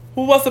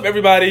Well, what's up,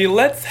 everybody?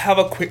 Let's have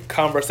a quick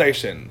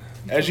conversation.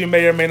 As you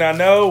may or may not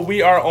know,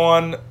 we are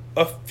on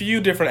a few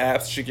different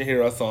apps that you can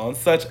hear us on,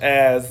 such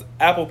as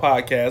Apple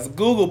Podcasts,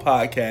 Google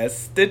Podcasts,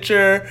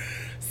 Stitcher,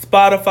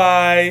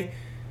 Spotify.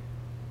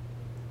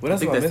 What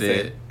else am I missing?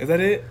 It. Is that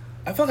it?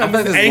 I feel like I'm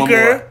missing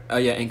Anchor. Oh,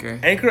 yeah, Anchor.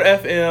 Anchor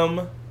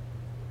FM.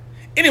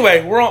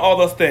 Anyway, we're on all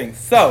those things.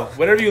 So,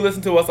 whatever you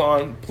listen to us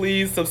on,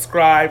 please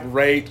subscribe,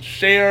 rate,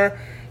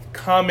 share,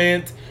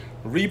 comment,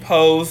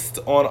 repost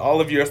on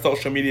all of your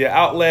social media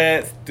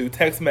outlets, do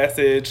text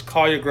message,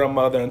 call your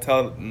grandmother and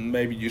tell her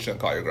maybe you shouldn't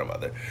call your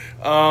grandmother.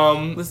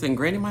 Listen,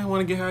 Granny might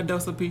want to get her a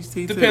dose of peach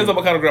tea, Depends on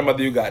what kind of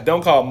grandmother you got.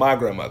 Don't call my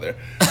grandmother.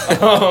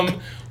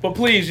 But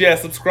please,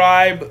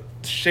 subscribe,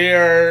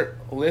 share,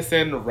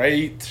 listen,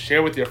 rate,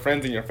 share with your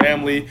friends and your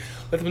family.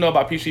 Let them know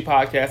about Peach Tea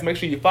Podcast. Make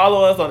sure you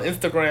follow us on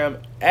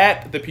Instagram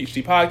at the Peach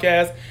Tea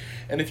Podcast.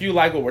 And if you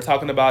like what we're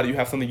talking about, you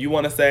have something you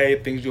want to say,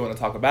 things you want to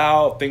talk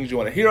about, things you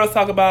want to hear us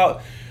talk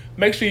about,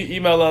 make sure you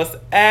email us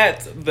at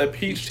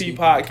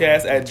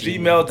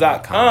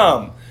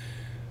thepeachteapodcast@gmail.com.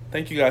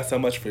 Thank you guys so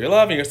much for your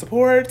love and your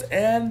support.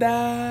 And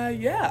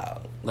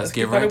let's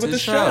get right to the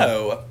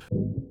show.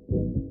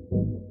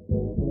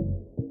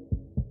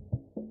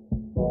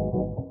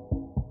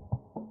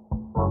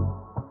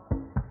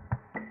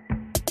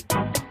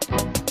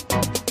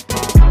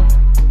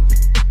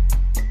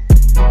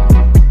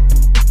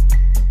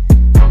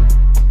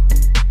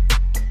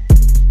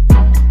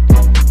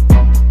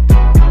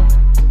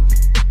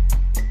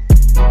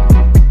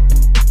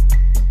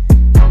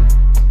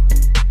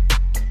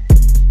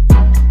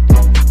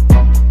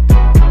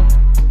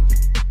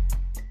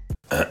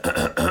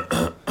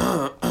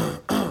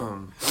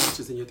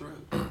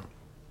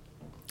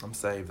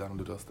 Saved. I don't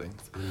do those things.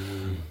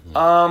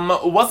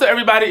 Mm-hmm. What's up,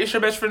 everybody? It's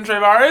your best friend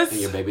Travaris. And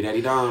your baby daddy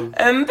Dom.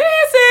 And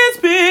this is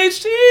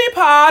Peach Tea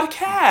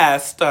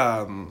Podcast.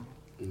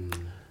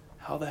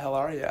 How the hell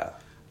are ya?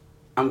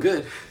 I'm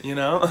good. You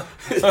know?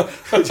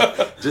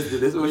 Just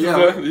did this one.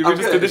 Yeah, you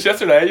just did this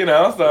yesterday, you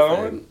know? So,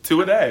 listen,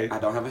 2 a day. I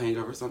don't have a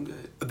hangover, so I'm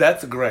good.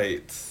 That's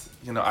great.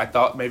 You know, I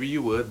thought maybe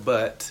you would,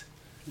 but,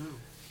 no.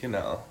 You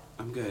know.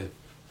 I'm good.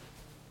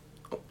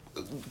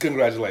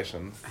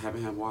 Congratulations. I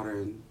haven't had water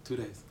in 2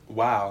 days.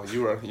 Wow,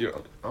 you're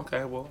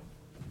okay. Well,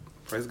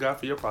 praise God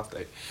for your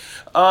prostate.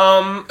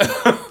 I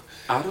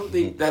don't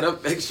think that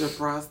affects your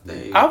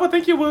prostate. I would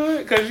think you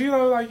would, because you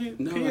know, like you.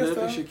 No, that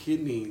affects your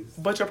kidneys.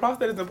 But your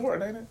prostate is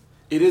important, ain't it?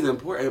 It is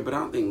important, but I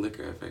don't think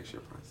liquor affects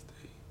your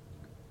prostate.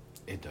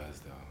 It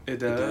does, though. It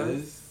does. It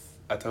does?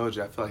 I told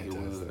you, I feel like it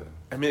would. Though.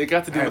 I mean, it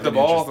got to do with the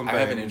balls. I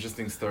have an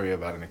interesting story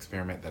about an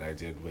experiment that I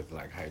did with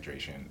like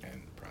hydration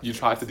and prostate. You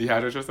tried to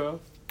dehydrate yourself?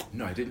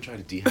 No, I didn't try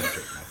to dehydrate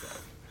myself.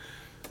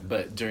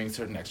 But during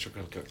certain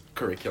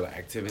extracurricular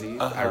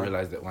activities, I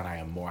realized that when I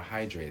am more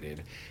hydrated,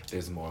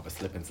 there's more of a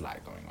slip and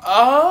slide going on.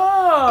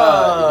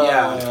 Oh!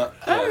 Yeah.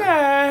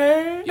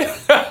 Okay.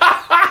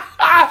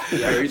 Yeah.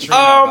 Very true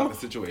about the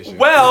situation.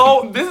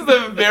 Well, this is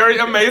a very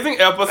amazing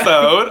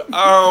episode.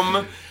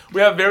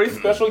 We have very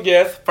special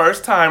guests,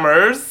 first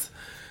timers.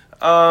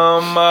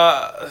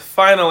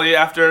 Finally,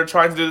 after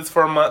trying to do this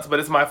for months, but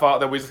it's my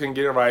fault that we just couldn't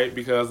get it right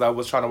because I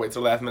was trying to wait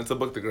till the last minute to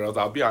book the girls.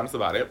 I'll be honest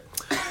about it.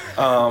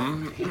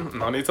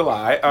 No need to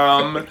lie.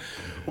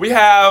 We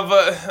have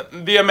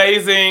the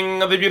amazing,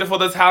 the beautiful,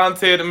 the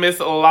talented Miss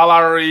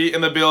Lalaurie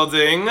in the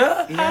building.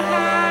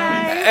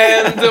 Hi.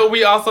 And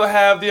we also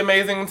have the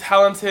amazing,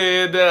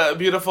 talented,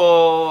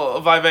 beautiful,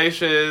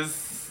 vivacious,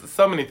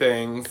 so many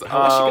things.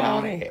 How much you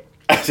got it?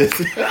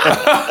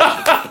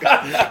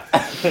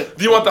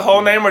 Do you want the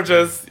whole name or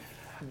just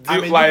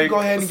like go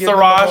ahead and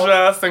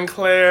Saraja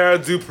Sinclair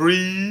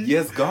Dupree?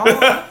 Yes, God.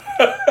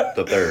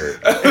 The third.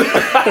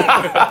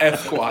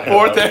 Esquire.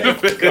 Fourth and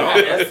fifth.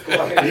 Yes,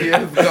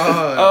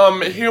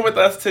 God. Here with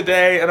us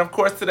today, and of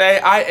course today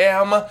I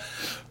am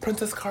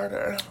Princess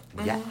Carter.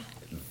 Yeah.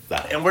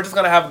 And we're just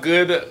gonna have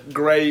good,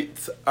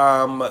 great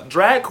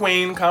drag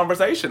queen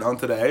conversation on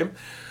today.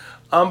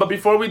 But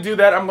before we do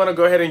that, I'm going to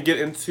go ahead and get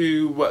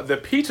into the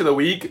Peach of the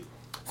Week.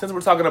 Since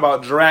we're talking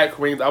about drag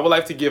queens, I would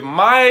like to give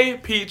my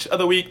Peach of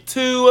the Week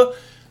to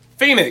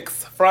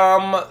Phoenix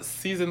from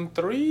Season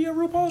 3 of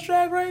RuPaul's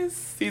Drag Race?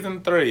 Season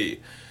 3.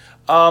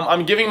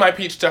 I'm giving my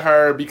Peach to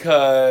her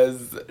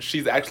because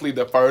she's actually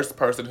the first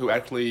person who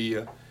actually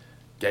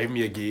gave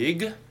me a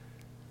gig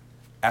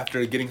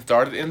after getting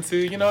started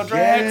into, drag.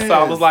 Yes. So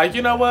I was like,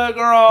 you know what,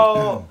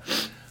 girl?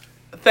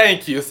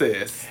 Thank you,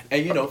 sis.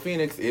 And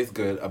Phoenix is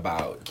good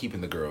about keeping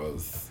the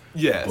girls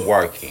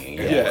working.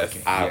 Yes.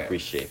 I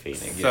appreciate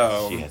Phoenix.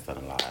 So, she has done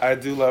a lot. I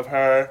do love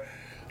her.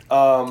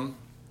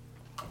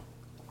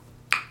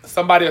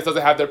 Somebody else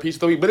doesn't have their Peach of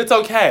the Week, but it's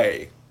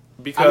okay.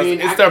 Because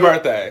it's their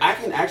birthday. I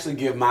can actually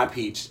give my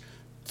Peach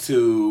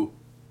to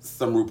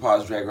some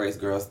RuPaul's Drag Race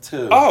girls,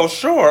 too. Oh,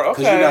 sure.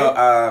 Okay.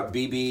 Because,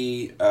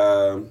 BB,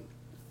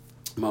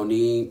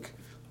 Monique,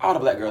 all the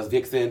black girls,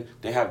 Vixen,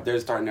 they're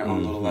starting their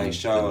own little like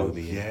show.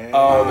 Yeah.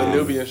 Oh, the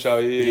Nubian show.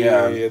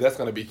 Yeah. Yeah. That's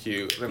gonna be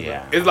cute.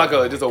 Yeah. It's like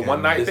just a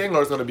one night thing,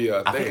 or it's gonna be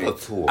a I think thing,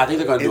 it's a tour. I think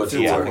they're gonna do a It's a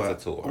tour. Yeah, I tour. think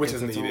it's a tour. which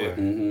It's is a tour.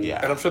 needed. Yeah.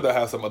 And I'm sure they'll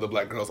have some other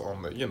black girls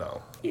on the,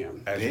 Yeah.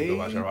 as you go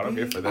watch her. I don't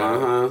care for that.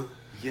 Uh-huh.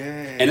 Yeah.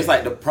 And it's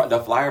like the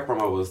flyer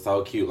promo was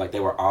so cute. Like they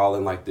were all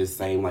in like this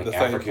same like The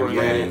same African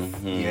print.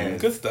 dress.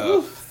 Yes. Good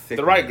stuff. Sick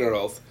The right man.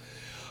 girls.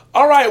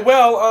 All right,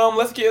 well,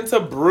 let's get into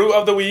brew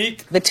of the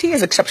week. The tea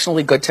is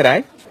exceptionally good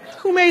today.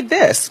 Who made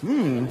this?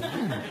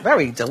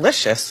 Very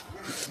delicious.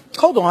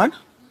 Hold on.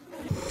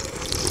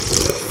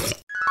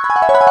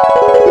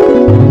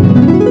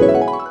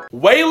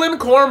 Waylon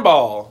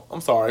Cornball.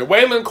 I'm sorry,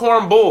 Waylon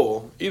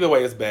Cornbull. Either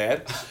way, it's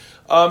bad.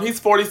 He's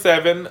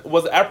 47,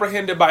 was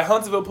apprehended by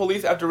Huntsville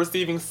police after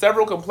receiving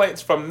several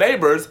complaints from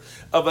neighbors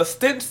of a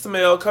stench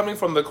smell coming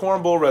from the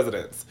Cornbull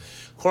residence.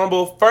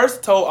 Cornbull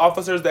first told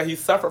officers that he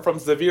suffered from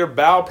severe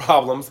bowel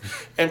problems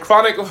and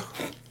chronic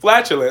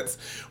flatulence,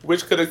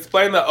 which could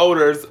explain the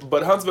odors,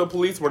 but Huntsville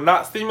police were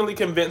not seemingly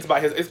convinced by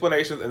his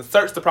explanations and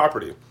searched the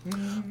property.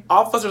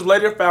 Officers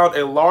later found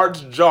a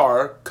large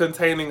jar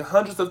containing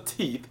hundreds of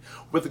teeth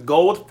with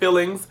gold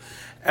fillings,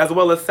 as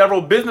well as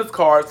several business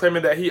cards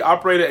claiming that he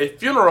operated a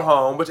funeral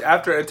home, which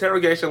after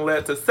interrogation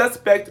led to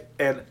suspect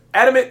and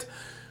adamant...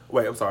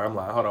 Wait, I'm sorry, I'm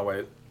lying. Hold on,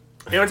 wait.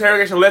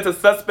 Interrogation led to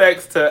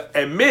suspects to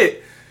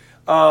admit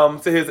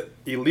to his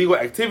illegal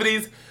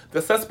activities.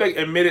 The suspect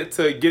admitted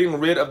to getting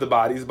rid of the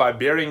bodies by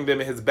burying them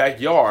in his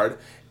backyard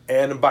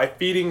and by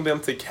feeding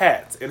them to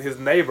cats in his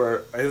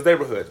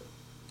neighborhood.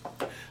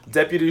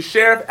 Deputy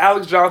Sheriff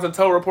Alex Johnson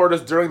told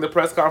reporters during the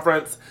press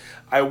conference,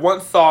 "I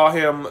once saw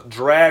him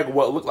drag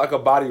what looked like a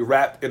body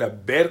wrapped in a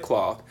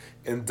bedcloth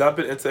and dump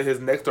it into his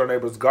next-door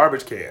neighbor's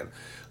garbage can."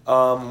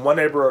 One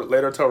neighbor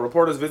later told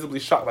reporters, visibly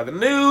shocked by the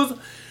news.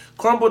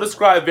 Cornbull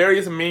described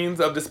various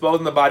means of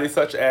disposing the bodies,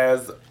 such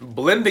as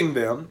blending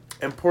them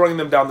and pouring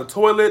them down the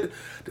toilet,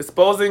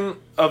 disposing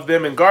of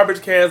them in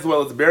garbage cans, as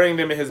well as burying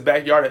them in his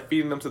backyard and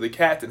feeding them to the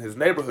cats in his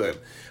neighborhood.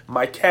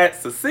 "My cat,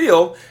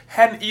 Cecile,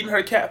 hadn't eaten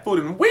her cat food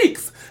in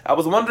weeks. I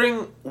was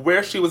wondering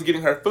where she was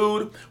getting her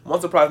food,"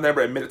 one surprised neighbor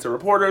admitted to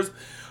reporters.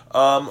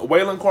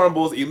 Waylon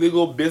Cornbull's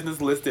illegal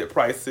business listed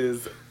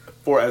prices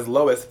for as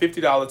low as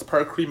 $50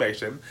 per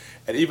cremation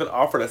and even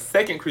offered a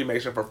second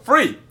cremation for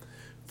free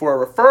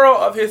for a referral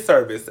of his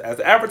service, as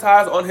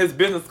advertised on his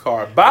business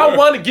card. Buy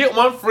one, get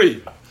one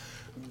free.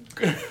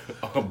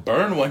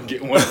 Burn one,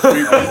 get one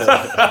free.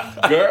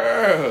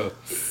 Girl.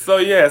 So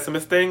yeah, so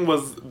Miss Thing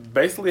was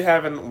basically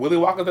having Willy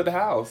Wonka at the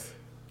house.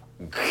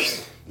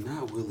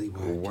 Not Willy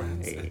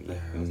Watkins at the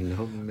house.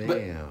 No,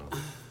 ma'am.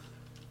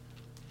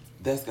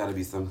 That's got to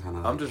be some kind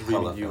of I'm just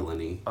hella reading you.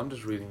 felony. I'm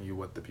just reading you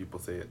what the people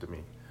said to me.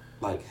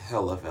 Like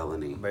hella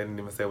felony. They didn't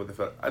even say what they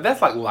felt.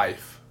 That's like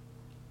life.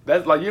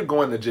 That's like you're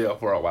going to jail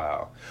for a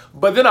while.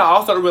 But then I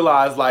also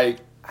realized, like,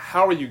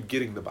 how are you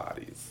getting the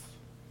bodies?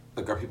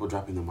 Like, are people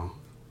dropping them off?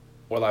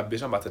 Or like,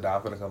 bitch, I'm about to die.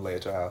 I'm gonna come lay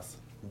at your house.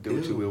 Do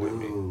what you will with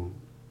me. No.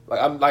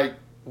 Like, I'm like,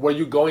 were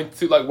you going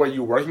to, like, were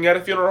you working at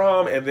a funeral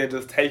home and then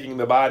just taking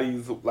the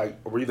bodies,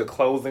 like, were you the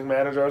closing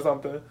manager or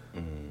something?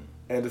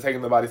 And just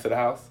taking the bodies to the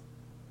house?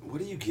 What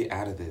do you get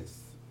out of this?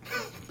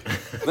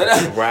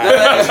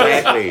 Right,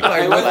 exactly.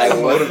 Like,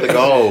 what is the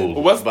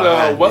goal? What's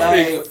behind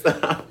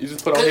the, you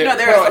just put on Because, head,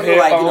 there are some people,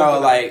 like,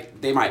 headphones.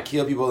 like, they might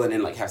kill people and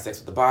then, like, have sex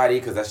with the body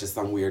because that's just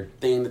some weird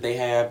thing that they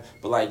have.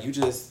 But, like, you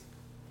just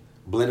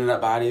blending up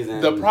bodies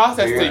and The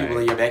process burying to- people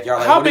in your backyard.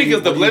 Like, How what are big you-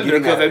 is the what are you blender?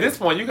 getting Because out at of this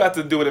point, you got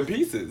to do it in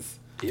pieces.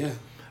 Yeah.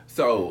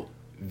 So,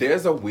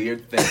 there's a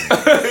weird thing.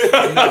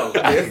 No,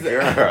 there's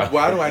Girl.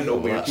 why do I know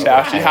weird people?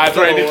 Child, she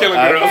hydrated killing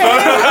girls.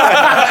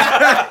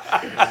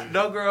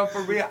 No, girl,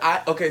 for real.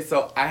 Okay,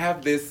 so I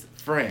have this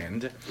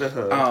friend.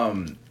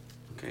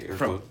 Okay, air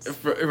From,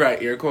 quotes.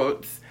 right, air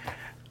quotes.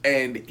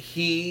 And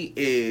he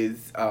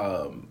is,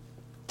 what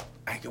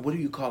do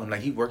you call him?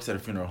 Like, he works at a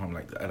funeral home,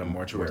 like at a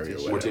mortuary or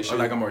whatever. Mortician. Or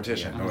like a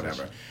mortician or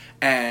whatever.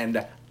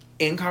 And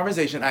in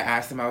conversation, I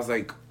asked him, I was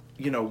like,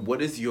 you know,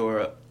 what is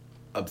your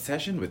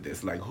obsession with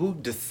this? Like, who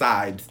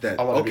decides that,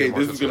 I wanna be okay, a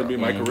this is going to be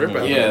my career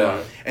path?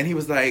 Yeah. And he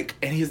was like,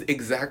 and his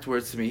exact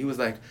words to me, he was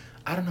like,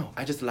 I don't know,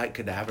 I just like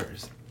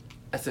cadavers.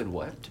 I said,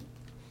 what?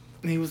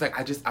 And he was like,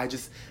 I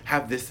just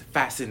have this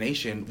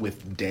fascination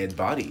with dead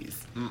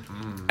bodies.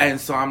 And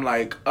so I'm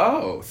like,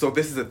 oh, so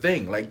this is a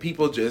thing. Like,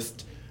 people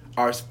just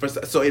are,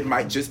 so it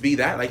might just be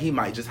that. Like, he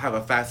might just have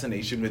a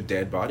fascination with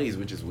dead bodies,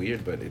 which is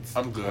weird, but it's...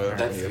 I'm good.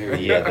 That's very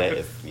Yeah, that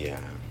is, yeah.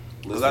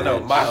 Listen, I know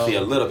my- I see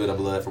a little bit of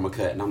blood from a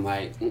cut, and I'm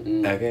like,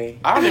 Okay.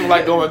 I don't even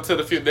like going to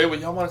the funeral. They would,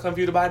 y'all want to come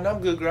view the body? No,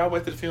 I'm good, girl. I'll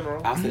wait to the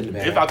funeral. I'll sit in the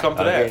back. If I come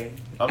to Okay.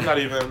 that. I'm not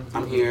even.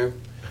 I'm here.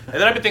 And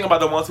then I be thinking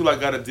about the ones who,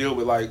 like, got to deal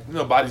with, like, you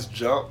know, bodies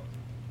jump.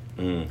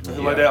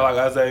 Something like that. Like,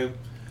 I say,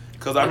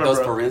 because I Like remember.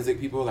 those forensic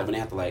people, like when they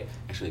have to like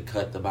actually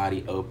cut the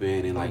body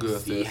open and like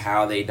good, see sis.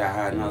 how they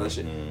died and all that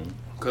shit.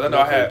 Because I know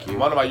I had Thank you.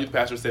 one of my youth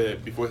pastors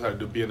said before he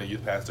started being a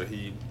youth pastor,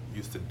 he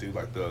used to do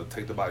like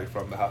take the body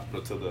from the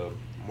hospital to the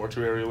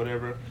mortuary or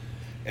whatever,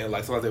 and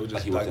like sometimes they would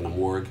Like just he worked in a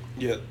morgue.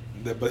 yeah,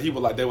 but he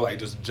would like they would like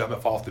just jump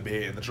and fall off the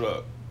bed in the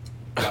truck,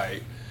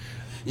 like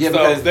Yeah, so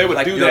because they would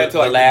like, do that to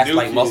like the last new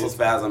like muscle kids.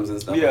 spasms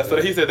and stuff. Yeah, like so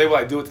that. he said they would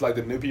like do it to like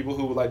the new people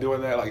who were like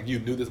doing that. Like you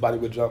knew this body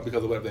would jump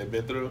because of what they've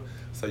been through,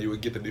 so you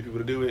would get the new people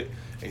to do it.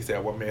 And he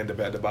said one man the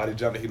body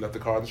jumped and he left the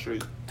car on the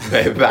street.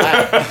 Bye.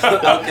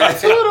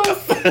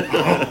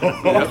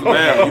 Yes,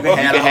 ma'am. You can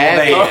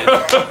have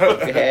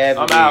it.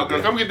 I'm out.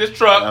 Girl, come get this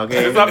truck.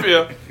 Okay. It's up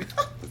here.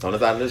 It's on the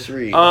side of the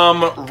street.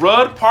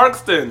 Rudd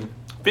Parkston,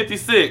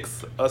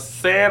 56, a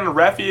San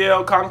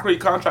Rafael concrete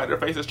contractor,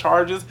 faces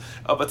charges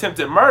of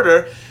attempted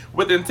murder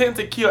with intent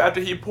to kill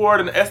after he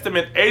poured an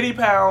estimate 80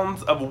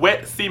 pounds of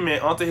wet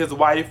cement onto his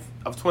wife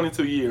of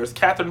 22 years,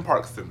 Catherine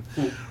Parkston.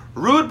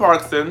 Rudd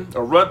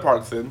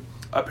Parkston,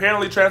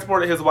 apparently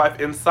transported his wife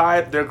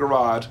inside their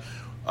garage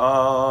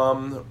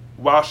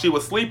while she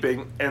was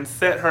sleeping and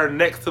set her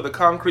next to the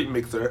concrete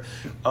mixer,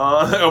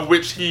 of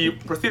which he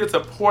proceeded to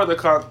pour the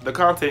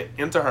content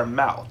into her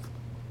mouth.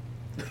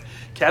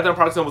 Catherine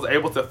Parkston was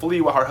able to flee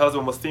while her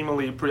husband was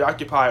seemingly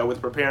preoccupied with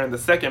preparing the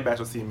second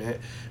batch of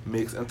cement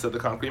mixed into the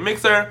concrete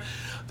mixer.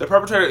 The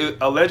perpetrator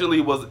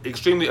allegedly was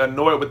extremely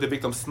annoyed with the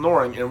victim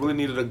snoring and really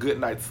needed a good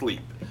night's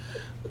sleep.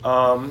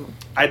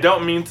 I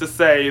don't mean to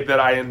say that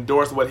I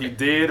endorse what he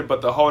did,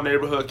 but the whole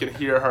neighborhood can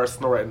hear her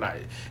snore at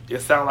night.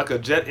 It sounded like a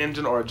jet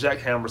engine or a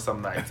jackhammer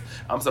some nights.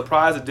 I'm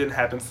surprised it didn't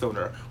happen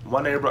sooner.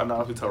 One neighbor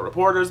anonymously told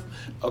reporters.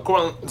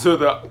 According to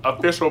the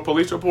official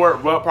police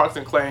report, Rudd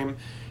Parkston claimed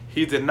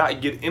he did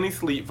not get any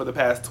sleep for the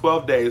past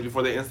 12 days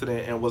before the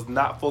incident and was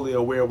not fully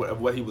aware of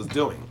what he was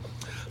doing.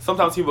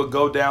 Sometimes he would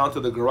go down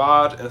to the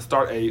garage and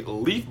start a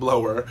leaf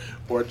blower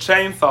or a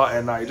chainsaw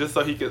at night just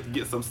so he could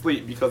get some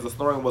sleep because the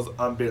snoring was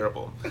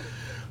unbearable.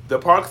 The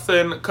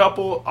Parkston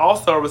couple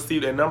also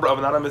received a number of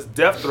anonymous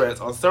death threats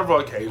on several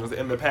occasions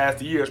in the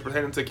past years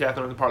pertaining to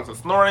Catherine Parkston's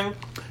snoring,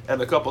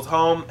 and the couple's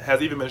home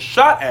has even been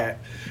shot at,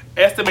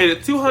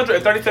 estimated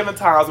 237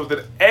 times with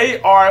an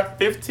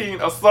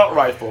AR-15 assault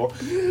rifle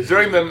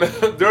during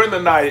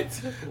the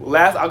night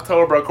last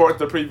October, according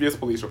to the previous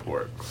police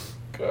report.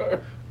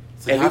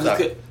 So y'all just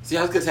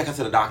could take her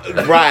to the doctor.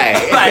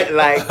 Right.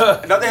 like,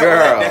 Don't they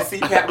girl. have that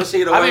CPAP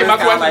machine? Or I mean, my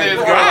whatever? question is,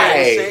 It's girl,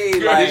 right.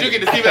 girl, did you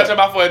get the semen out your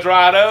mouth before it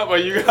dried up, or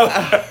you?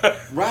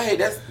 Right,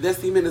 that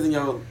semen is in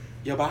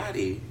your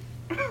body.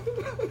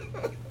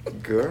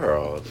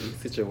 Girl, these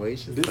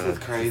situations. This is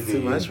crazy.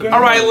 Too much.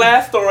 All right,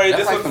 last story.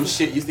 That's This like was some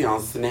shit you see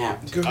on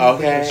Snap.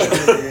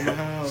 Okay.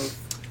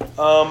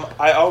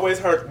 I always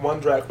heard one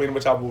drag queen,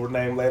 which I will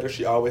name later.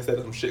 She always said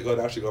if some shit go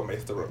down, she gonna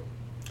mace the room.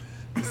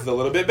 This is a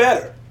little bit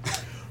better.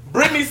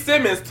 Brittany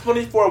Simmons,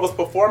 24, was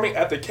performing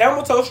at the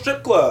Camel Toe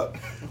Strip Club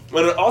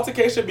when an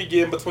altercation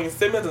began between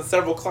Simmons and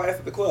several clients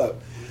at the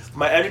club.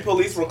 Miami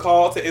police were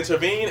called to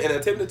intervene and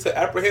attempted to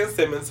apprehend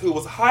Simmons, who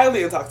was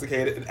highly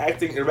intoxicated and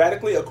acting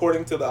erratically,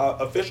 according to the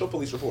official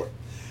police report.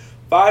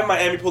 5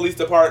 Miami Police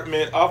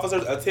Department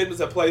officers attempted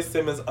to place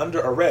Simmons under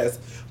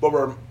arrest, but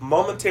were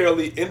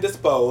momentarily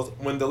indisposed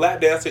when the lap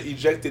dancer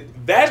ejected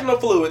vaginal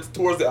fluids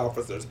towards the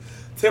officers,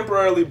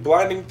 temporarily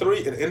blinding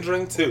 3 and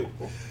injuring 2.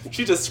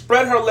 She just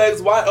spread her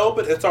legs wide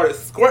open and started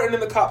squirting in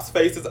the cops'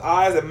 faces,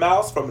 eyes, and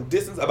mouths from a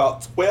distance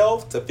about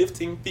 12 to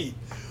 15 feet.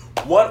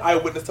 One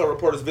eyewitness told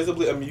reporters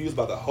visibly amused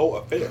by the whole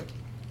affair.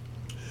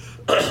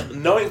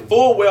 Knowing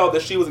full well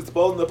that she was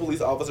exposing the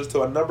police officers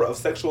to a number of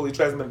sexually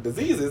transmitted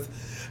diseases,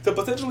 to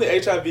potentially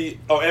HIV,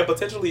 and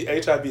potentially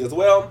HIV as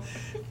well,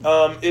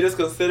 it is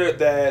considered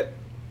that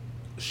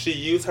she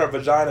used her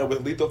vagina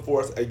with lethal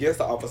force against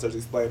the officers,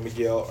 explained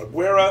Miguel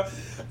Aguera,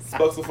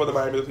 spokesman for the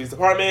Miami Police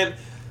Department.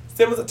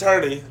 Simmons'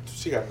 attorney,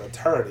 she got an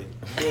attorney,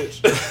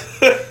 bitch.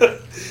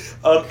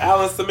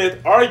 Alan Smith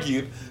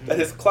argued that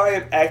his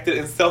client acted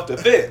in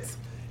self-defense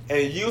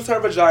and used her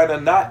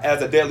vagina not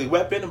as a deadly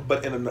weapon,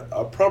 but in an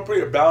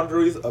appropriate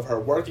boundaries of her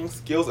working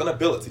skills and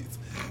abilities.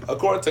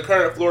 According to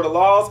current Florida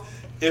laws,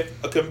 if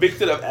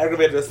convicted of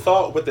aggravated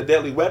assault with a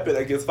deadly weapon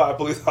against 5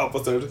 police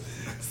officers,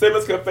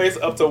 Simmons can face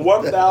up to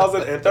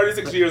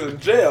 1,036 years in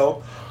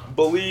jail,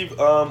 believe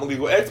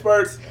legal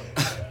experts.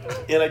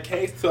 In a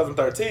case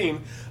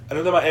 2013,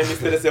 another Miami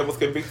citizen was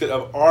convicted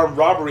of armed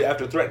robbery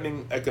after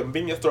threatening a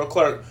convenience store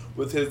clerk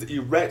with his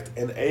erect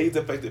and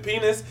AIDS-infected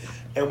penis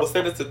and was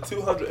sentenced to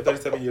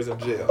 237 years in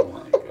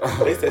jail.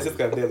 They said she's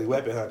got a deadly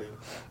weapon, honey.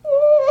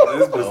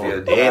 This pussy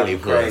is daily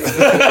crazy.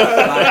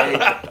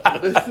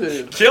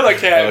 Killer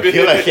cat, bitch.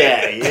 Killer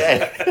cat,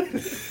 yeah.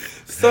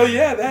 So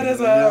yeah, that is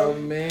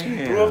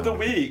man. brew of the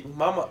week,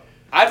 mama.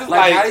 I just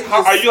Like, like,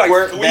 how do you are you like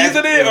squirt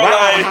squeezing that- it or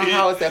like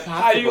How is that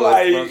possible? How you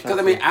like? Because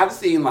I mean, I've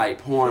seen like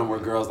porn where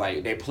girls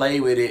like they play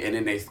with it and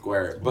then they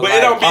squirt, But like,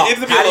 it don't be.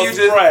 It's a how do you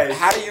little spray.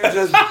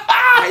 just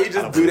how you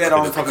just do that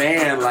on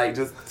command? Like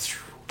just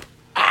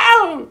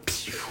Ow!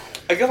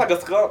 I guess like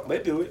a skunk, they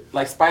do it.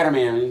 like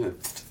Spider-Man.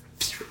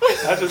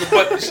 I just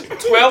but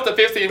 12 to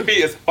 15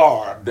 feet is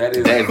far. That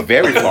is That's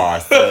very far,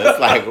 so it's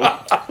like,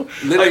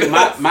 literally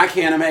my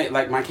Canamate,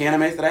 like my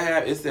Canamates that I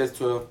have, it says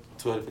 12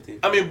 to 15.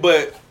 I mean,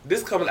 but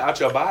this coming out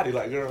your body,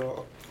 like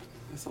girl.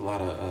 That's a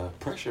lot of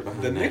pressure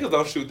behind The that. niggas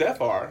don't shoot that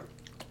far.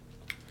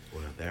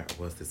 Well, there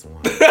was this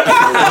one.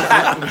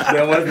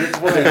 There was this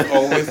one. There's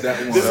always that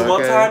one. This is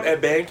one Okay. time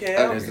at band There's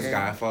camp. this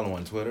guy I follow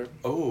on Twitter.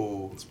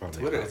 Oh, probably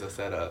Twitter not. is a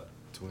setup.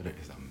 Twitter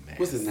is a mess.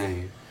 What's his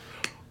name?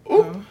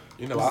 Ooh.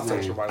 You know, What's I'll his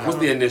search name? him right now. What's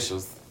the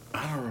initials?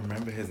 I don't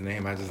remember his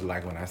name. I just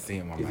like when I see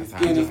him on Is my he I'm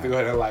skinny? timeline. just to go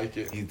ahead and like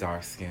it. He's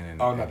dark skinned.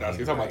 Oh, not that.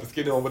 You're talking about the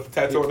skinny one with the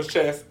tattoo on his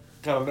chest.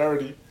 Kind of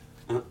nerdy.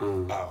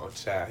 Oh,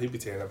 Chad. He be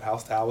tearing up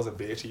house towels and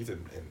bed sheets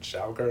and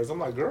shower curtains. I'm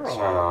like, girl,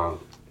 Child.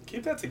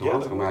 keep that No, I'm together.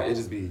 talking about it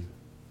just be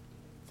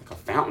like a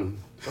fountain.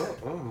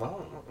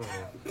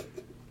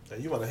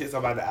 You want to hit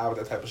somebody in the eye with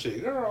that type of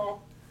shit,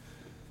 girl.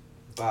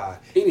 Bye.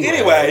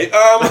 Anyway.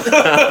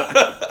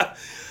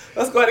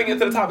 Let's go ahead and get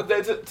to the topic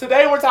today.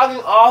 Today we're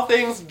talking all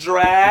things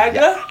drag.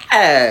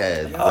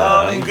 Yes.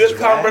 Good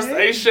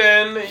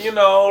conversation, you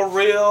know,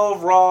 real,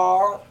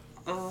 raw.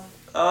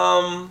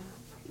 Wrong.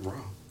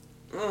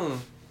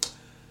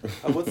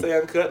 I would say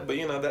uncut, but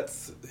you know,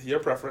 that's your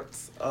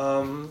preference.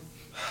 So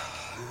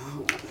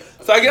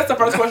I guess the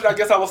first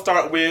question I will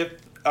start with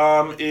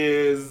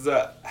is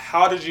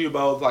how did you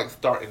both like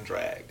start in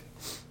drag?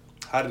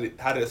 How did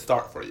it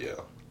start for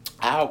you?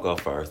 I'll go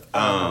first.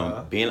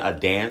 Uh-huh. Being a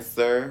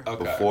dancer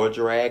Okay. before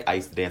drag, I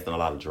used to dance in a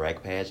lot of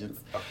drag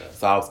pageants. Okay.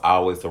 So I was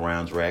always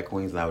around drag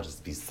queens, and I would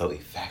just be so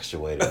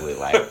infatuated with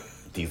like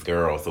these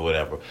girls or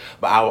whatever.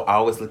 But I would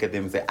always look at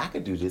them and say, I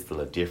could do this a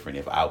little different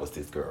if I was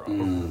this girl.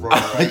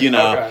 Right. You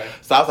know? Okay.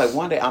 So I was like,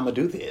 one day I'm going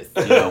to do this.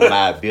 You know, when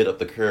I built up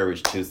the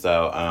courage to.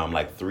 So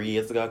like 3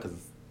 years ago, because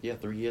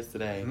 3 years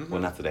today. Mm-hmm.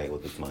 Well, not today, it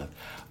was this month.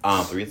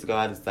 3 years ago,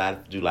 I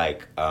decided to do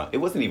like, it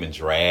wasn't even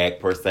drag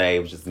per se.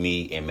 It was just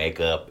me in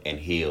makeup and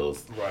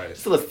heels. Right.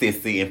 Just a little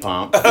sissy and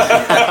pumps.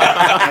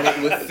 And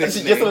it was Just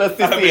sickening. a little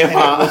sissy and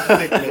pumps.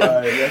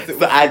 Right.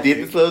 So I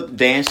did this little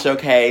dance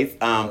showcase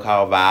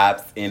called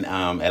Vibes in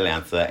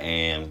Atlanta,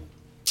 and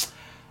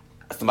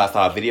somebody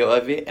saw a video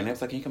of it, and they was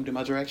like, "Can you come do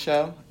my drag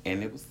show?"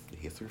 And it was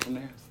history from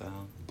there. So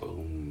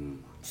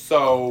Boom.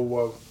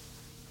 So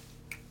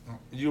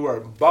you were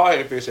bald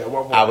head fish at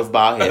one point. I was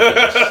bald headed,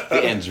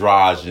 the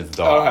androgynous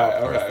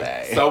dog per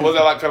Okay. se. So was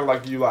that like kind of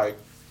like you like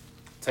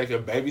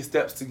taking baby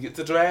steps to get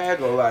to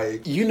drag, or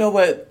like? You know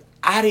what?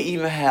 I didn't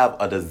even have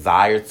a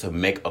desire to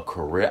make a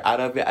career out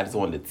of it. I just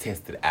wanted to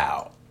test it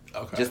out,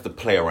 Okay. just to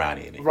play around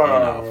in it,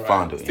 Right.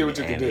 fondle in See what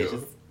it, you can and it do.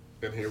 just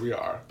And here we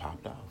are.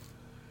 popped off.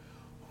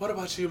 What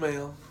about you,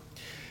 Mel?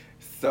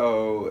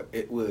 So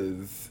it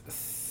was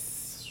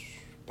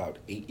about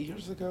 8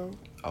 years ago.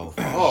 Oh,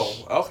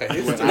 Oh, okay.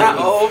 He's When Not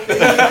old.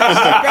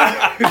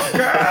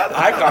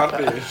 icon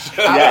fish.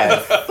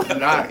 Yes.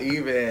 Not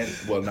even.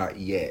 Well, not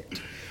yet.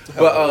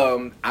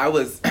 But I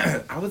was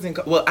in.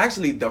 Well,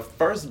 actually, the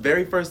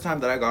very first time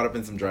that I got up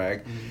in some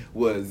drag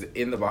was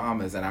in the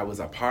Bahamas, and I was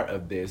a part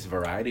of this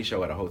variety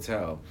show at a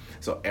hotel.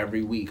 So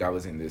every week I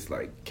was in this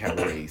like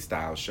cabaret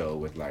style show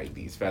with like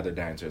these feather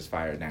dancers,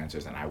 fire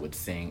dancers, and I would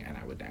sing and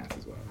I would dance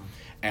as well.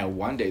 And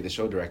one day the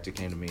show director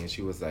came to me and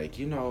she was like,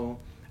 you know,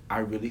 I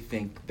really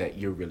think that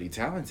you're really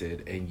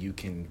talented and you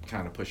can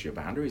kind of push your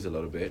boundaries a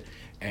little bit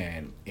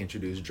and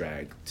introduce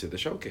drag to the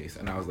showcase.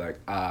 And I was like,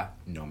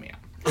 no ma'am.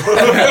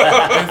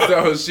 And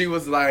so she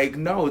was like,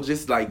 no,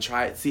 just like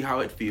try it, see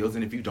how it feels.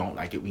 And if you don't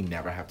like it, we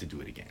never have to do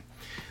it again.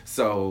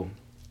 So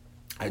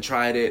I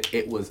tried it.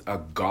 It was a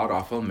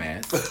god-awful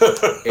mess.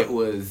 It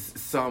was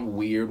some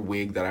weird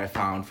wig that I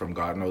found from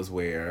God knows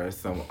where,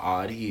 some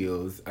odd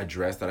heels, a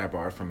dress that I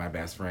borrowed from my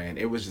best friend.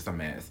 It was just a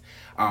mess.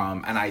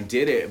 And I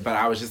did it, but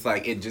I was just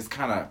like, it just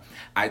kind of,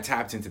 I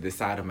tapped into this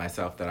side of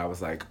myself that I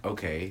was like,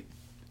 okay,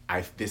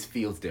 this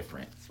feels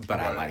different, but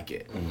I like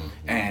it. Mm-hmm.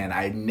 And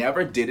I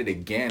never did it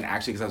again,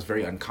 actually, because I was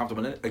very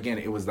uncomfortable. And again,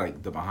 it was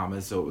like the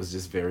Bahamas, so it was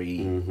just very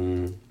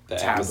The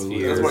taboo.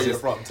 atmosphere. That's It where was you're just-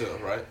 from too,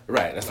 right?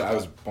 Right, that's why I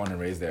was born and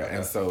raised there. Okay.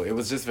 And so it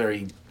was just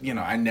very,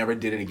 I never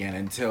did it again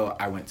until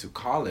I went to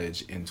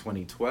college in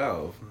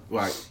 2012.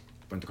 Well, I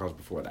went to college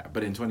before that.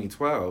 But in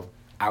 2012,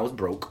 I was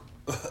broke.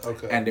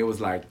 Okay. And it was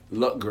like,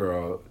 look,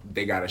 girl,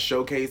 they got a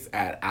showcase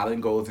at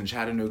Allen Golds in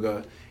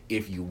Chattanooga.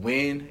 If you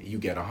win, you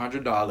get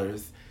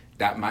 $100.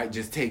 That might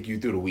just take you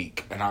through the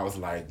week. And I was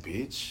like,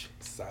 bitch,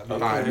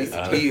 find me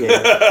some heels.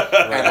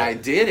 And I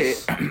did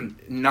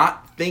it,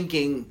 not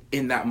thinking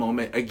in that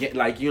moment, again,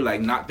 like you,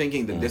 like not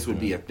thinking that this would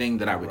be a thing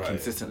that I would Right.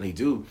 consistently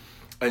do,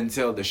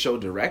 until the show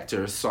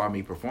director saw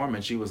me perform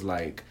and she was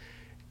like,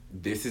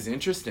 this is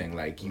interesting.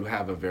 Like, you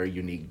have a very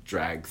unique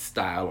drag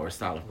style or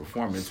style of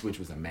performance, which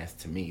was a mess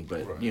to me,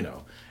 but Right.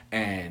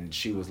 and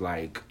she was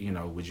like,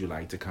 would you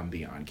like to come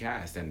be on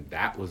cast? And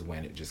that was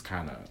when it just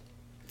kind of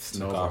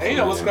snowballed. And you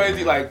know what's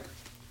crazy? Like,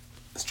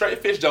 straight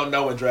fish don't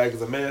know when drag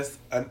is a mess.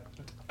 A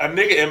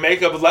nigga in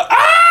makeup is like,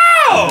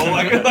 oh!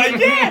 Like,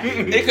 yeah.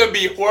 It could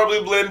be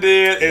horribly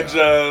blended and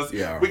just,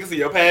 we can see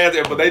your pants,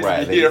 but they just Right,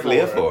 be they here just for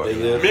live it. for it. They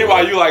live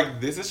Meanwhile, for it. you like,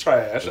 this is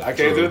trash. I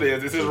can't do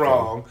this. This is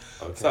wrong.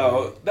 Okay.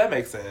 So, that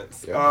makes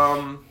sense.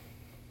 Yeah.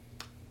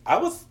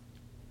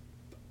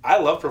 I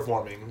love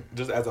performing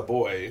just as a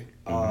boy.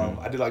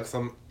 I did like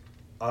some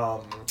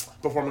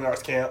performing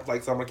arts camps,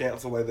 like summer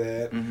camps, stuff like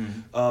that.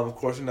 Of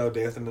course,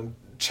 dancing in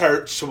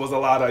church was a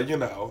lot of,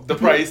 the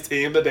praise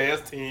team, the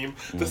dance team,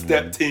 the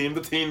step team,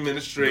 the teen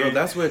ministry. Girl,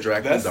 that's where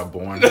drag queens are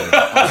born. On the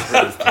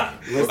praise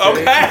team.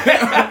 Okay.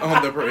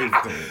 On the praise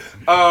team.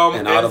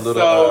 And all the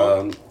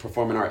little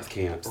performing arts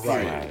camps.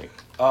 Right.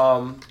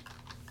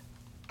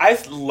 I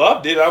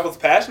loved it. I was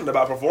passionate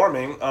about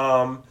performing.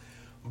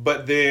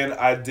 But then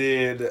I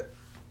did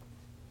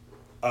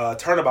a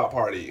turnabout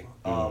party.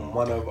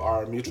 One of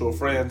our mutual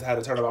friends had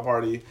a turnabout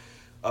party.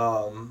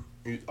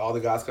 All the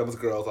guys come as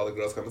girls, all the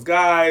girls come as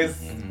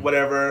guys,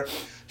 whatever.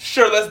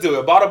 Sure, let's do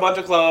it. Bought a bunch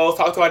of clothes,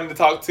 talked to who I need to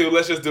talk to.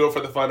 Let's just do it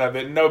for the fun of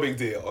it. No big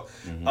deal.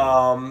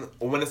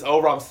 When it's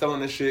over, I'm selling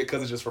this shit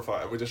because it's just for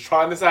fun. We're just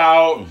trying this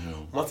out.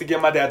 Once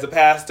again, my dad's a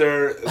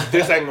pastor.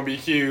 This ain't going to be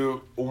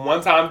cute.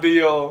 One-time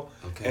deal,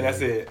 and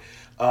that's it.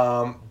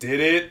 Did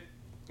it.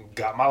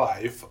 Got my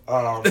life.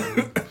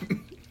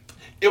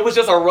 It was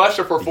just a rush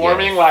of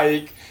performing,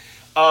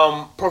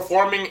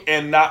 performing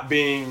and not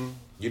being...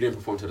 You didn't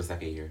perform till the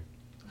second year.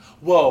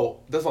 Well,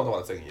 this one's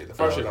the second year. The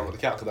first year don't really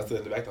count because I stood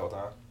in the back the whole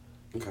time.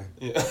 Okay.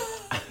 Yeah.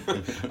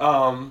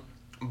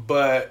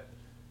 But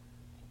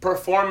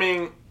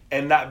performing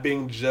and not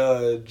being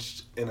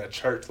judged in a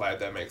church, like,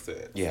 that makes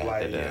sense.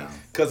 Yeah,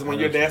 because when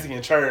you're dancing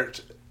in church,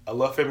 I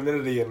love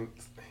femininity and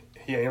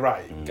he ain't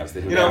right. You know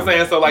what I'm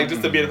saying? So,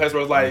 just to be in a place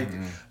where it's like,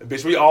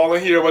 bitch, we all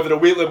in here, whether the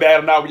wheel look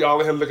bad or not, we all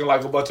in here looking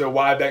like a bunch of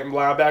wide back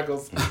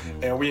linebackers,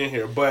 and we in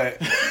here. But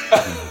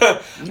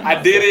I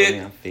did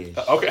it.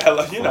 Okay,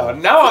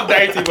 now I'm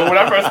dainty, but when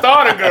I first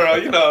started, girl,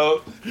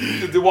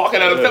 walking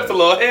down the steps a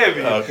little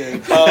heavy. Okay.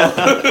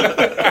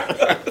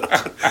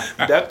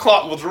 That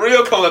clock was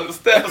real cold at the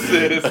steps,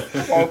 sis.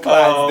 On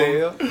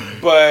Clydesdale.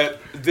 But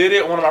did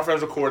it. One of my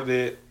friends recorded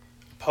it,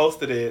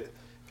 posted it,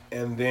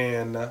 and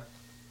then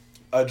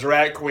a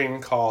drag queen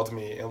called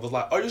me and was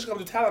like, "Oh, you should come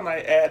to talent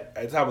night at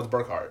the time it was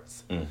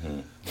Burkhart's."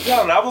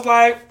 Talent night. I was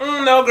like,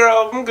 "No,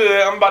 girl, I'm good.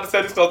 I'm about to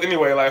sell these clothes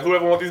anyway. Like,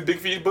 whoever wants these big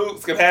feet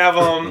boots can have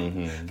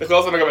them. The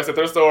clothes when I go back to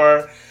their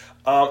store."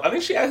 I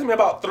think she asked me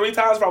about 3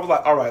 times, but I was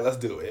like, "All right, let's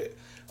do it."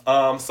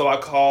 So I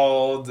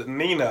called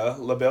Nina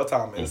LaBelle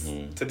Thomas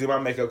to do my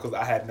makeup because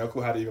I had no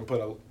clue how to even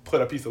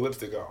put a piece of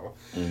lipstick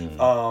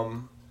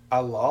on. I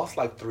lost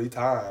like 3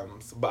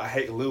 times, but I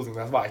hate losing.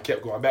 That's why I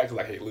kept going back because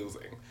I hate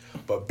losing.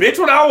 But bitch,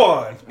 when I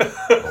won,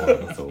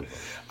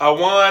 I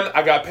won.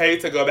 I got paid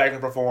to go back and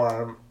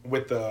perform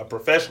with the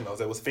professionals.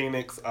 It was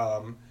Phoenix,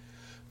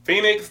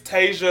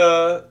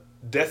 Tasia,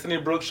 Destiny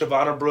Brooks,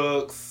 Shavonna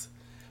Brooks.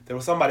 There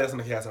was somebody else in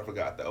the cast I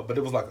forgot though, but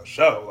it was like a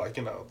show,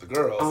 the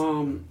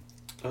girls.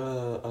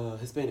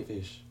 Hispanic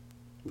fish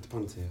with the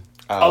ponytail.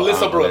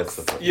 Alyssa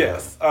Brooks.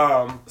 Yes.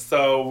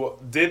 So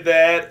did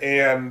that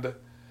and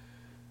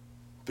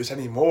bitch, I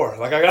need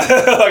more. I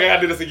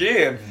gotta do this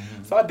again.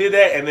 So I did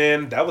that and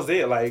then that was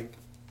it.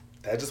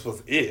 That just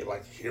was it.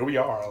 Here we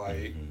are.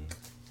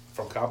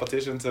 From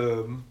competition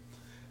to,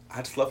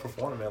 I just love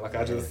performing, man.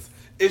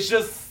 It's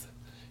just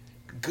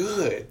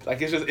good.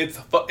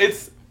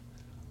 It's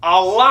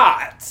a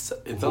lot.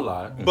 It's a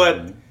lot.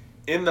 But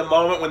in the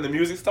moment when the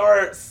music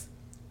starts,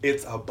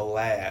 it's a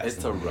blast.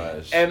 It's a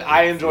rush. And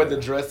I enjoyed the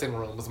dressing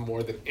rooms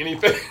more than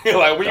anything.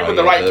 When you with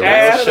the right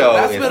cast,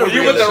 when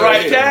you with the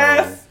right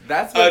cast,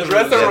 that's a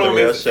dressing room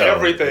is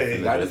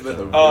everything. That has been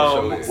the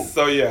real show.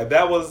 So yeah,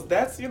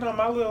 that's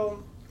my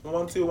little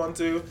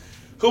 1-2-1-2.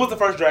 Who was the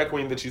first drag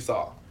queen that you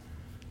saw?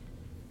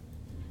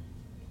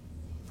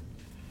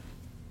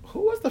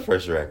 Who was the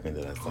first drag queen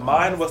that I saw?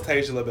 Mine was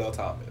Tasia LaBelle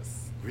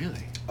Thomas.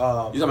 Really? You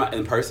talking about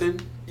in person?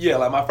 Yeah,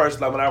 my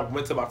first, when I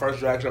went to my first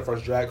drag show,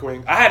 first drag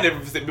queen, I had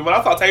never seen, when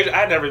I saw Tasia,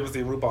 I had never even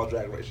seen RuPaul's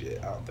Drag Race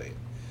yet, I don't think.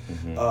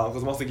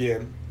 Because once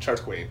again,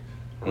 church queen,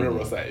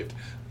 real saved.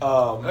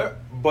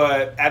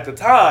 But at the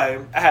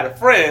time, I had a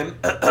friend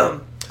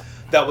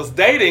that was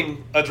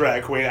dating a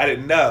drag queen I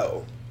didn't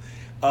know.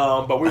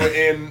 But we were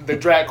in the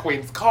drag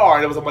queen's car,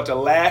 and there was a bunch of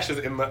lashes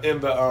in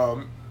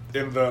the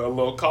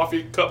little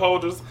coffee cup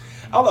holders.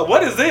 I was like,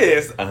 "What is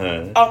this?"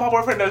 Oh, my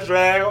boyfriend does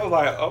drag. I was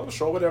like, "Oh,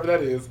 sure, whatever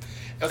that is."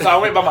 And so I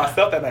went by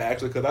myself that night,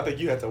 actually, because I think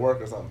you had to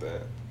work or something.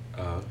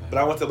 Oh, okay. But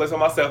I went to the place by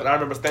myself, and I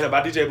remember standing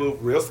by DJ booth,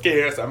 real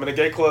scared. So I'm in a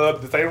gay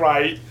club. This ain't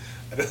right.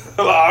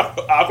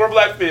 Awkward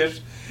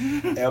blackfish.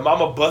 And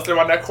Mama busted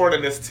around that corner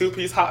in this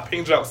 2-piece hot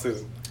pink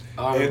jumpsuit.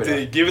 And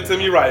to Give It To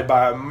Me Right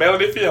by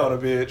Melody Fiona,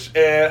 bitch.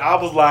 And I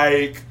was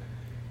like,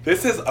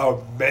 "This is a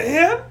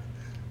man?"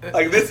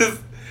 This is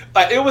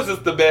it was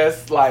just the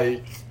best.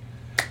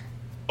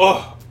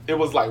 It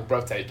was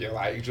breathtaking.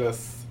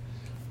 Just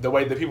the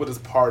way that people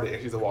just party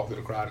and she's walk through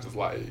the crowd and just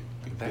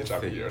bitch,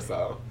 I'm here.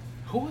 So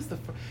who was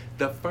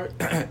the first?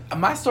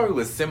 My story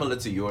was similar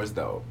to yours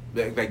though.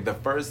 The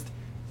first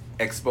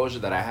exposure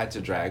that I had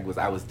to drag was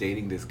I was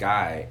dating this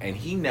guy and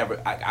he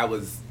never. I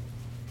was,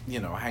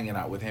 hanging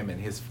out with him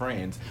and his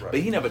friends, right. But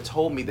he never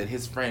told me that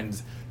his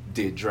friends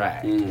did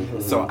drag.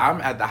 Mm-hmm. So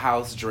I'm at the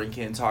house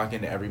drinking,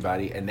 talking to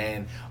everybody, and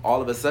then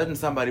all of a sudden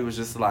somebody was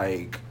just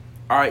like,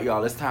 all right,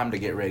 y'all, it's time to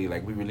get ready.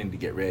 Like, we really need to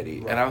get ready.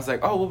 Right. And I was like,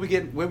 oh,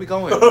 where we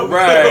going?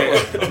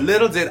 Right.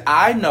 Little did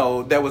I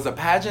know there was a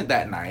pageant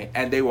that night,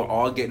 and they were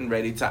all getting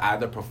ready to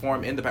either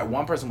perform in the pageant.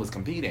 One person was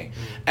competing.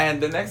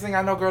 And the next thing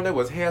I know, girl, there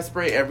was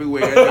hairspray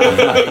everywhere. There was,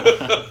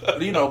 like,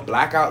 you know,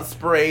 blackout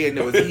spray, and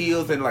there was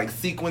heels and, like,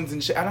 sequins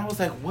and shit. And I was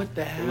like, what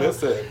the hell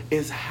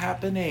is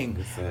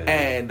happening?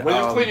 And when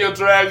you clean your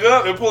drag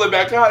up and pull it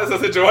back out, it's a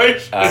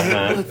situation.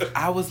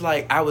 I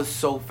was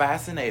so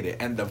fascinated.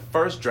 And the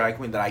first drag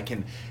queen that I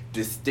can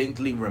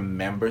distinctly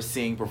remember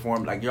seeing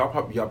perform, like y'all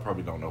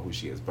probably don't know who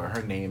she is, but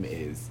her name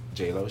is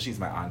J-Lo. She's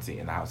my auntie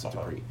in the House of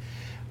Dupree,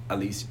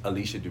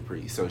 Alicia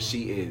Dupree. So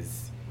she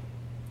is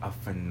a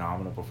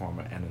phenomenal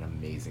performer and an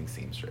amazing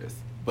seamstress.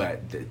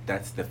 But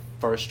that's the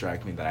first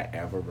drag queen that I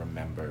ever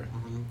remember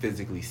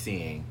physically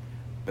seeing.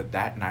 But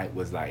that night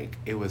was like,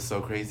 it was so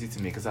crazy to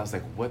me because I was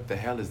like, what the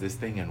hell is this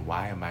thing and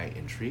why am I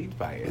intrigued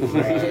by it?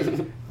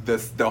 Right?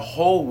 The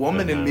whole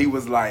woman in me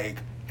was like,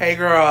 hey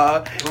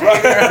girl,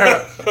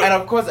 and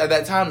of course at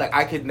that time, like,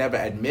 I could never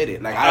admit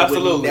it. Like, I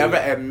would never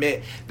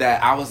admit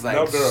that I was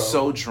like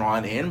so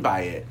drawn in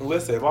by it.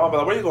 Listen, mom,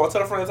 like, where you going? To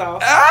the friend's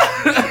house?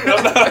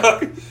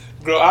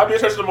 Girl, I'll be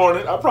at church in the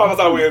morning. I promise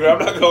I will.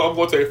 I'm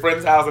going to a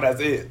friend's house and that's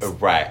it.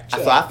 Right.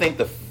 So I think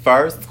the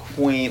first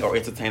queen or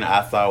entertainer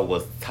I saw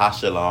was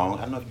Tasha Long.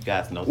 I don't know if you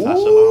guys know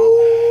Tasha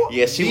Long.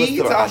 Yeah, she was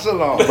Tasha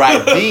Long.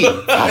 Right, the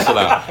Tasha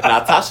Long.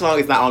 Now, Tasha Long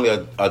is not only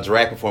a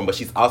drag performer, but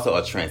she's also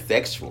a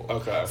transsexual.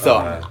 Okay.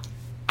 So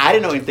I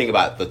didn't know anything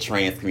about the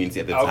trans community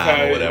at the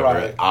time or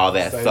whatever, all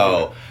that. Same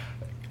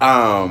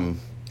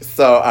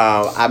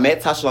I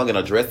met Tasha Long in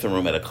a dressing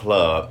room at a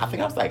club. I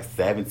think I was like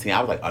 17. I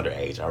was like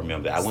underage. I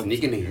remember that. I went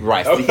sneaking in.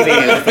 Right, sneaking in.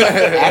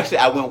 Actually,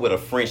 I went with a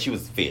friend. She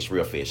was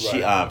real fish.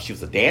 Right. She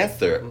was a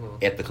dancer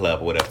at the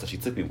club or whatever. So she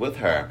took me with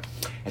her,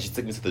 and she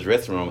took me to the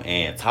dressing room.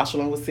 And Tasha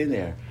Long was sitting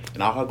there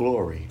in all her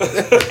glory.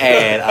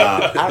 And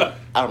I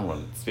don't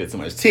want to spill too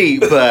much tea,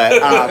 but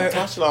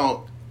Tasha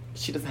Long,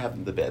 she doesn't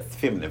have the best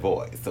feminine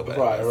voice. So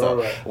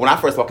when I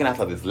first walked in, I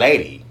saw this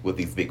lady with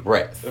these big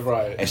breasts.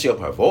 Right. And she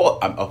opened her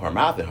her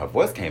mouth, and her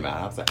voice came out.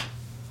 I was like,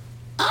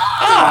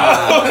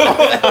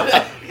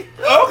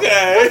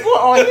 okay. What's going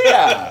on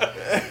here?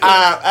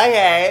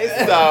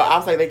 Okay. So I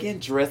was like, they're getting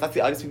dressed. I see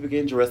all these people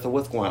getting dressed. So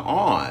what's going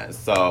on?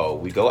 So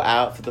we go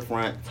out to the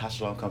front.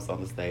 Tasha Long comes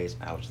on the stage.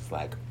 And I was just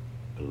like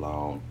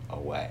blown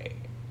away.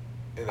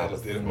 And I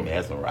was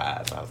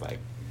mesmerized. I was like,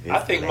 I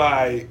think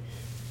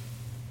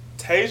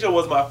Tasia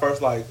was my first,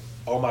 like,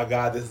 oh my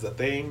God, this is a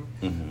thing.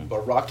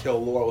 But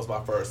Raquel Lord was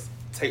my first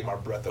take my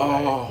breath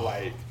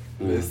away.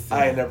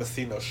 I ain't never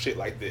seen no shit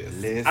like this.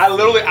 We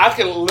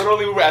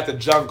were at the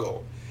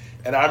Jungle.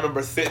 And I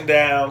remember sitting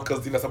down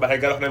because, you know, somebody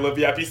had got up in their little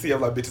VIP seat. I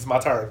was like, bitch, it's my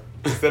turn.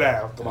 Sit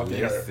down. Come on, be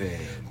her.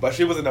 But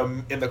she was in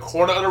the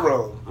corner of the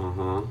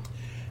room.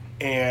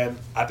 And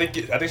I think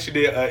she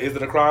did Is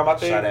It a Crime, I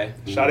think?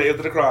 Sade, Is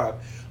It a Crime?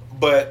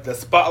 But the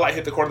spotlight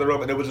hit the corner of the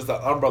room and it was just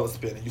an umbrella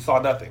spinning. You saw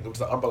nothing. It was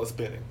just an umbrella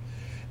spinning.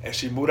 And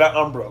she moved that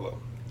umbrella.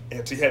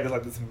 And she had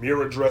this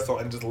mirror dress on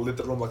and just lit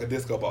the room like a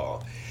disco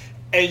ball.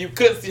 And you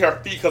couldn't see her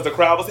feet because the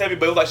crowd was heavy,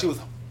 but it was like she was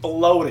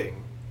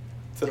floating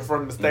to the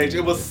front of the stage.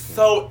 It was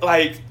so,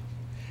 like...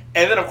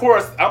 And then, of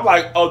course, I'm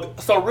like, oh,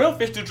 so Real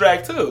Fish do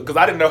drag too? Because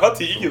I didn't know her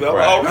tea either.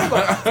 I'm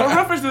like, so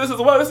Real Fish do this as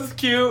well. This is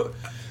cute.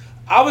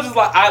 I was just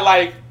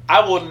like,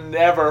 I will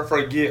never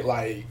forget,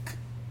 like,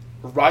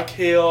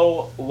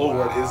 Raquel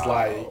Lord is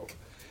like...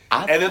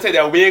 and then take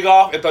that wig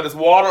off and throw this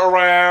water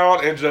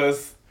around and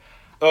just...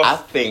 I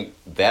think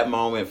that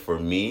moment for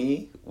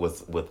me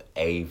was with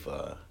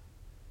Ava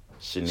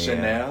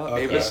Chanel.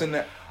 Okay. Ava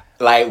Chanel.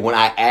 Like, when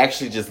I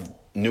actually just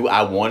knew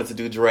I wanted to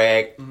do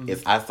drag,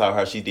 I saw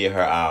her, she did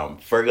her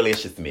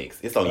Fergalicious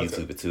mix. It's on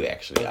YouTube too,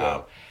 actually.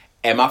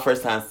 And my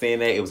first time seeing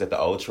that, it was at the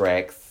Old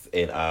Tracks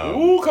in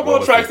come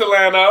on, Tracks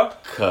Atlanta.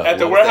 At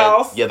the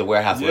warehouse? Yeah, the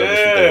warehouse, wherever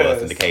she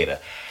was in Decatur.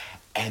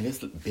 And this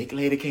big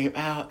lady came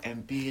out,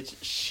 and bitch,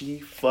 she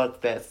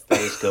fucked that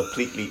stage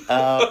completely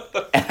up.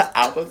 And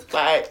I was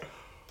like,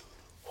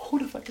 who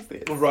the fuck is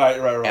this? Right.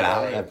 And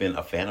I have been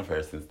a fan of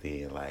her since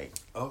then. Like,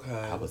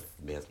 I was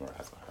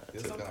mesmerized by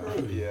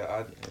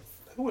her.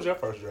 Who was your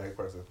first drag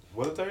person?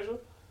 Was it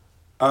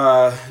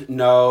Tasia?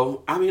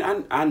 No. I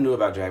mean, I knew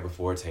about drag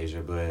before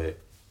Tasia, but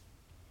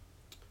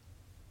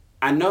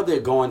I know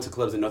that going to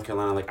clubs in North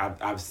Carolina, like,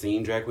 I've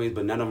seen drag queens,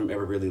 but none of them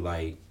ever really,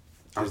 like,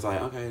 I was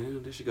like, okay,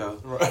 there she go.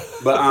 Right.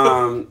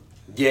 But,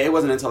 yeah, it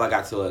wasn't until I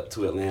got to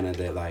Atlanta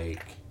that,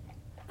 like,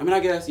 I mean, I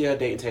guess,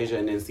 dating Tasia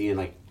and then seeing,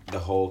 like, the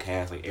whole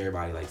cast, like,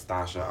 everybody, like,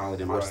 Stasha, all of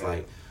them, I was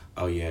like,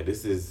 oh, yeah,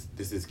 this is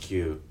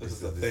cute.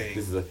 This is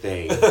a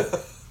thing.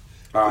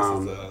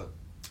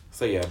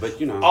 So, yeah, but,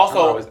 you know.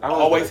 Also, I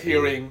always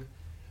hearing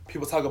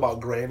people talk about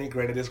Granny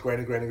this,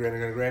 Granny.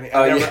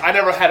 I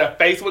never had a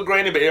face with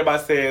Granny, but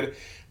everybody said,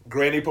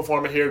 Granny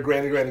performing here,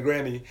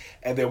 Granny.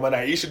 And then when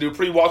Aisha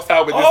Dupree walks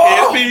out with this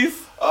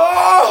headpiece,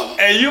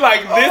 and you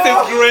like, this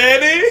is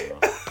Granny?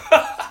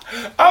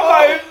 I'm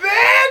like,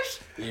 bitch!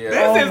 Yeah.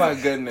 Oh my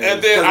goodness.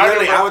 And then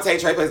I would take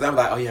Trey places. I'm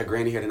like, oh yeah,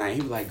 Granny here tonight.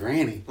 He was like,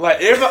 Granny.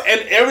 Like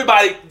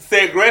everybody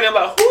said Granny. I'm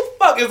like, who the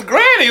fuck is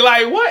Granny?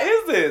 Like, what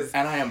is this?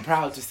 And I am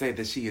proud to say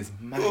that she is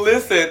mine.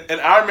 Listen, and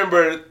I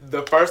remember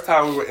the first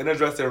time we were in the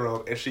dressing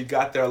room, and she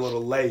got there a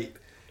little late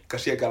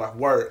because she had got off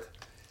work,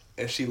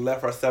 and she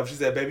left herself. She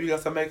said, "Baby, you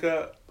got some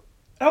makeup?"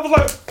 And I was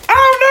like, "I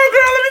don't know,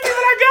 girl. Let me see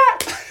what I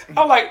got."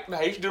 I'm like,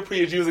 "Nah, you should do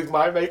pre is using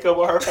my makeup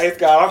on her face,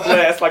 God. I'm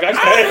blessed. Like I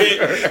can't.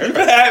 You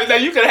can have it. Now,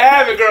 you can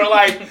have it, girl.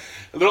 Like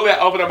literally, I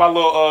opened up my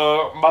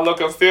little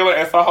concealer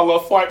and saw her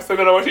little swipes in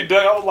it when she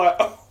dug. I was like,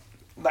 oh.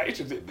 Nah, you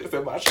should do this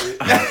in my shit.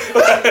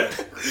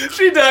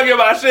 She dug in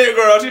my shit,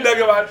 girl. She dug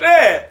in my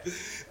shit.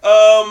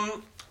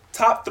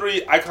 Top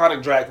 3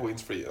 iconic drag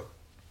queens for you.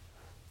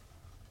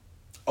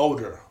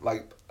 Older,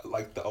 like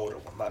the older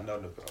one, not no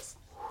new girls.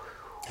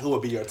 Who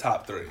would be your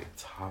top 3?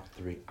 Top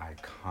 3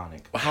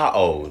 iconic. How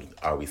old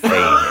are we saying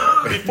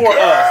here? Before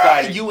us,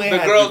 like You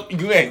ain't the girl.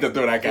 You ain't the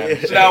third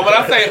iconic. Now, when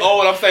I say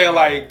old, I'm saying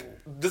like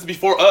this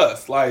before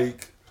us,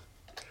 like.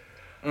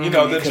 You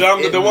know, the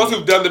jungle, the ones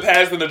who've done the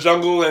pads in the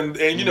jungle and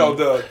you know,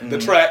 the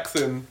tracks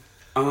and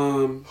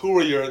who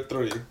are your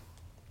 3?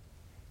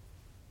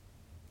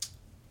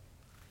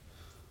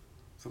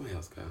 Somebody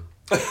else go.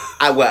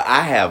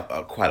 I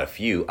have quite a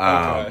few.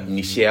 Okay.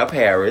 Michelle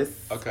Paris.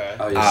 Okay.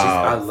 Oh yeah,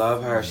 I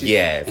love her.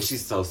 Yes. And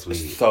she's so sweet.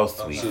 So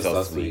sweet, She's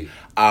so so sweet.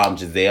 sweet.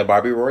 Giselle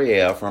Barbie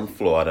Royale from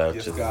Florida,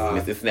 Yes, just God.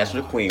 Miss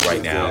International Queen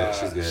right now. good.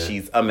 She's good.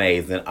 She's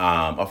amazing.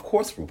 Of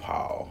course,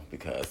 RuPaul,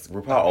 because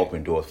RuPaul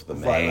opened doors for the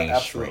Right,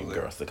 mainstream absolutely.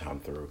 girls to come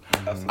through.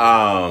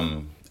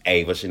 Absolutely.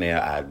 Ava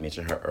Chanel, I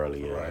mentioned her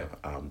earlier.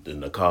 Right. The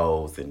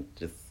Nicoles and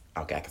just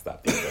okay, I can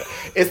stop there. But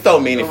it's so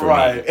many for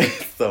Right. me.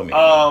 So many.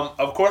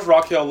 Of course,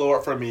 Raquel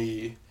Lord for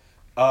me.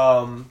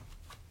 I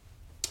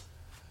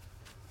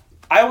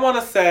want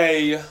to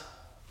say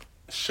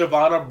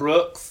Shavonna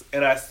Brooks,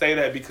 and I say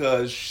that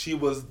because she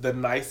was the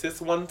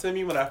nicest one to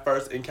me when I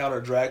first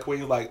encountered drag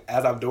queens. Like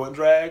as I'm doing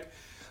drag,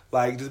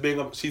 like just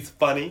she's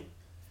funny,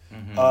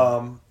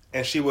 and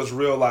she was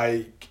real.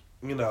 Like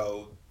you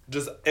know,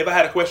 just if I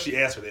had a question, she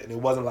answered it, and it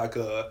wasn't like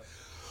a.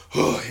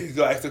 You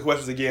go ask the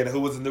questions again. Who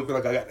was the new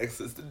like I got next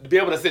to be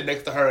able to sit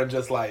next to her and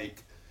just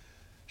like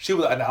she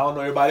was. And I don't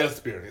know everybody else's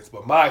experience,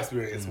 but my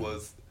experience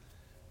was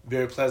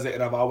very pleasant,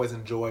 and I've always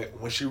enjoyed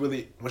when she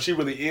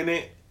really in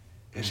it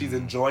and she's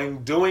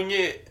enjoying doing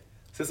it.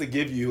 Just to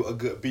give you a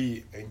good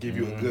beat and give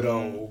you a good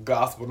old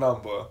gospel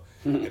number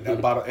in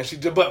that bottle.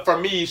 And but for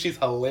me, she's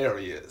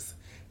hilarious,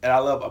 and I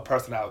love a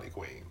personality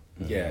queen.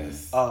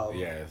 Yes.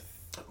 Yes.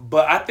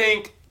 But I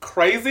think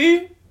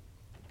Crazy.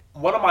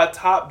 One of my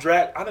top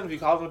drag, I don't know if you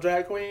call her a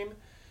drag queen,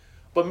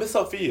 but Miss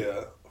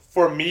Sophia,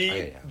 for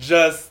me,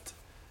 just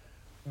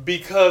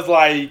because,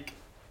 like,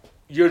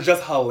 you're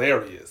just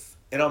hilarious.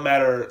 It don't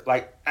matter,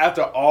 like,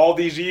 after all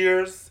these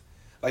years,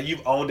 like,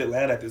 you've owned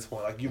Atlanta at this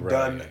point. Like, you've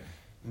done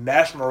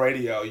national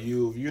radio.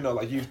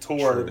 You've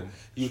toured.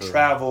 You've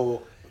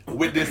traveled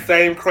with this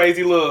same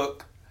crazy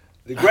look.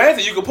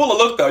 Granted, you can pull a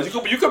look, though.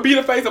 You can beat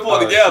a face and pull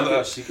it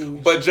together.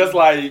 But just,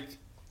 like,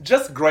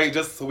 just great,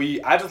 just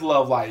sweet. I just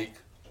love, like,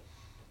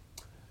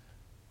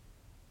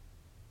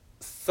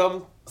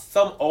 some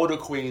older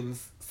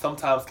queens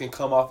sometimes can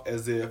come off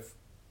as if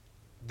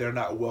they're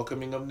not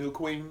welcoming of new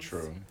queens.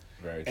 True.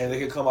 Very true. And they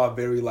can come off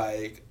very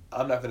like,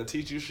 I'm not gonna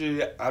teach you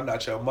shit. I'm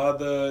not your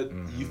mother.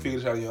 You figure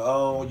it out on your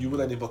own. You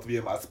really ain't supposed to be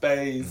in my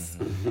space.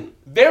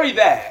 Very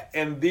that.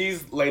 And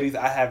these ladies,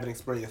 I haven't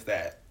experienced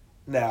that.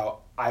 Now,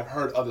 I've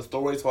heard other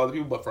stories from other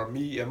people, but for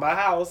me in my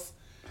house,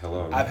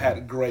 I've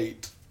had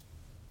great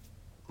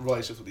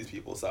relationships with these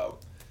people. So,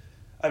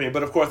 I mean,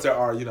 but of course there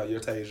are, your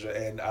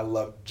Tasia, and I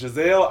love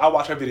Giselle. I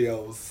watch her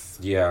videos.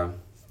 Yeah.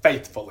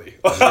 Faithfully.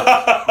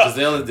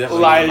 Giselle is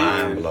definitely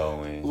mind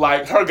blowing.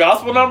 Like her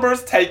gospel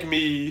numbers take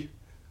me.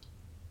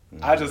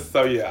 I just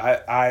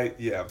I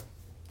yeah.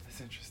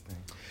 That's interesting.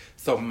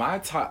 So my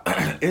top,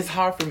 it's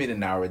hard for me to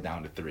narrow it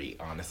down to 3,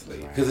 honestly,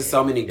 because there's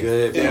so many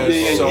good.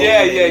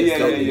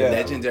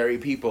 Legendary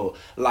people.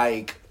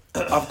 Like,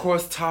 of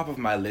course, top of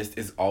my list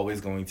is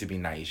always going to be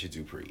Naisha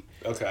Dupree.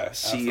 Okay,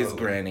 she is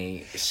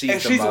Granny.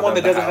 She's the one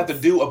that doesn't have to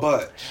do a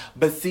bunch.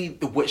 But see,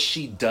 what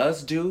she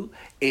does do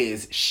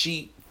is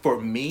for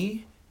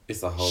me,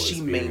 it's a whole she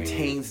experience.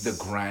 maintains the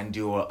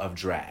grandeur of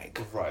drag.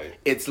 Right.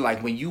 It's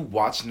like when you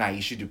watch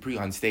Naisha Dupree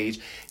on stage,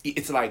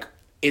 it's like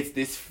it's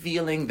this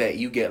feeling that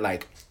you get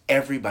like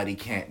everybody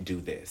can't do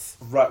this.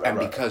 Right. And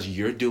because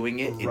you're doing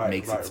it, it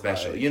makes it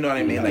special. You know what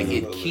I mean? Like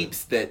it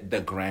keeps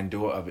the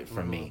grandeur of it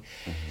for me.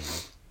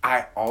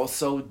 I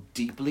also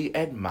deeply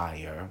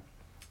admire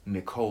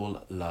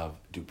Nicole Love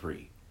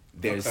Dupree.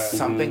 There's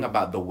something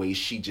about the way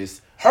she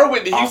just her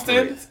Whitney Houston.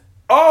 operates.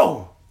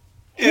 Oh,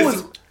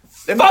 is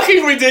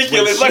fucking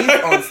ridiculous. When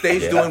she's on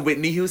stage doing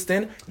Whitney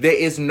Houston, there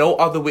is no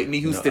other Whitney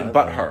Houston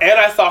but her. And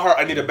I saw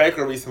her Anita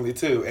Baker recently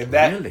too, and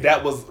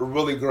that was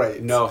really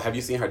great. No, have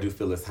you seen her do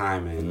Phyllis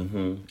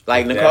Hyman?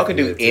 Like Nicole can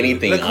do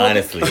anything,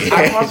 honestly.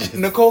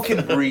 Nicole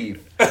can breathe.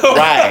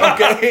 Right.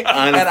 Okay.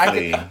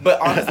 Honestly.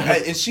 But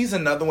honestly, and she's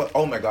another one.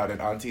 Oh my God,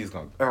 and Auntie's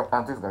gonna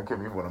kill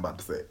me for what I'm about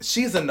to say.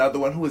 She's another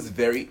one who is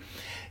very.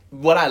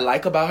 what I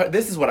like about her,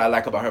 this is what I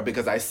like about her,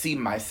 because I see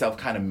myself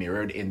kind of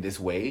mirrored in this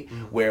way,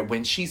 where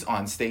when she's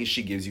on stage,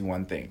 she gives you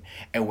one thing.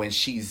 And when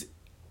she's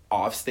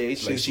off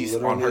stage, like she's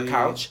on her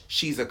couch,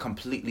 she's a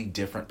completely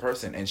different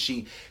person. And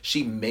she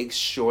makes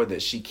sure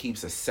that she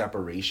keeps a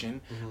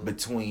separation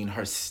between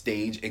her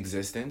stage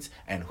existence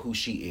and who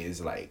she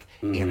is, like,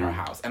 in her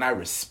house. And I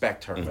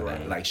respect her for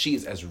that. Like, she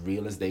is as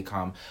real as they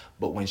come.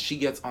 But when she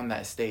gets on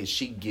that stage,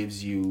 she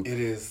gives you...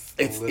 It's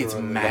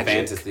magic.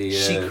 Fantasy, yeah.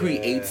 She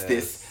creates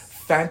this...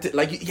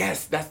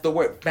 yes, that's the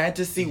word,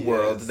 fantasy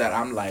world that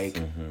I'm like,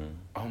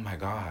 oh my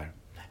God.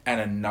 And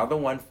another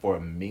one for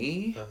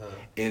me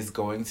is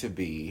going to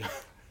be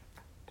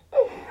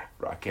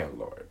Raquel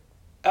Lord.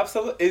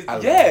 Absolutely.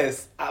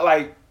 Yes.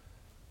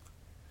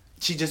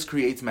 She just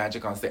creates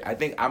magic on stage. I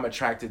think I'm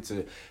attracted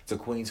to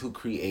queens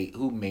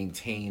who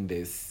maintain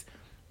this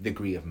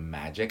degree of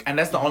magic. And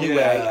that's the only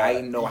way I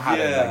know how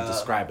to like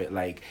describe it.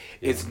 Like,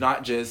 it's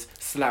not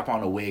just slap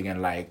on a wig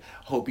and like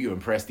hope you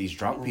impress these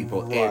drunk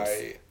people.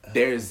 Right.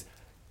 There's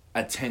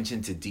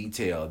attention to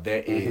detail,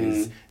 there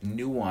is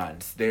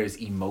nuance, there's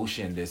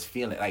emotion, there's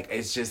feeling. Like,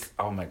 it's just,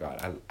 oh my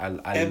God, I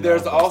and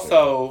there's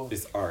also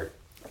it's art.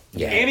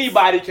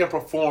 Anybody can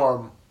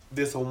perform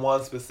this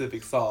one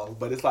specific song,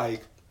 but it's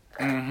like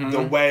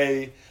the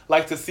way,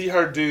 like, to see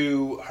her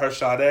do her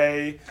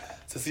Sade,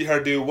 to see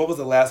her do, what was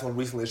the last one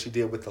recently she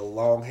did with the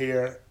long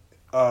hair?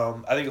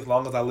 I think As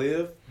Long As I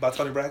Live by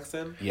Toni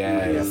Braxton.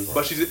 Yes.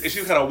 But she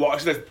kind of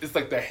walks. It's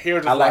like the hair.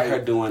 Just I like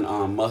her doing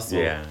Muscle.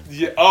 Yeah.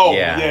 Oh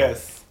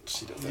yes.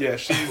 She does that. Yeah.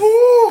 She's.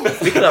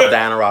 Speaking of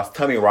Diana Ross,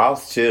 Tommy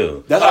Ross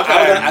too. That's what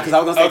I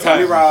was gonna say.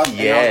 Tommy Ross. And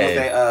Yes. I was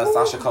gonna say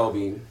Sasha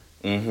Colby.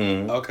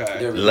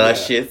 Okay. Really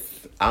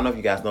Luscious. I don't know if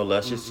you guys know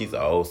Luscious. She's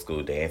an old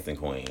school dancing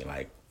queen,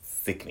 like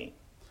sickening.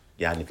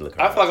 Yeah, I need to look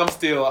her up. I feel like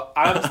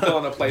I'm still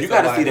in a place. You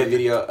gotta see that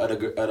video of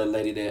the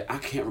lady that I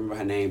can't remember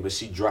her name, but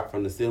she dropped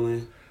from the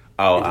ceiling.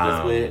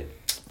 Tandy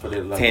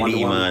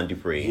Tandy Iman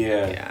Dupree.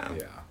 Yeah.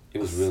 It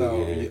was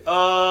really good.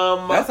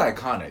 That's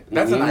iconic.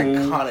 That's an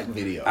iconic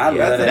video. I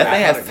love that.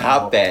 Nothing has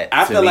topped that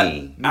I to feel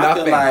me. I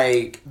feel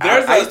like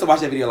I used to watch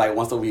that video like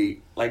once a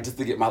week, like just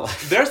to get my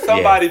life. There's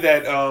somebody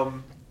that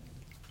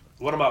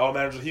one of my old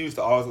managers, he used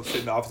to always sit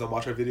in the office and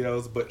watch her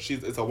videos, but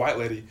it's a white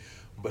lady,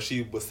 but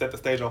she would set the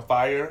stage on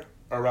fire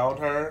around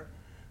her.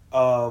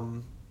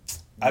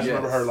 I just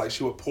remember her, like,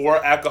 she would pour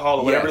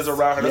alcohol or whatever is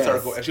around her in a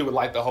circle, and she would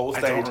light the whole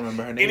stage. I don't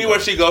remember her name. Anywhere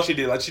she goes, she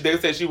did. Like, they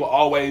said she would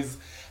always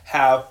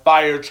have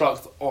fire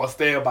trucks on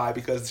standby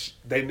because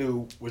they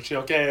knew when she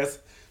on gas,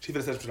 she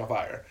finna set shit on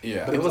fire.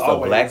 Yeah. But it was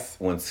always a black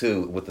one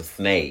too with the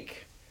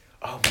snake.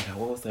 Oh my God,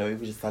 what was that? We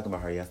were just talking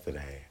about her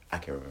yesterday. I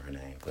can't remember her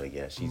name, but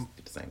yeah, she's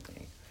did the same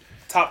thing.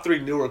 Top 3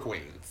 newer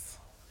queens.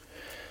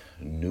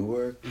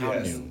 Newer? How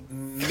Yes. new?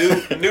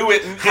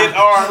 In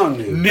our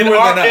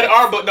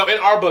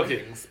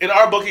bookings. In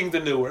our bookings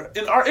and newer.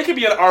 It could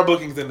be in our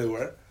bookings and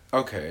newer.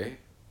 Okay.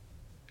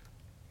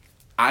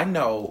 I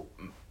know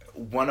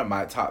one of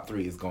my top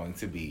 3 is going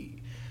to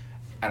be,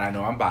 and I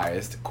know I'm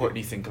biased,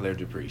 Courtney Sinclair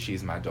Dupree.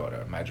 She's my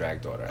daughter, my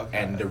drag daughter. Okay.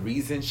 And the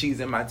reason she's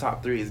in my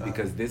top 3 is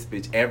because this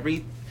bitch,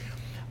 every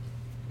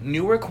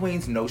newer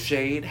queens, no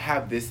shade,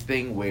 have this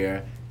thing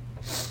where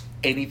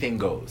anything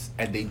goes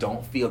and they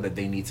don't feel that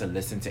they need to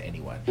listen to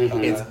anyone.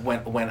 It's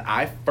when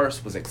I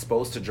first was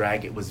exposed to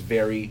drag, it was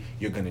very,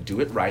 you're gonna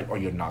do it right or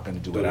you're not gonna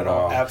do it at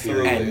all.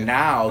 Absolutely. And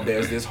now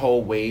there's this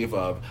whole wave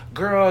of,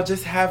 girl,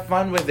 just have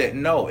fun with it.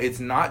 No, it's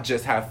not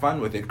just have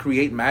fun with it.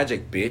 Create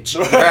magic, bitch.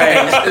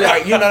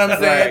 Right. You know what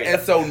I'm saying?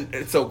 Right.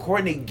 And so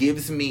Courtney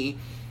gives me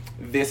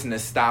this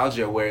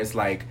nostalgia where it's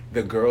like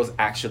the girls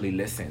actually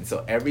listen.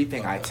 So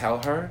everything I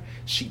tell her,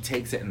 she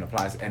takes it and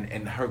applies it.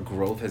 And her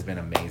growth has been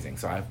amazing.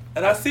 So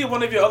I see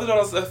one of your other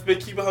daughters has been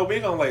keeping her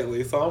wig on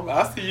lately. So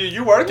I see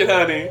you working,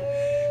 honey.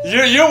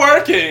 You're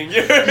working.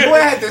 You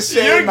had to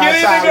shade You're my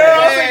getting child. the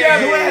girls Hey,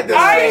 together. you had to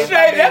I ain't shade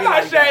my shade. That's baby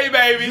not like shade,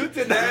 baby. You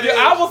did not.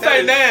 I will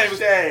say That is names.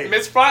 shade.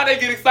 Miss Friday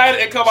get excited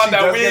and come out She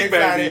that does wig, get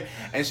excited, baby.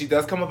 and she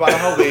does come up out of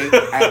her wig,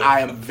 and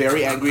I am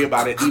very angry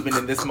about it even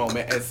in this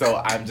moment, and so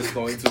I'm just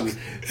going to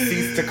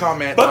cease to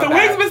comment. But on the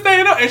wig's been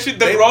staying up, and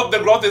the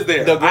growth is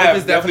there. The I have growth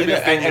is definitely been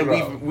there, seeing the and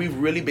growth. we've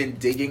really been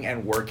digging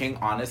and working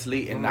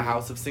honestly in the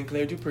house of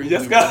Sinclair Dupree.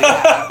 Yes, we God. really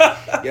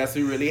have. Yes,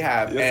 we really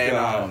have, Yes,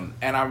 God.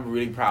 and I'm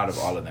really proud of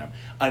all of them.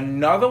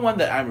 Another one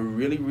that I'm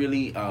really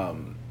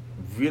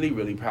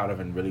proud of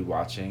and really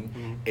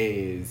watching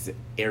is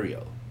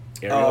Ariel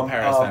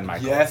Paris Van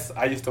Michael. Yes,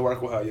 I used to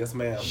work with her. Yes,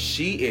 ma'am.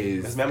 She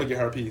is. Miss Ma'am, get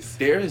her a piece.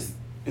 There's.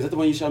 Is that the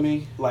one you showed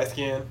me Light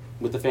skin.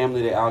 with the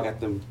family that all got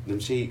them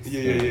cheeks?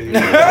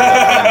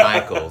 Van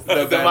Michaels.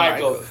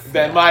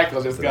 Van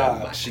Michaels is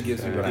God. She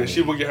gives me what I Yeah, need.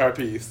 she will get her a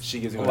piece. She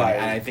gives me what I need.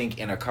 And I think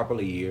in a couple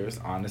of years,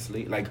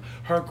 honestly, like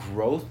her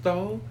growth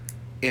though,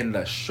 in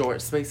the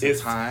short space of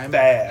time,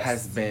 fast.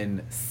 has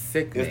been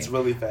sickening. It's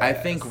really fast. I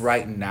think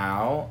right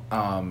now,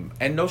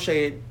 and no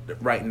shade,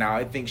 right now,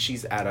 I think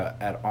she's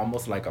at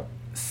almost like a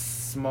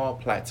small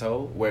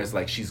plateau where it's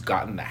like she's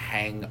gotten the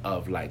hang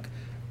of like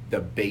the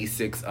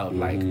basics of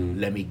like,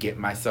 let me get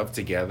myself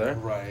together.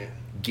 Right.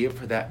 Give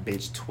her that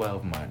bitch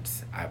 12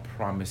 months. I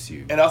promise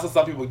you. And also,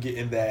 some people get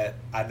in that,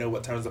 I know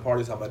what turns the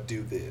party, so I'm going to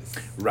do this.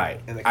 Right.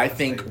 And they I kinda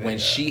think stay when there.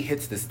 she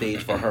hits the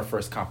stage for her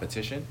first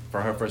competition,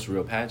 for her first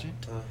real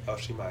pageant,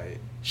 She might.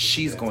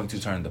 she's going to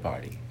turn the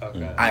party.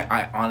 Okay.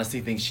 I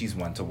honestly think she's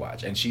one to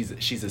watch, and she's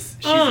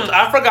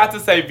I forgot to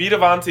say Vita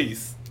Von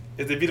Teese.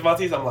 Is it Vita Von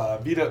Teese? I'm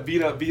lying.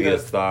 Vita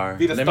Star.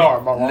 Vita let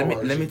Star.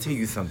 let me tell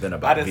you something I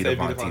about didn't Vita say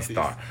Von Vita Von Teese Teese.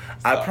 Star.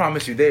 Star. I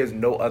promise you, there is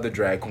no other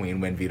drag queen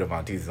when Vita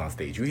Von Teese is on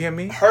stage. You hear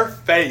me? Her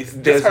face,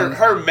 There's just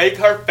her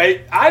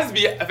face. I just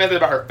be offended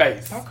about her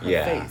face. Fuck her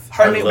Yeah. face.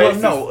 Her I mean, well,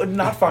 face no,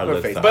 not fuck her her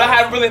lip face. style. But I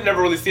have really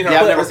never really seen her.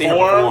 Yeah, I've never seen her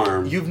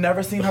perform. You've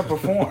never seen her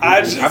perform.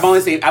 I just- I've only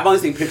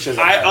seen pictures. Of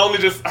I her. only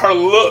just her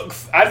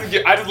looks. I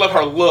just love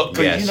her look.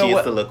 Yeah, you she know is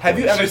what? the look Have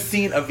you queen. ever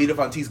seen a Vita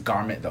Von Teese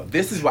garment though?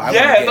 This is what I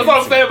Yes, wanna get that's what I'm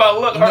into. saying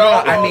about look. Her No,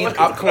 overall I mean look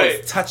up is close,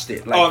 great. touched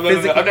it. Like Oh no,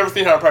 physically. I've never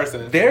seen her in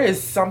person. There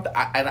is something,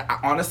 and I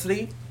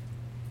honestly,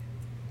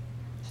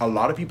 a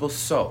lot of people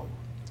sew,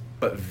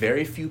 but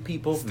very few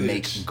people Stitch.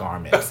 make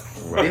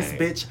garments. Right. This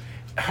bitch,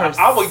 her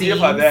I would give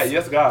her seams, that,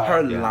 yes, God.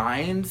 Her Yeah.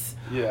 lines,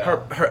 Yeah.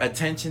 her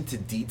attention to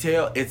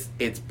detail, it's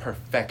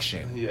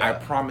perfection. Yeah. I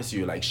promise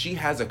you, like she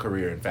has a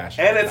career in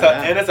fashion. And it's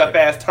Like, a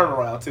fast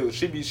turnaround too.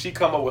 She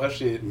come up with her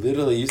shit.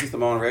 Literally, you see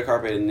Simone on the red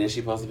carpet and then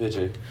she posts a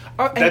picture.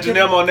 oh, and That can-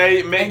 Janelle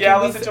Monáe Met and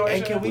Gala can we, situation.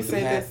 And can we With the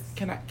say hats. this?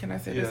 Can I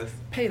say Yes. this?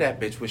 Pay that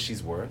bitch what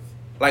she's worth.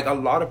 Like a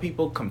lot of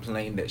people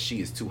complain that she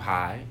is too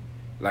high,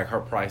 like her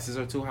prices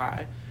are too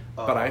high.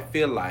 But I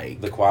feel like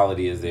The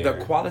quality is there. the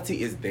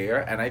quality is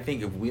there, and I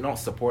think if we don't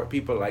support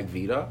people like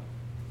Vita,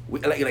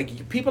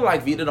 like people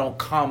like Vita don't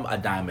come a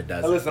dime a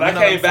dozen. Listen, You I know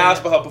what can't I'm saying? vouch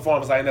for her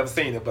performance. I ain't never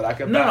seen it, but I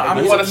can. No, vouch. I'm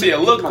If you want to just- see it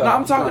look. no, though.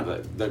 I'm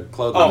talking- the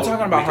clothing. I'm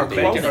talking about her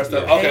making clothing. her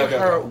stuff. Yeah. Okay, Pay okay,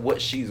 her okay.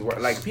 what she's worth.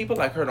 Like people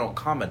like her don't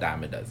come a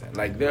dime a dozen.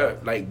 Like there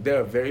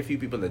are very few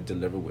people that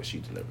deliver what she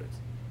delivers.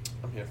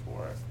 I'm here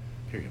for it.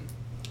 Period.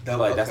 I feel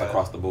like that's Okay.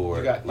 across the board.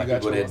 You got like yours.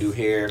 people that do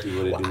hair,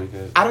 people that do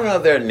makeup. I don't know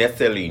if they're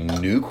necessarily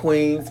new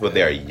queens, but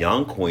they're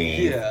young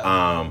queens.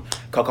 Yeah.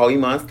 Coco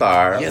Iman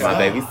Star, Yes. my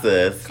baby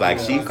sis. Like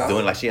she's Coco.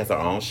 doing, like she has her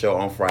own show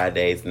on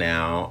Fridays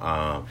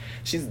now.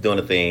 She's doing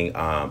a thing.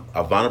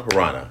 Ivana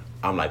Piranha.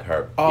 I'm like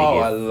her Oh,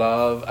 I biggest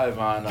love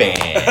Ivana.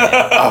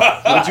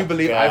 fan. Would you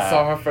believe I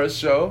saw her first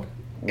show?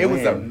 It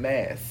was a When?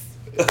 mess.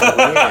 When?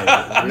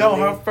 No,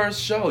 Really? her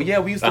first show. Yeah,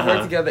 we used to work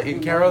Uh-huh. together in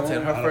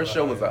Carrollton. Her first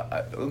show was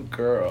a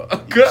girl.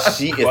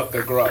 She Fuck the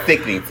is girl.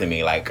 sickening to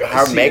me. Like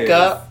her She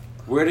makeup.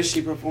 Where does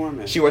she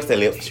perform at? She works at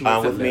Lips She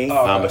works at with me, Lips.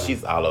 Oh, okay. but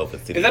she's all over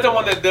the city. Is that the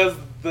one that does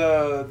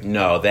the?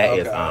 No, that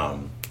is Okay.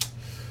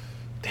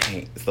 dang,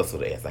 it's supposed to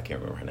the S. I can't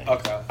remember her name.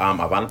 Okay.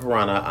 Ivana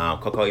Piranha,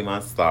 Coco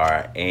Iman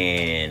Star,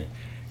 and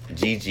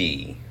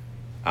Gigi.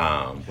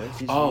 What is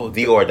Gigi? Oh,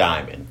 Dior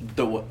Diamond,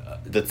 the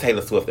the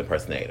Taylor Swift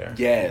impersonator.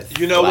 yes.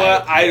 You know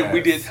Like, what? We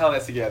yes. did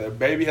talent together.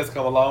 Baby has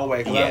come a long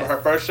way. 'Cause I Yes. remember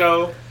her first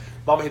show,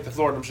 Mama hit the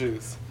floor in them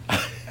shoes.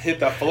 Hit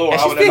the floor. And I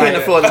she's would've still in liked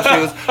the floor of the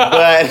it. shoes,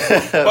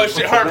 but But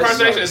her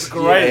impersonation is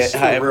great. Yeah, She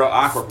was real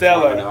awkward.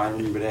 Stellar. performing, though. I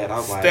remember that. I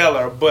was like,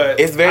 Stellar, but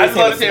It's very I just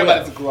love to see Taylor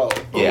everybody's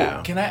growth.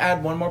 yeah. Can I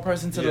add one more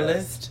person to the Yes.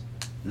 list?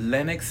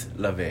 Lennox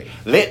LaVey.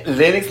 Lennox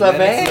Lennox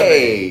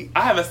LaVey. I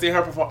haven't seen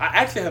her perform. I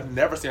actually have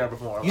never seen her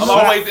perform. You I'm know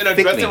what? always in a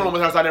dressing Sickening. room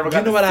with her, so I never got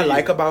You know to what I see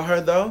like it. about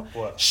her though?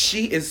 What?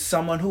 She is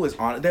someone who is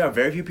on. There are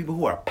very few people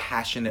who are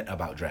passionate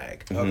about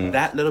drag.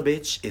 That little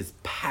bitch is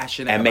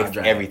passionate And about makes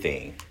drag.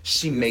 everything.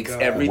 She makes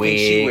God. everything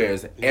she Wig,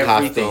 wears,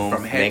 everything costumes,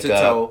 from head to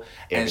makeup, toe,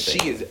 and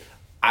everything. she is.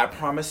 I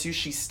promise you,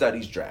 she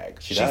studies drag.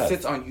 She does.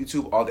 sits on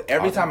YouTube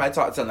every Awesome. time I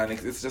talk to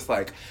Lennox, it's just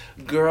like,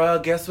 girl,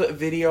 guess what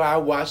video I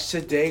watched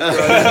today, girl? You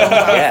know who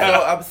I'm Yeah.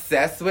 so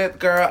obsessed with,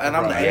 girl. And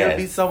I'm like, Right. there'll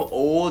be some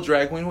old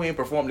drag queen who ain't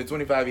performed in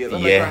 25 years.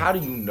 I'm like, Yeah. girl, how do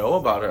you know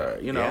about her?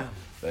 You know.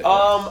 Yeah.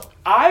 But,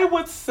 I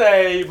would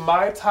say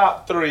my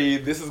top three.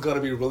 This is gonna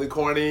be really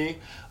corny.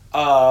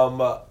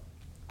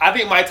 I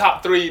think my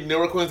top three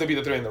newer queens would be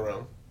the three in the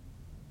room.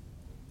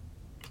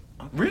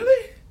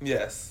 really?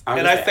 Yes, I'm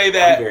and just- I say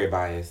that. I'm very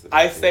biased.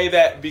 I say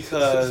that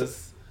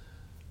because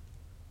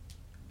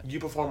you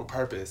perform with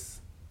purpose.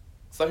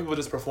 Some people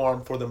just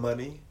perform for the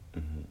money.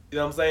 You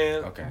know what I'm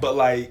saying? Okay. But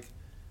like,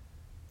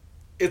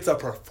 it's a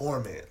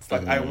performance.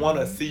 Like I want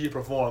to see you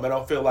perform. I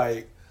don't feel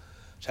like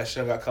I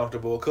shouldn't got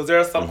comfortable because there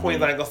are some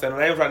queens I ain't gonna say their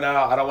names right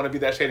now. I don't want to be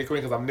that shady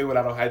queen because I'm new and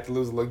I don't have to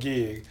lose a little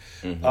gig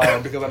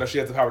because I know she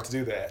has the power to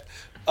do that.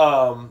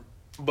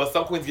 But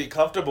some queens get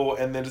comfortable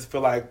and then just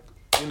feel like,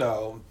 you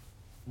know,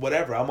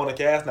 whatever. I'm on a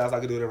cast now, so I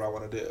can do whatever I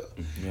want to do.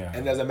 Yeah. And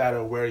it doesn't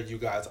matter where you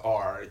guys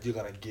are, you're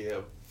gonna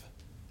give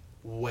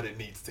what it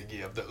needs to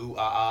give, the ooh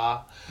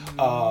ah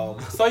ah.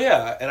 So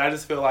yeah, and I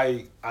just feel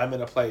like I'm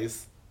in a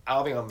place. I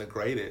don't think I'm the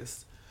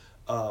greatest,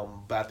 but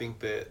I think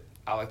that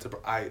I like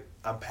to.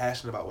 I'm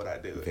passionate about what I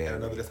do, and I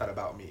know that it's not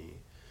about me.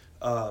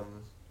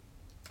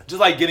 Just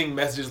like getting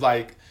messages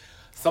like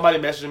somebody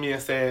messaged me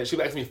and said she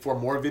would ask me for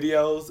more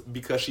videos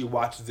because she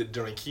watches it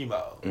during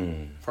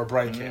chemo for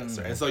brain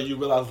cancer, and so you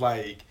realize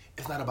like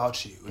it's not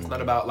about you. It's not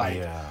about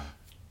like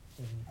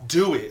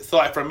do it. So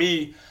like for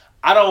me,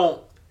 I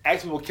don't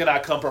ask people, can I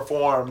come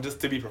perform just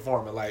to be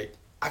performing? Like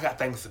I got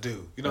things to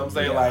do. You know what I'm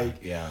saying?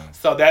 Like, yeah.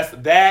 So that's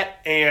that,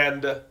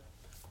 and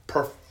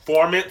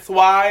performance.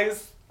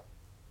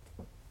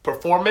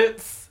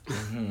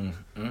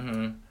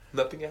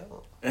 Nothing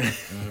else.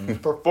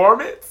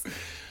 Performance.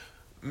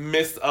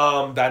 Miss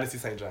Dynasty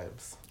St.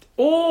 James.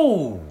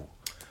 Ooh.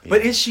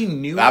 But is she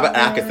new?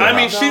 I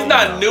mean, she's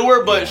not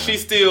newer, but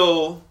she's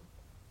still.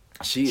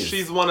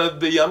 She's one of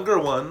the younger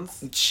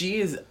ones. She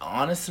is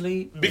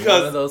honestly because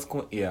one of those.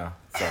 Yeah.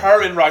 Sorry.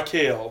 Her and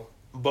Raquel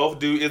both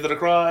do Is It a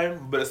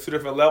Crime, but it's two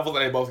different levels,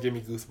 and they both give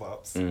me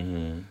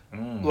goosebumps.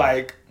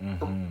 Like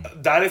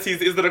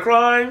Dynasty's Is It a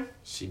Crime?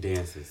 She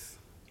dances.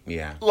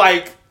 Yeah.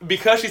 Like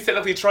because she's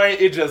technically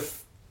trained, it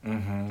just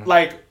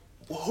like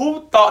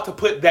who thought to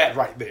put that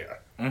right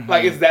there?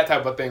 Like it's that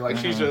type of thing. Like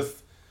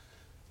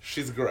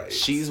she's great.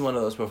 She's one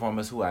of those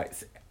performers who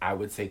I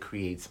would say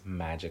creates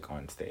magic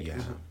on stage.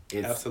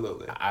 Yeah.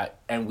 Absolutely. I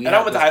went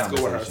to high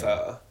school with her.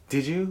 So.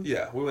 Did you?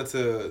 Yeah, we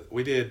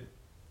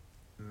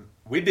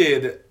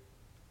did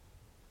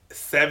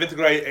 7th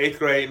grade, 8th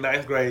grade,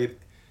 9th grade,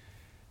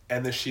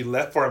 and then she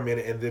left for a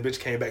minute, and the bitch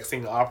came back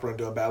singing opera and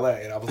doing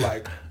ballet, and I was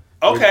like,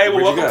 okay,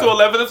 well, welcome to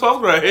 11th and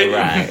 12th grade.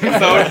 Right.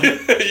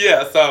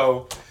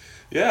 So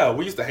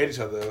we used to hate each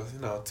other. You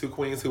know, two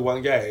queens who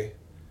wasn't gay.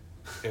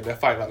 And that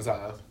fight all the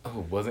time.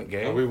 Oh, wasn't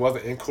gay? And we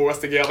wasn't in chorus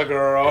together,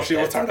 girl. She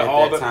was turning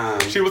all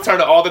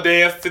the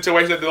dance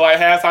situations to like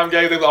halftime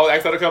games. They was always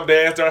asked her to come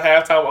dance during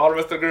halftime with all the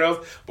rest of the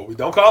girls. But we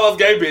don't call us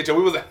gay, bitch. And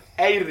we was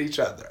hated each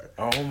other.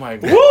 Oh my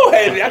god. Woo,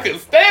 hated it. I couldn't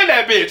stand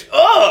that bitch.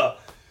 Ugh.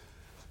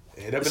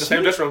 Ended up in the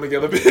same dressing room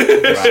together,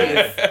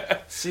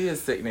 bitch. She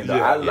is sickening though.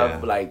 Yeah. I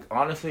love like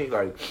honestly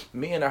like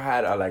me and her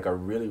had a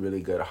really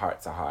really good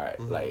heart to heart.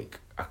 Like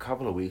a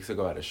couple of weeks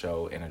ago at a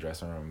show in a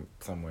dressing room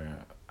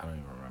somewhere. I don't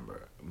even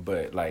remember.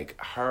 But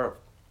like her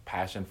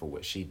passion for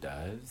what she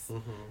does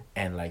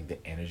and like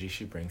the energy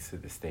she brings to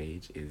the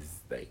stage is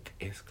like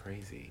it's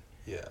crazy.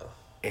 Yeah.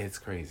 It's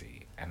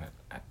crazy. And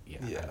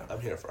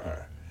I'm here for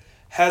her.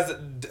 Has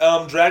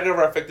drag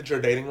ever affected your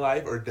dating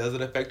life, or does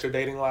it affect your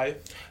dating life?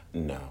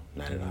 No,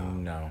 not at all.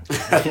 No.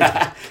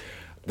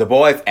 The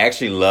boys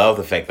actually love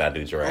the fact that I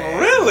do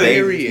drag.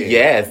 Really?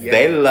 Yes,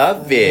 they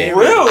love it.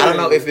 Really? I don't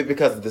know if it's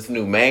because of this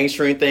new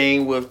mainstream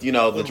thing with,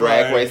 the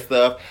drag race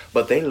stuff,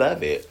 but they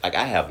love it. Like,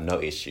 I have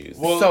no issues.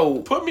 Well,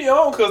 so put me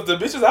on, because the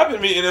bitches I've been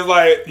meeting is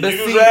like, you but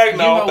do see, drag?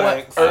 No, you know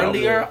thanks. what?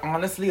 Earlier,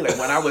 honestly, like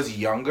when I was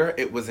younger,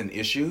 it was an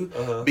issue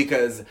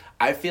because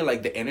I feel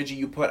like the energy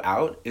you put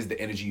out is the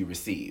energy you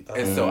receive.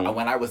 And so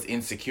when I was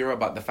insecure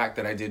about the fact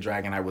that I did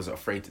drag and I was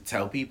afraid to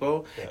tell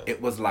people,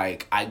 it was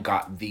like I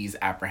got these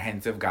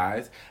apprehensive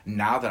guys.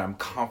 Now that I'm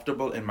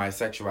comfortable in my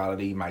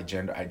sexuality, my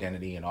gender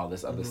identity, and all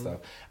this other stuff,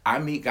 I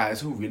meet guys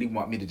who really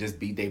want me to just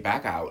beat their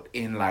back out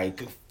in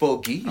like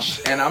full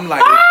geesh, and I'm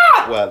like,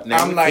 well, now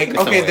I'm like,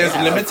 okay, there's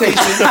limitations.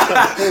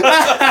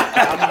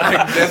 I'm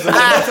like, there's a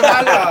limit to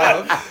my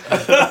love.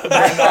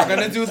 We're not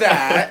gonna do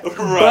that,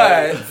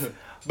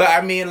 but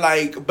I mean,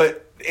 like,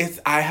 but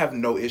I have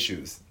no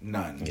issues,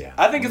 none. Yeah,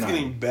 I think it's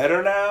getting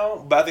better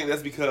now, but I think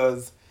that's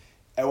because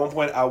at one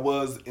point I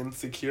was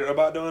insecure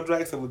about doing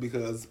drag simply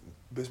because.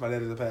 Bitch, my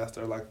dad is a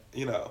pastor, like,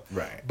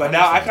 Right. But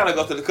now I kind of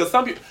go through because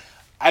some people,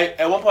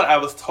 at one point I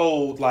was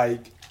told,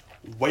 like,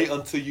 wait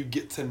until you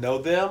get to know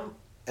them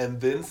and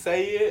then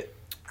say it.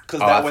 Because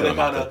that way they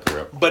kind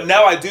of. But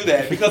now I do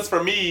that because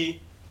for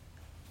me,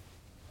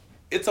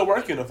 it's a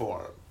work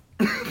uniform.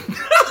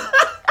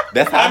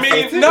 That's how I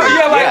mean,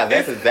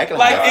 that's exactly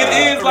like how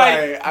it is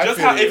Right, like just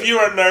how if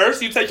you're a nurse,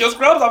 you take your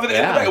scrubs off at the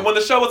end of the day. And when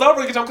the show is over,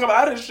 you get them come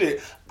out of this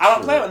shit. I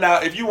don't play it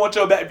now. If you want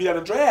your back to be out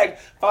of drag,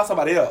 find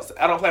somebody else.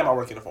 I don't play my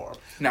work uniform.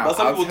 Now, but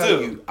some people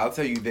do. I'll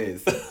tell you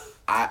this.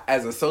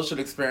 As a social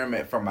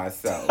experiment for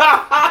myself,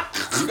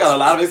 you got a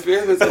lot of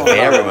experiments going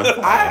on.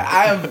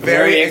 I am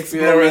very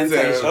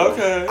experimental.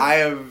 Okay. I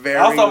am very.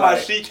 Also, my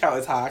sheet count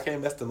is high. I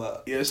can't mess them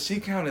up. Your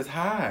sheet count is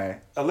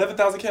high.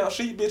 11,000 count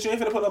sheet, bitch. You ain't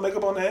finna put no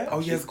makeup on that. Oh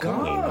yes,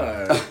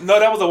 God. No,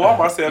 that was a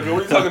Walmart sale, girl.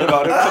 What are you talking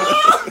about?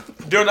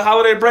 During the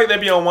holiday break, they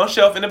be on one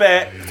shelf in the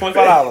back,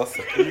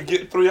 $25. And you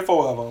get 3 or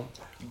 4 of them.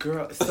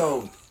 Girl,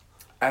 so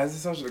as a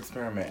social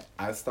experiment,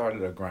 I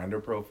started a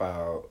Grindr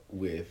profile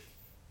with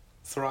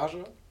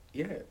Saraja?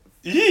 Yeah.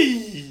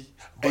 Yee!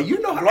 And you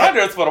know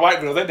Grindr is for the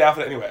white girls. They down for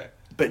that anyway.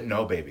 But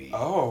no, baby.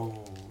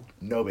 Oh.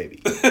 No, baby.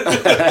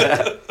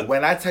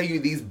 When I tell you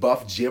these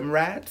buff gym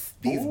rats,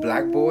 these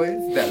black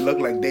boys that look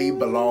like they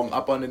belong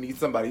up underneath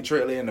somebody's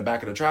trailer in the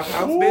back of the trap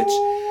house,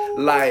 bitch,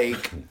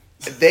 like,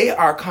 they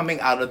are coming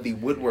out of the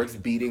woodworks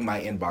beating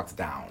my inbox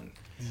down.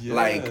 Yes.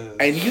 Like,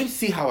 and you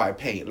see how I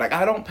paint. Like,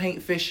 I don't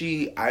paint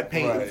fishy. I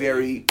paint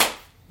very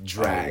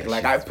drag.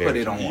 Like, I put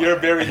it on. You're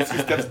very 2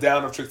 steps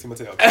down of Trixie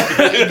Mattel.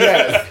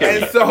 Yes.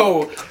 And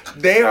so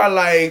they are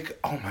like,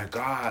 oh my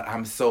God,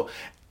 I'm so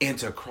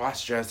into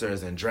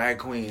cross-dressers and drag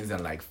queens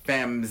and like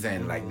femmes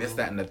and like this,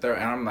 that, and the third.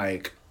 And I'm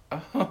like,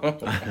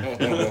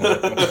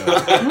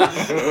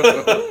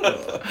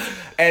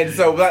 and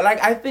so, but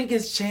like, I think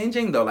it's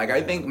changing though. Like,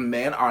 I think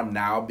men are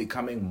now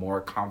becoming more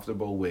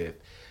comfortable with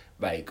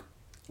like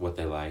what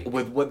they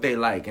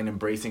like, and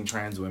embracing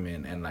trans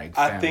women and like.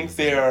 I think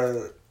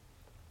they're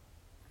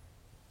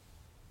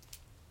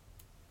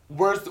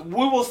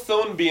we will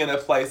soon be in a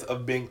place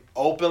of being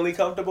openly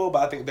comfortable,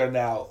 but I think they're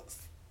now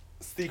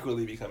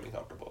secretly becoming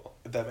comfortable,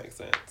 if that makes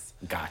sense.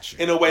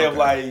 Gotcha. In a way of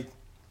like,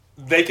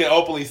 they can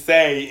openly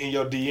say in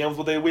your DMs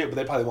what they with, but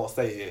they probably won't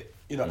say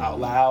it, out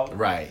loud.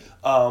 Right.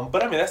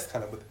 But I mean, that's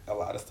kind of with a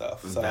lot of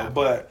stuff. So,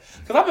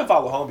 because I've been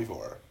followed home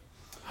before.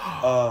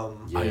 Are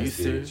you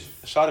serious?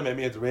 Shawty met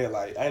me at the red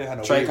light. I didn't have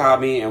no Trey wig called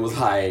on. me and was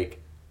like,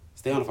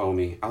 "Stay on the phone with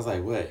me." I was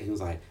like, "What?" He was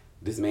like,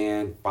 "This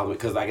man followed me,"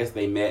 because I guess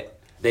they met.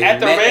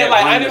 At the red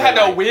light, I didn't have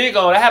no wig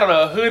on. I had on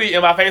a hoodie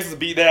and my face was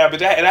beat down,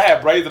 and I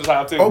had braids at the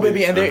time too. Oh,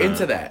 baby, and they're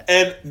into that.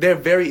 And they're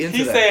very into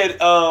that. He said,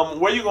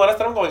 "Where you going?" I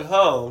said, "I'm going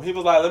home." He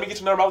was like, "Let me get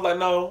your number." I was like,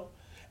 "No."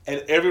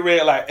 And every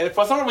red light, and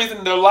for some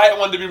reason, the light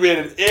wanted to be red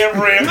in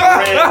every red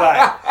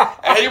light.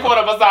 And he put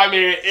up beside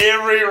me in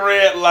every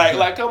red light.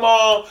 Like, come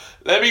on,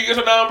 let me get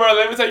your number.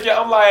 Let me take you.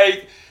 I'm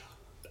like,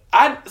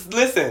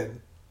 listen.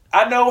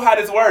 I know how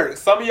this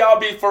works. Some of y'all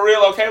be for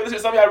real okay with this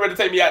shit. Some of y'all ready to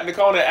take me out in the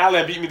corner and alley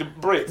and beat me to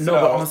bricks. No,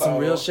 but on some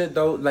real shit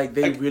though, like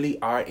they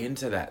really are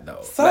into that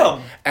though.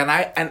 Some.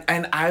 Like,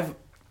 and I've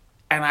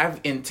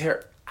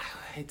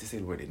I hate to say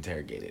the word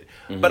interrogated,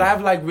 but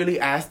I've like really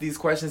asked these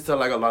questions to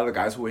like a lot of the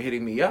guys who were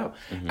hitting me up,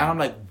 and I'm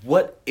like,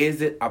 what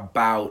is it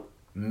about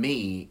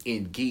me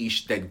in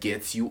Geesh that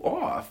gets you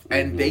off?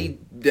 And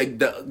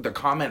the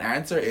common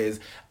answer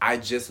is, I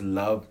just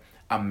love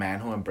a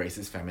man who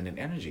embraces feminine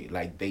energy.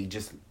 Like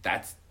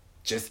that's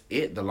just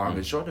it, the long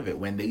and short of it.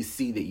 When they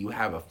see that you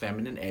have a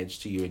feminine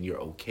edge to you and you're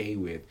okay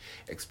with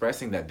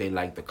expressing that, they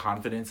like the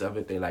confidence of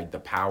it, they like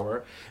the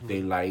power,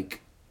 they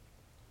like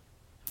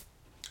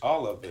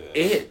all of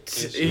it.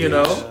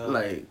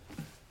 Like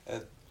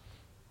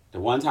the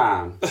one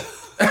time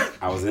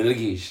I was in the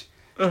Geesh.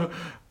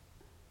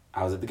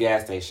 I was at the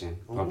gas station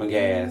pumping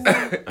gas,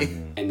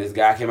 and this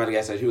guy came out of the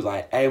gas station. He was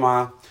like, "Hey,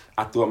 ma,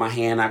 I threw up my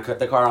hand. I cut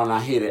the car on. And I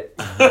hit it,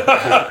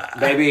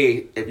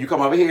 baby. If you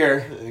come over here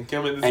and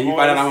you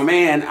find out I'm a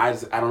man, I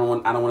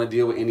don't want to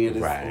deal with any of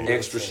this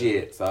extra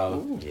shit.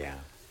 So yeah.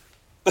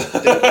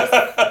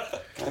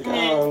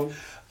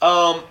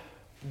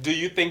 Do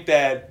you think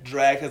that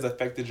drag has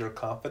affected your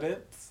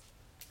confidence?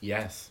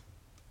 Yes.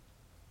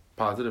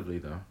 Positively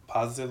though.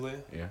 Positively?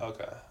 Yeah.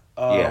 Okay.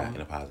 Yeah,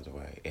 in a positive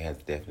way. It has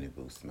definitely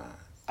boosted mine.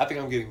 I think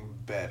I'm getting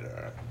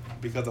better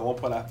because at one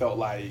point I felt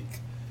like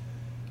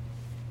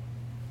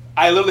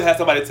I literally had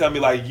somebody tell me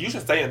like, you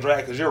should stay in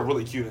drag because you're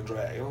really cute in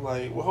drag. And I'm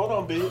like, well, hold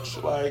on,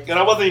 bitch. Like, and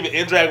I wasn't even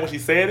in drag when she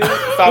said it, so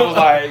I was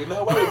like,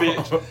 no, wait,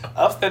 bitch.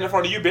 I'm standing in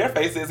front of you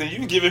barefaces and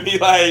you giving me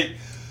like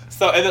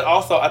so. And then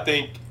also I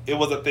think it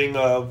was a thing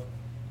of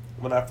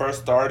when I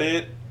first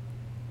started,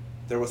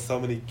 there was so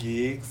many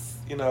gigs,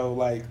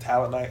 like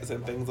talent nights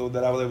and things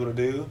that I was able to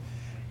do.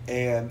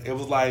 And it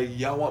was like,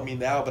 y'all want me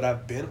now, but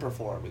I've been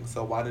performing.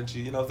 So why didn't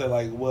you, what I'm saying?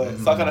 Like, what?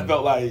 So I kind of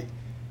felt like,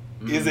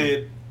 is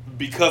it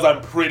because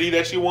I'm pretty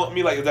that you want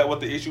me? Like, is that what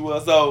the issue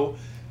was? So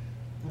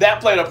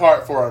that played a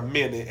part for a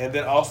minute. And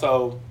then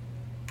also,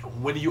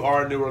 when you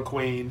are a newer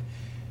queen,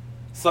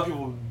 some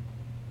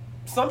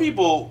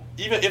people,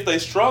 even if they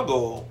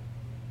struggle,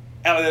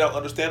 and they don't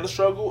understand the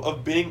struggle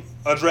of being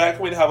a drag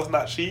queen, how it's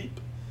not cheap.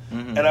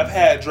 And I've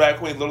had drag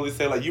queens literally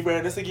say, like, you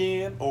wearing this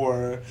again?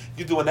 Or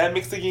you doing that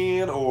mix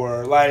again?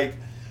 Or, like,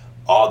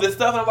 all this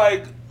stuff. And I'm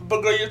like,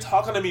 but girl, you're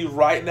talking to me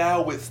right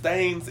now with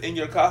stains in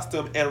your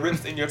costume and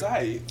rips in your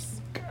tights.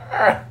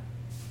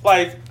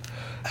 Like,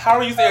 how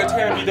are you saying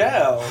tearing me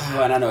down?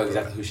 Well, and I know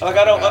exactly who she is. Like,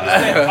 I don't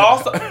understand.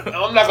 Also,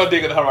 I'm not going to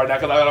dig into her right now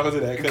because I'm not going to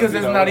do that. Because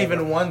there's not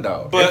even one,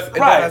 though. But,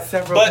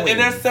 and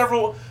there's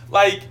several,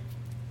 like,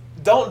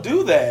 don't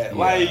do that.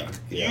 Like,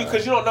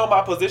 because you don't know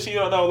my position. You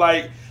don't know,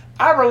 like,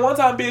 I remember one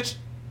time, bitch,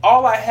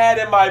 all I had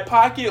in my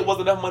pocket was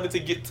enough money to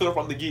get to and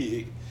from the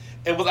gig.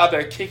 And was out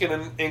there kicking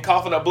and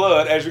coughing up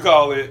blood, as you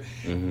call it,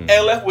 and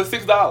left with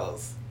 $6.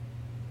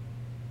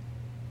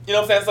 You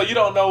know what I'm saying? So you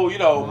don't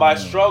know, my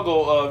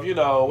struggle of,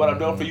 what I'm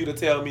doing for you to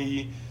tell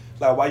me,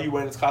 like, why you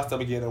wearing this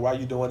costume again or why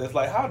you doing this.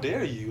 Like, how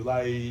dare you?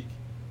 Like,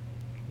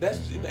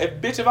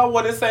 if I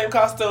wore this same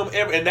costume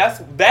ever, and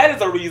that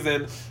is a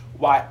reason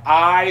why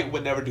I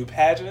would never do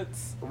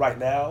pageants right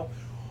now.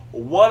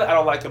 One, I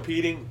don't like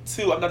competing.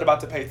 Two, I'm not about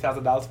to pay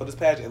 $1,000 for this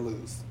pageant and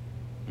lose.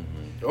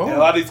 Oh. And a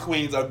lot of these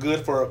queens are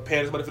good for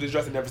paying this money for this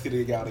dress and never see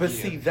the gown again. But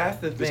see, that's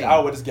the thing. I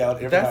wear this gown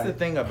every That's night. the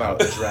thing about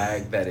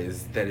drag that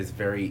is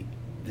very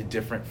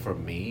different for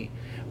me,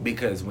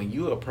 because when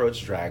you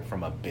approach drag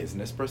from a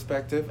business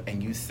perspective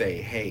and you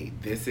say, hey,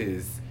 this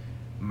is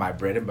my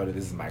bread and butter,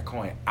 this is my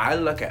coin, I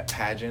look at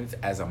pageants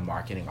as a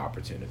marketing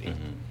opportunity.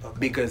 Okay.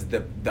 Because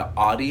the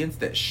audience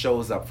that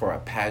shows up for a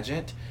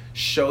pageant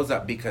shows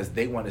up because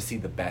they want to see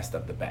the best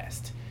of the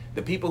best.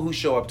 The people who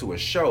show up to a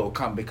show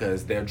come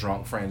because their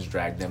drunk friends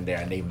drag them there,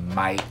 and they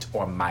might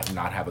or might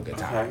not have a good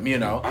time. Okay. You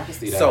know, I can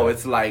see that. So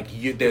it's like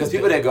there's Because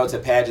people that go to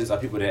pageants are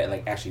people that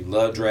like actually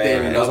love drag. They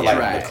and love those are like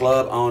drag. the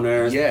club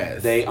owners.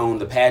 Yes. They own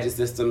the pageant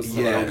system, so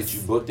they don't get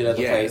you booked at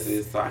other Yes.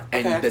 places. So I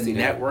And can the see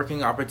that.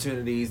 networking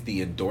opportunities,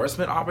 the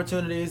endorsement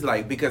opportunities,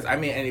 like, because I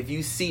mean, and if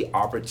you see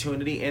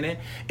opportunity in it,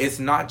 it's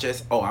not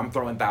just, oh, I'm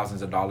throwing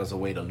thousands of dollars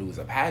away to lose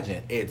a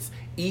pageant. It's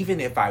even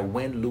if I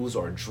win, lose,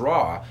 or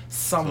draw,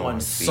 someone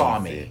saw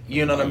sees me. it.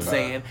 You know what I'm Okay.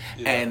 saying?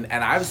 Yeah. And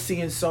I've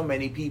seen so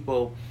many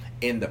people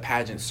in the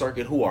pageant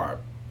circuit who are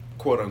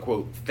quote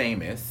unquote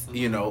famous,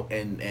 you know,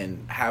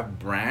 and have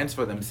brands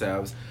for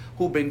themselves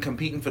who've been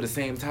competing for the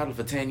same title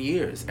for 10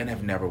 years and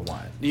have never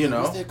won. You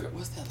know?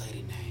 What's that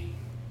lady name?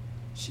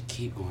 She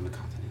keep going to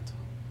Continental.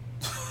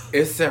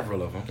 It's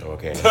several of them.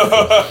 Okay.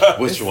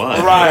 Which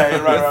one? Right.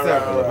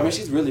 I mean,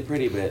 she's really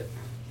pretty, but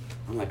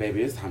I'm like,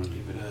 baby, it's time to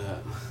give it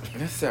up.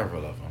 There's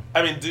several of them.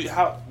 I mean,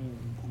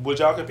 would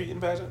y'all compete in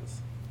pageants?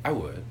 I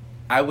would.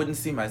 I wouldn't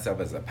see myself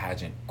as a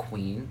pageant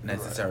queen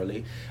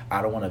necessarily.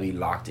 I don't want to be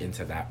locked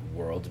into that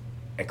world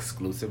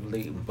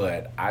exclusively,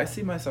 but I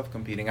see myself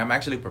competing. I'm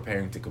actually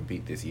preparing to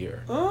compete this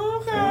year.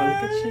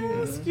 Okay.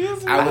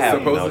 Excuse me. I was have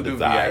supposed no to do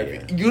desire.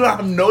 VIP. You don't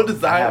have no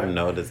desire. I have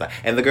no desire.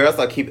 And the girls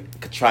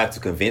keep trying to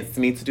convince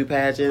me to do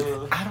pageants.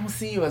 I don't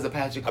see you as a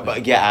pageant queen.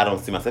 But yeah, I don't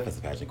see myself as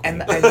a pageant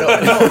queen. And I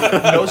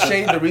know, no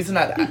shade. The reason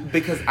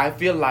because I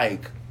feel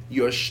like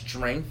your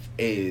strength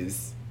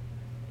is,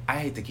 I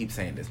hate to keep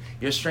saying this,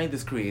 your strength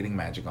is creating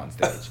magic on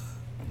stage.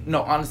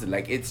 No, honestly,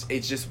 like it's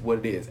just what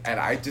it is, and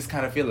I just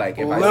kind of feel like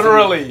if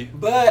Literally.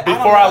 But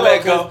Before I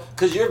let go.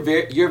 because you're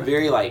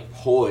very like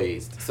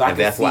poised. So I and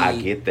can that's see, why I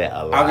get that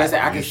a lot. I was gonna say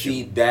I can You see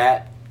should-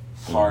 that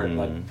part Mhm.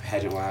 like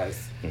pageant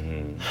wise.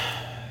 Mhm.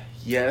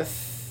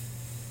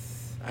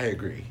 yes, I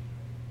agree.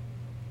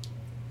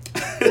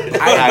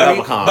 I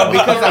agree,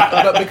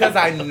 but because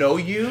I know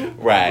you,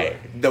 Right.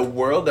 the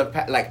world of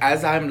like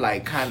as I'm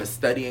like kind of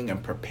studying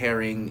and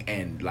preparing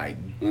and like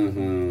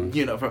Mm-hmm.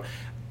 you know from.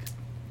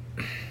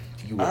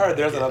 You I heard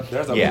there's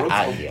a Yeah,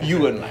 Brooklyn- yeah. You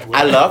wouldn't like.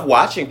 I love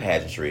watching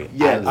pageantry.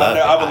 Yeah, I I, love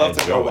I would it. love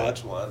to go enjoy it.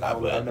 watch one. I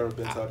would. I've never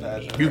been to a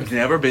pageant. You've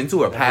never been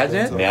to a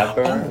pageant?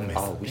 Never. Oh, Miss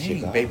Oh, we should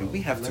Dang, go. baby,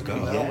 we have to go.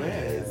 Let me know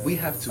when. We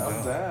have to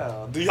I'm go.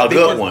 down. Do A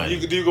good do one. Do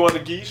you go on the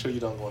geesh or you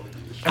don't go on the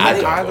geesh? I mean,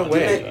 didn't either go.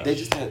 way.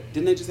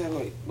 Didn't they just have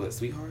like what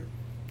Sweetheart?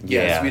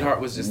 Yeah,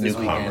 Sweetheart was just this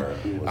Newcomer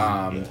weekend.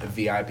 was-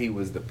 yeah. VIP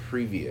was the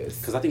previous.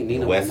 Because I think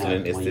Nina won Western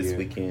that is one this year.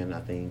 weekend,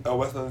 I think. Oh,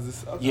 West End is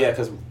this? Okay. Yeah,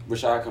 because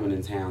Rashad coming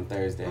in town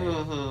Thursday.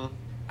 Mm-hmm.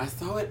 I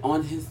saw it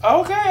on his.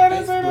 Okay, I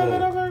didn't say Facebook.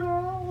 that. Okay,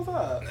 girl. What's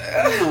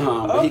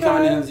up? But he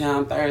coming Okay. in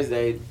town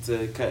Thursday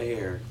to cut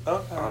hair.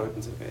 Okay. All the way up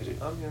into the pageant.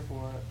 I'm here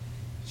for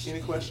it. Any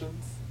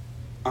questions?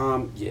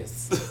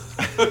 Yes.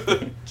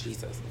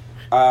 Jesus.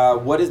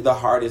 What is the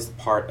hardest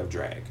part of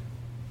drag?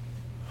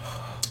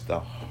 The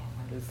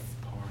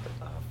hardest part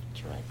of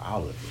drag.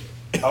 All of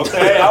it.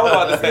 Okay, I was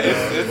about to say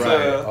it's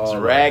Right.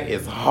 Drag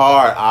is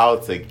hard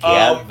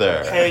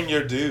altogether. paying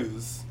your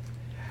dues.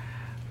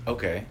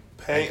 Okay.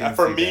 I Paying can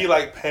for see me, that.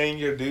 like paying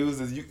your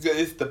dues is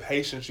it's the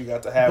patience you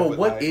got to have. But with,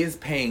 what like, is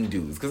paying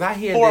dues? Because I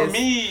hear for this,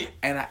 me?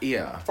 and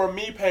yeah. For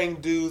me, paying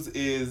dues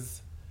is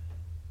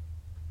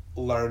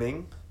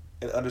learning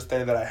and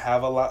understanding that I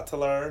have a lot to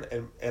learn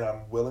and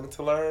I'm willing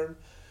to learn.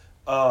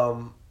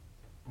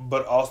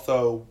 But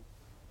also,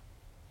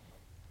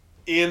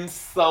 in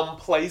some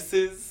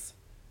places,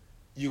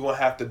 you're going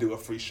to have to do a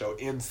free show.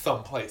 In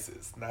some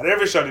places. Not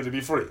every show needs to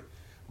be free.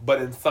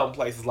 But in some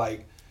places,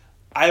 like,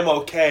 I'm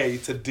okay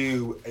to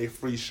do a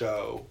free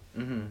show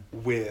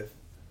with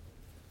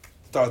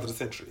Stars of the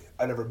Century.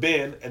 I've never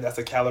been, and that's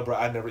a caliber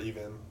I never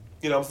even,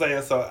 you know what I'm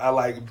saying? So I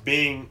like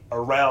being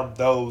around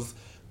those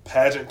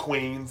pageant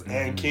queens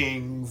and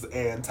kings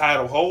and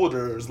title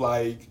holders.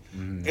 Like,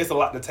 it's a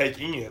lot to take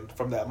in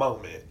from that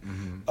moment.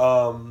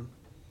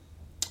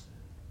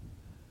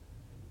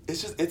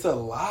 It's a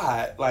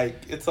lot. Like,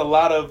 it's a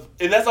lot of,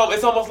 and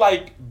it's almost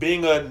like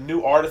being a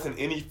new artist in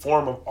any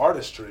form of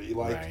artistry.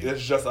 Like, Right.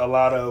 it's just a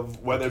lot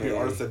of, whether it be Okay.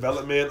 artist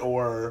development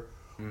or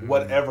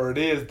whatever it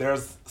is,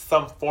 there's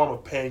some form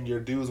of paying your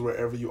dues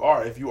wherever you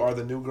are. If you are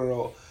the new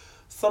girl,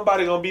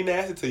 somebody gonna be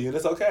nasty to you, and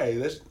it's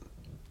okay.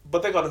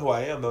 But they're gonna know who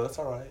I am, though. That's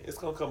all right. It's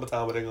gonna come a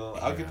time where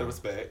I'll get the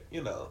respect,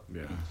 you know.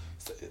 Yeah.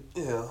 So,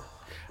 yeah.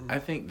 I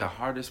think the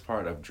hardest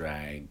part of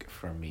drag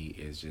for me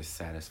is just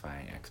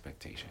satisfying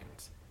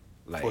expectations.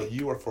 Like For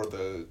you or for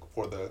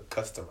the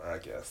customer, I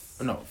guess.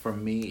 No, for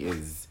me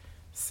is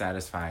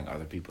satisfying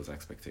other people's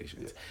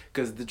expectations.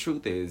 Because the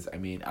truth is, I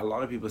mean, a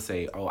lot of people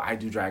say, "Oh, I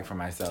do drag for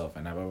myself,"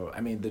 and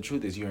I mean, the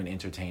truth is, you're an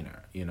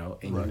entertainer, you know,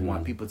 and you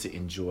want people to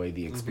enjoy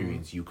the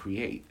experience you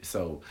create.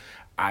 So,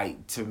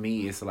 to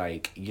me, it's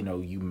like, you know,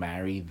 you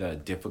marry the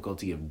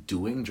difficulty of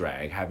doing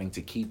drag, having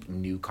to keep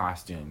new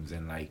costumes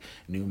and like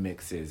new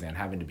mixes, and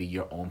having to be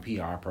your own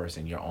PR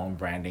person, your own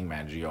branding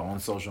manager, your own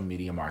social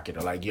media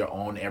marketer, like your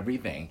own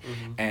everything,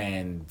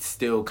 and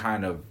still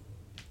kind of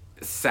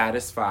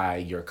satisfy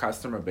your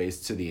customer base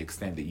to the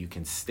extent that you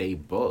can stay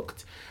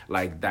booked.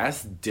 Like,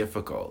 that's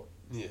difficult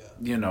Yeah.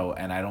 You know,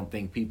 and I don't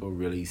think people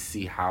really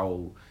see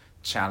how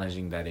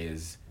challenging that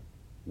is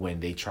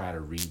when they try to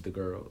read the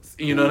girls.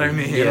 You know what I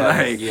mean? Yes,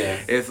 Like,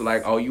 yes. it's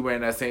like, oh, you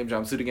wearing that same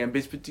jumpsuit again,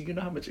 bitch, but do you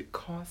know how much it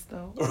costs,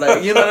 though?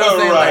 Like, you know what I'm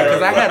saying? Right, Like,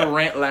 because I right. had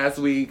rent last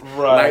week,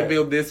 Right. light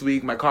bill this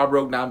week, my car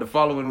broke down the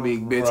following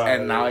week, bitch, Right.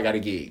 and now I got a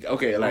gig.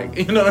 Okay, like,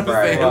 you know what I'm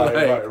Right, saying?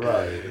 Right, Like,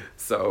 right.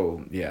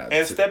 So, yeah.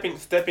 And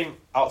stepping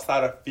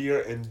outside of fear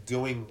and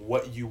doing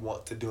what you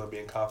want to do and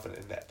being confident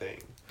in that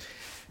thing.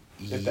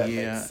 If that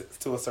makes sense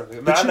to a certain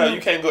extent. Now, I know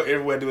you can't go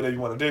everywhere and do whatever you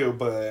want to do,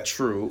 but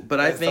True, but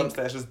I in think some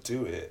sense, just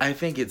do it. I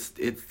think it's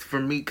for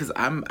me because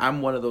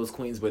I'm one of those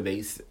queens where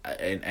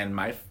and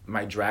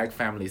my drag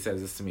family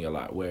says this to me a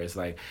lot, where it's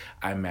like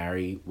I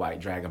marry white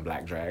drag and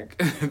black drag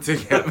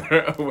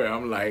together, where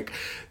I'm like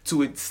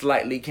to it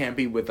slightly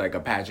campy with like a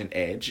pageant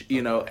edge,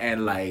 you know,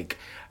 and like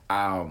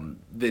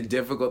the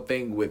difficult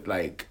thing with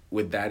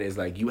that is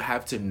like you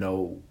have to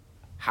know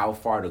how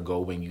far to go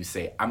when you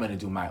say, I'm going to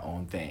do my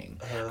own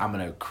thing. I'm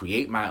going to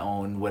create my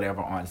own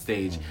whatever on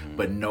stage,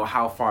 but know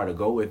how far to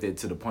go with it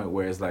to the point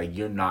where it's like,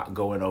 you're not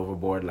going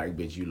overboard like,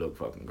 bitch, you look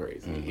fucking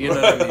crazy. You know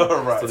what I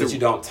mean? Right. So that you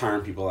don't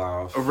turn people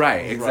off.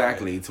 Right,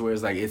 exactly. To where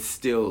it's like, it's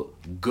still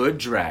good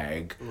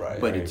drag, Right.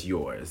 but Right. it's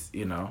yours,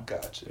 you know?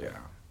 Gotcha. Yeah.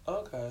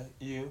 Okay.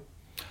 You?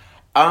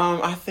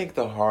 I think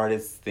the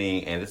hardest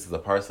thing, and this is a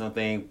personal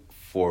thing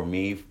for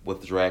me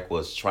with drag,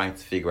 was trying to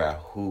figure out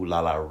who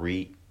Lala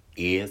Ree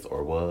is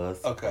or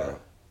was. Okay. Or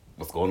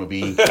was going to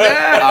be. With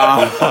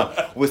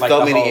Like so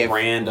the many whole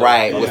brand of-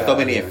 right, with so Yeah.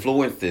 many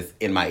influences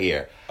in my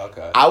ear.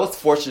 Okay. I was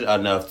fortunate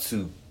enough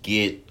to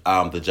get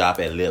the job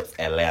at Lips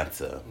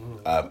Atlanta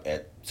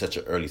at such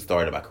an early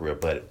start in my career,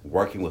 but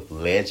working with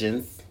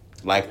legends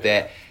like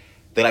that,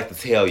 they like to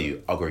tell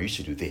you, oh girl, you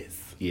should do this.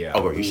 Yeah.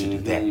 Oh girl, you should do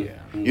that. Yeah.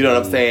 You know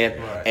what I'm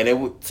saying? Right. And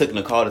it took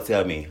Nicole to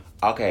tell me,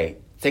 okay,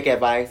 take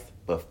advice,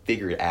 but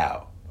figure it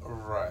out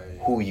Right.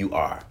 who you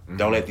are.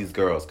 Don't let these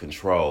girls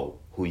control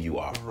who you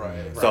are.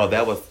 Right. So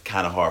that was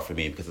kind of hard for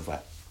me because it's like,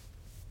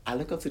 I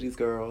look up to these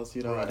girls,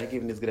 you know, and they're Right.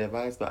 giving this good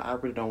advice, but I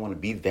really don't want to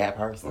be that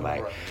person.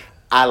 Like, Right.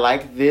 I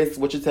like this,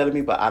 what you're telling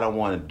me, but I don't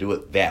want to do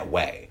it that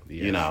way.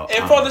 Yeah. You know.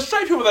 And for the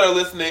straight people that are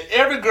listening,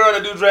 every girl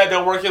that do drag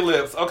don't work your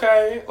lips,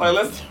 okay? Like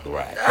let's.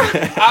 right.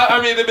 I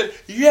mean,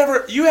 you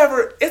ever?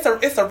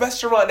 It's a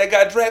restaurant that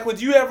got drag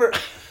queens. You ever?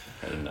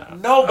 No.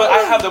 No, but I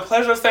have the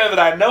pleasure of saying that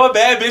I know a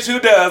bad bitch who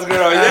does,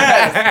 girl.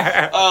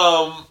 Yes.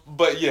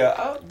 But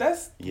yeah,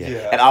 that's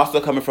Yeah. And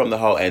also coming from the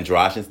whole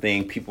androgynous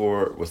thing, people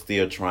were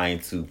still trying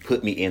to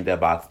put me in that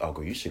box. Oh,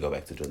 girl, you should go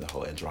back to doing the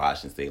whole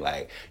androgynous thing.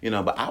 Like, you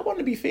know, but I want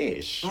to be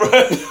fish.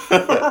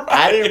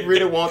 I didn't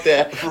really want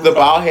that. The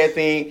bald head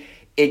thing,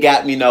 it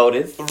got me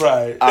noticed.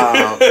 Right.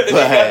 But It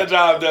got the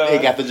job done.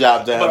 It got the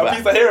job done. But a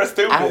piece of hair is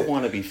stupid. I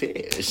want to be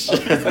fish. A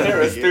piece of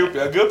hair is stupid.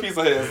 A good piece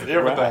of hair is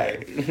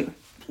everything. Right.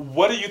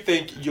 What do you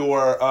think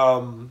your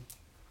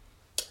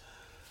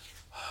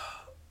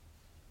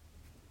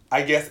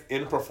I guess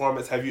in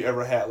performance, have you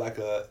ever had like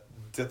a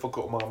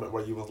difficult moment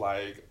where you was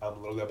like, I'm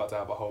literally about to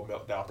have a whole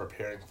meltdown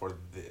preparing for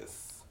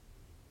this?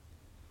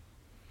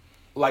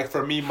 Like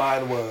for me,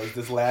 mine was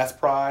this last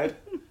Pride.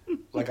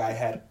 Like I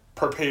had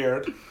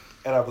prepared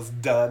and I was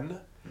done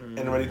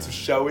and ready to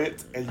show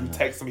it, and you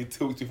texted me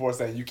 2 weeks before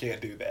saying you can't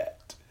do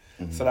that.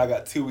 So now I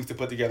got 2 weeks to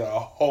put together a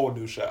whole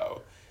new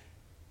show.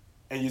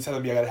 And you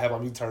telling me I gotta have my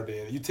music turned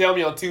in. You tell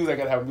me on Tuesday I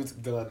gotta have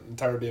music done and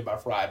turned in by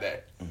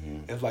Friday.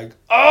 It's like,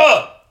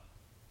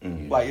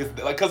 like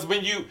it's like because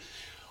when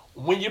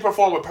you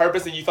perform with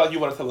purpose and you feel like you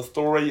want to tell a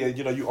story and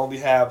you know you only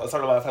have a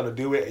certain amount of time to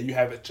do it and you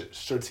have it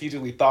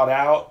strategically thought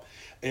out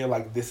and you're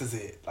like, this is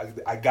it. Like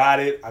I got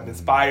it. I'm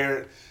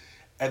inspired.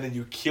 And then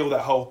you kill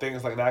that whole thing.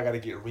 It's like now I gotta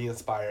get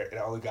re-inspired and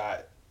I only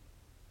got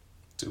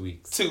 2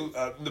 weeks.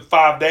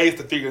 5 days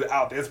to figure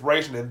out the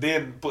inspiration and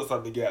then put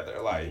something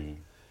together. Like.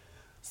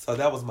 So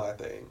that was my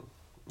thing.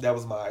 That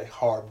was my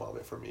hard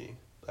moment for me,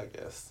 I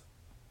guess.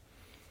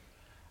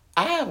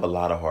 I have a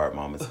lot of hard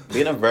moments.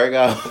 Being a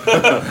Virgo,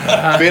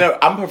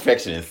 I'm a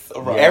perfectionist.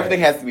 Right. Everything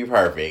has to be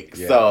perfect.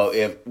 Yeah. So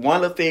if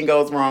one little thing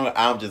goes wrong,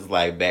 I'm just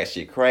like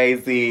batshit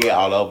crazy,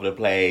 all over the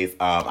place.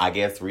 I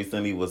guess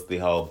recently was the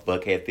whole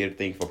Buckhead Theater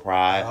thing for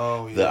Pride.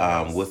 Oh, The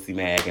yes. Wussy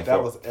Mag and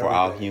That was for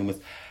All everything.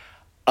 Humans.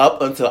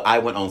 Up until I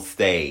went on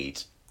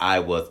stage, I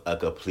was a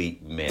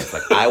complete mess.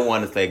 Like I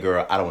want to say,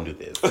 girl, I don't want to do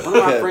this.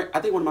 I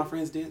think one of my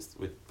friends danced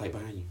with like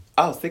behind you.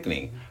 Oh,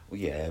 sickening. Well,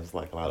 yeah, it was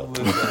like a lot of.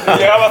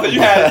 Yeah, I was like,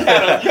 you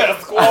had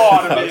a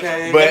squad of it.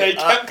 Okay. And But, they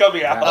kept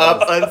coming out.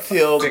 Up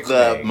until the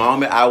Sickening.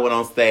 moment I went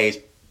on stage,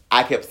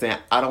 I kept saying,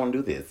 I don't want to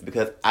do this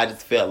because I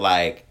just felt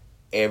like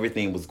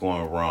everything was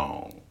going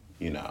wrong,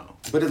 you know.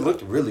 But it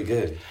looked really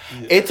good.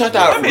 It turned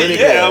out I mean, really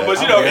yeah, good.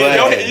 but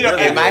you know,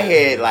 in my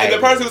head, like, and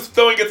the person who's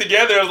throwing it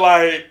together is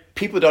like,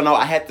 people don't know,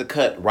 I had to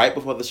cut, right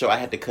before the show, I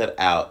had to cut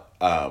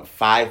out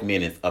 5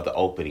 minutes of the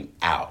opening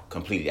out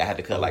completely. I had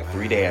to cut like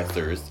 3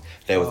 dancers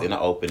that was in the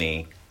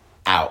opening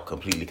out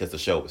completely because the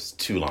show was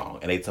too long.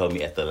 And they told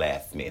me at the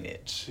last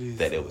minute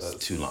that it was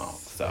Jesus. too long.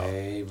 So,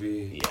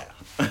 Baby.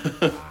 yeah.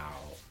 Wow.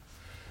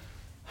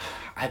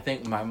 I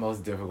think my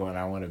most difficult, and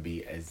I want to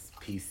be as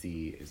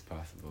PC as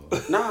possible. Go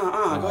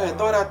ahead,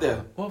 throw it out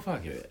there. Well,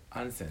 fuck it,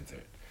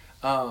 uncensored.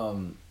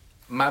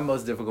 My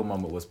most difficult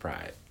moment was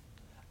Pride.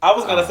 I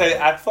was gonna say,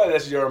 I feel like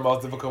that's your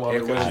most difficult moment.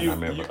 It was- because I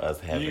remember us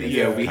having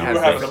Yeah, we you had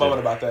were having a that moment shit.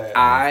 about that.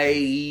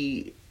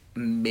 I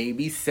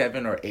maybe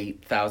 7,000 or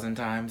 8,000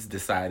 times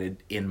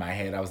decided in my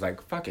head, I was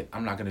like, fuck it,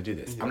 I'm not gonna do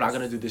this. I'm not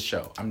gonna do this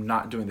show. I'm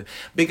not doing this.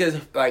 Because,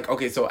 like,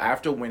 okay, so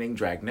after winning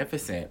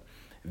Dragnificent,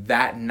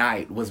 that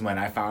night was when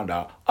I found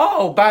out,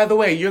 oh, by the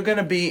way, you're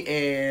gonna be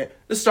in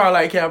the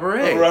Starlight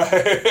Cabaret.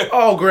 Right.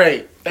 Oh,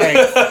 great.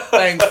 Thanks.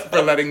 Thanks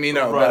for letting me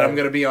know Right. that I'm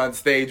gonna be on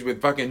stage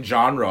with fucking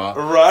Genre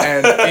Right.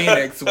 and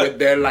Phoenix with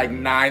their like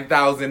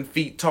 9,000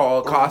 feet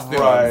tall costumes.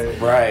 Right.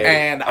 Right.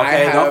 And okay, I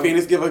have, don't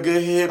Phoenix give a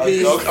good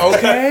headpiece.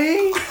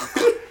 okay.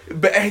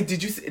 But hey,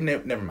 did you see?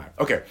 Never mind.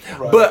 Okay,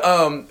 Right. but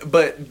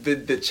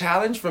the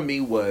challenge for me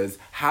was,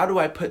 how do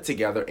I put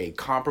together a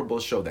comparable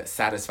show that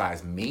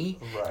satisfies me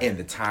Right. in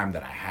the time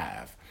that I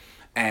have?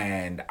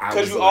 And I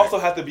Because was you like, also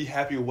have to be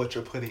happy with what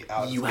you're putting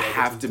out. You as well,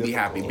 have which to is be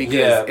happy difficult. because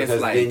Yeah, it's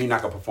because like then you're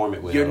not gonna perform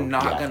it well. you're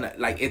not Yeah. gonna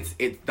like it's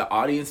the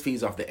audience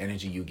feeds off the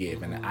energy you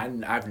give, and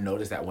I've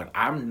noticed that when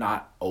I'm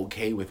not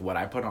okay with what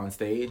I put on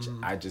stage,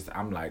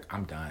 I'm like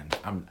I'm done.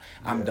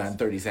 I'm done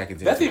 30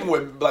 seconds. That's into even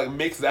it. with like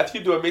mixes. After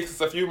you do a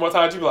mixes a few more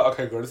times, you be like,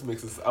 okay, girl, this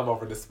mix is. I'm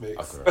over this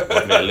mix.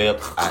 Working their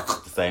lips. I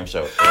the same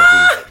show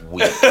every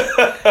week.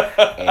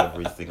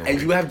 Every single And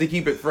week. you have to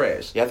keep it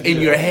fresh You have to in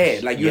keep it your fresh.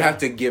 head. Like you Yeah. have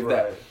to give Right.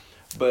 that.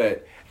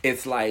 But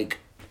it's like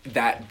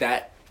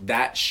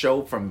that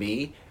show from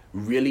me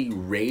really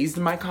raised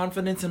my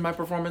confidence in my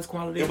performance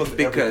quality. It was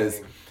because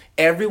everything.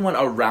 everyone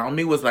around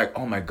me was like,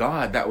 "Oh my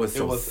god, that was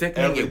so was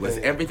sickening." It was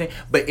everything. everything.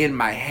 But in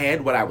my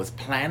head, what I was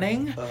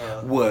planning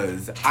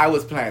was I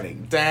was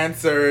planning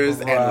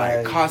dancers and Right,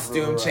 like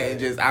costume right.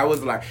 changes. I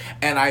was like,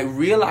 and I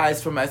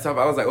realized for myself,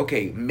 I was like,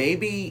 okay,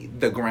 maybe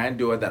the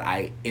grandeur that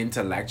I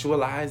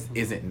intellectualize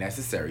isn't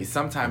necessary.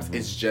 Sometimes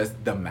it's just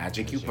the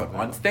magic you put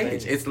on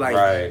stage. It's like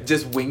Right.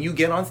 just when you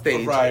get on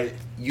stage, Right.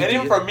 You And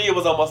even get- for me, it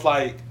was almost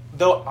like,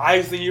 though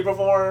I've seen you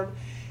perform,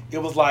 it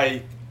was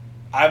like,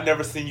 I've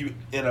never seen you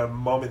in a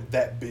moment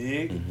that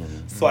big.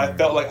 So I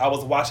felt like I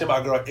was watching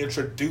my girl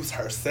introduce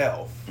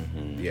herself.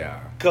 yeah.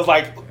 Because,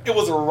 like, it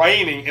was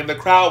raining and the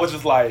crowd was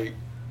just like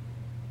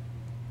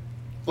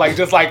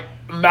just like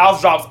mouth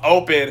drops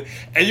open.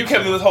 And you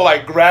kept doing this whole,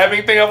 like,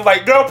 grabbing thing. I was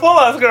like, girl, pull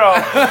us, girl.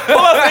 Pull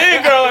us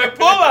in, girl. Like,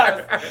 pull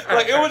us.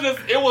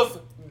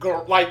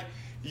 Like, like,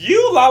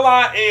 you,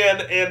 Lala, and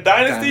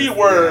Dynasty Dynasty,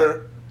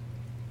 were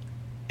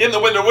in the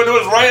window when it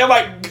was raining. I'm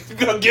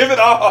like, give it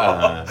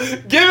all.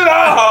 Give it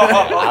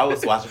all. I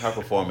was watching her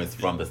performance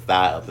from the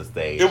side of the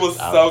stage. It was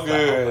I so like,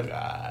 good. oh my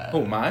God.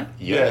 Who, mine?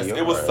 Yes,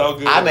 it was yours. so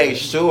good. I made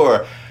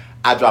sure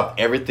I dropped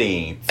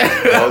everything to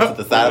go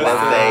to the side of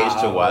the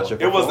stage to watch her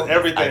It was performance. I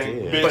everything,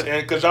 did. bitch.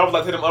 And because John was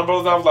like, hit them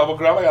umbrellas, I was like, well,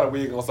 girl, I got a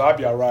wig on, so I'll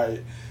be all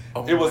right.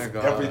 Oh It was my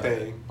God.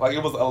 everything. Like,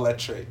 it was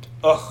electric.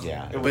 Ugh.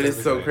 Yeah. It was But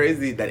it's so everything.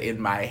 crazy that in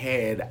my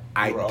head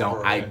I You were don't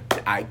over I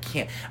it. I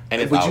can't.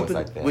 And it's would you always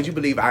like that. would you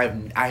believe I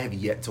have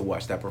yet to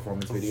watch that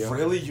performance video?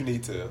 Really? You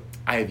need to.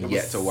 I have It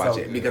yet was to watch so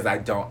it good. because I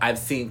don't. I've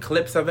seen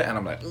clips of it and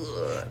I'm like,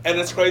 ugh. And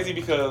it's crazy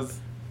because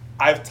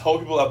I've told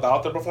people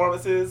about the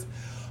performances,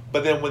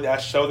 but then when I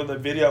show them the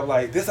video, I'm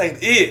like, this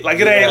ain't it. Like,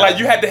 it ain't, like,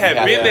 you had to have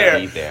You been gotta there.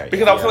 be there,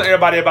 Because yeah. I was telling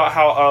everybody about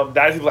how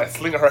Dynasty was, like,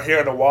 slinging her hair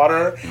in the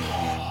water.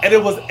 And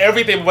it was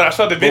everything. When I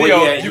showed the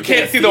video, yeah, you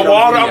can't see the it on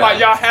water. I'm video. like,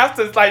 y'all have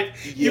to, like,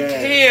 you Yes.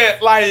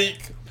 can't, like,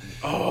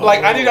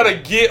 like, I need y'all to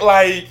get,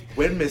 like,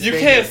 When Miss you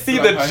Thing can't just see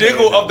slung the her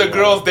jiggle hair of the in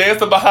girls water.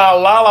 dancing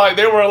behind Lala. Like,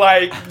 they were,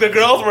 like, the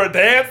girls were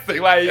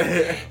dancing. Like,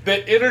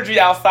 the energy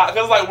outside.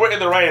 Because, like, we're in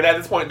the rain. At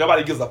this point,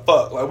 nobody gives a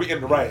fuck. Like, we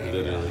in the rain.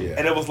 Yeah.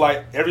 And it was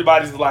like,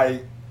 everybody's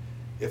like,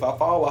 if I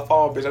fall,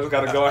 bitch. I just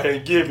got to go ahead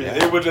and give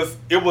it. It was just,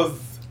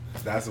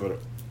 That's what.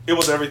 it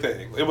was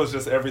everything. It was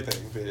just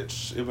everything,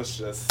 bitch. It was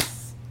just...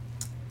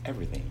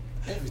 Everything.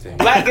 Everything.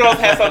 Black girls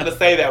had something to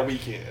say that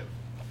weekend.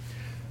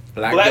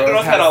 Black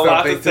girls had a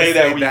lot to say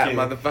that weekend.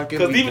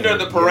 Because even during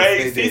the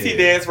parade, Cece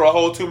danced for a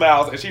whole 2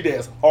 miles, and she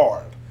danced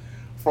hard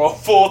for a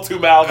full 2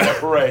 miles in the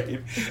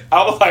parade.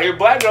 I was like,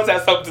 black girls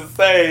had something to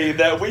say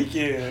that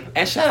weekend.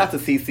 And shout out to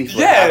Cece for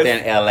Yes. out there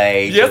in LA.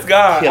 Yes, just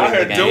God, killing I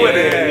heard the doing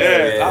game. it.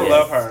 Yes, I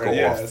love her. Go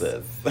Yes.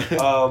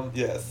 off, sis.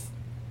 Yes.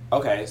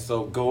 Okay,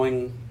 so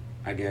going,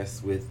 I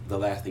guess, with the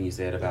last thing you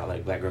said about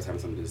like black girls having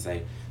something to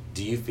say,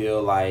 do you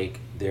feel like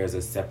there's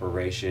a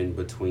separation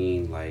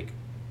between like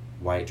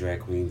white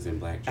drag queens and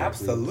black drag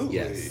queens? Absolutely.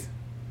 Yes.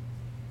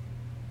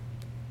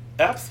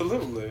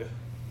 Absolutely.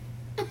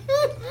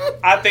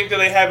 I think that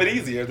they have it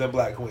easier than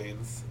black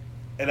queens.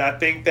 And I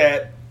think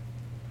that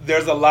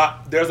there's a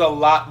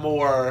lot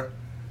more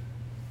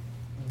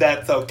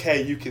that's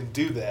okay, you can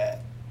do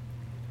that.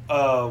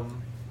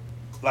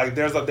 Like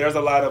there's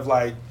a lot of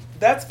like,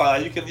 that's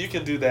fine, you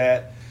can do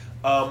that.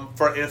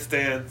 For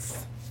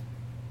instance,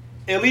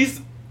 at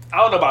least I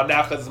don't know about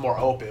now because it's more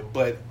open,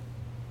 but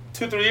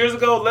 2-3 years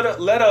ago,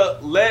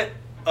 let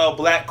a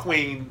black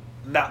queen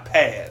not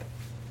pad.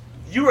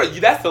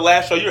 That's the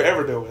last show you're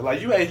ever doing.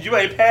 Like you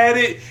ain't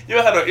padded, you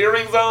don't have no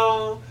earrings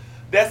on.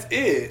 That's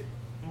it.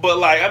 But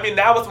like, I mean,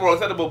 now it's more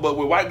acceptable. But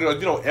with white girls,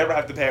 you don't ever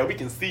have to pay. We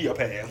can see your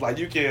pants. Like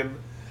you can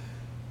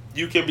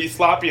be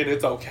sloppy and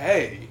it's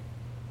okay.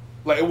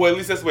 Like, well, at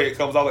least that's the way it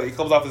comes off. Like, it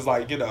comes off as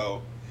like, you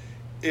know,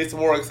 it's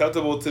more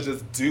acceptable to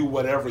just do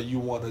whatever you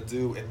want to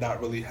do and not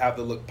really have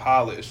to look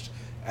polished.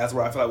 That's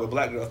where I feel like with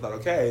black girls, it's not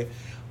okay.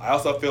 I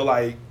also feel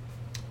like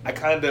I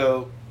kind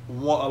of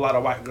want a lot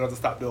of white girls to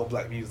stop doing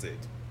black music.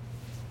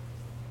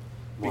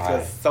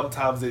 Because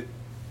sometimes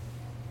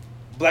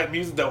black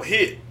music don't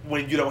hit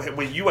when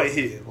you ain't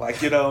hit.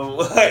 Like, you know,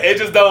 it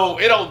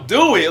don't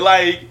do it.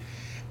 Like,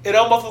 it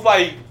almost was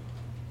like,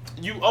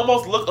 you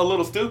almost look a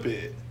little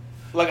stupid.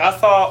 Like, I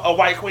saw a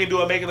white queen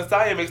do a Megan Thee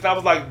Stallion mix, and I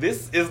was like,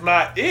 this is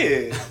not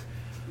it.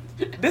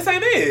 This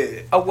ain't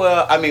it.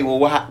 Well, I mean,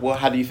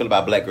 how do you feel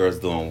about black girls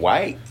doing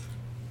white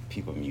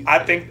people music? I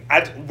think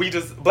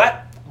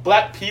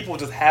black people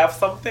just have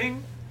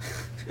something.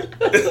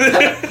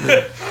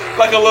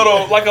 like a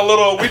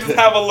little. We just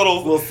have a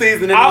little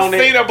seasoning. I've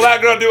seen a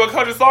black girl do a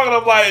country song, and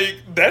I'm like,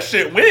 that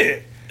shit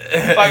went.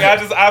 Like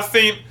I've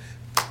seen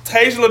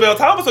Tasia LaBelle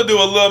Thomas will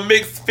do a little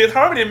mix, Fifth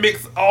Harmony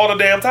mix all the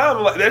damn time.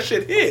 I'm like, that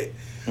shit hit.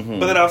 Mm-hmm.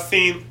 But then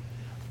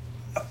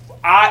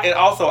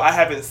I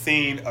haven't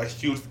seen a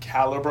huge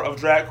caliber of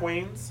drag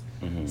queens.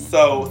 Mm-hmm.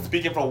 So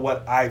speaking from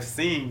what I've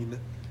seen,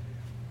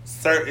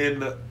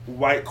 certain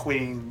white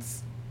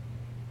queens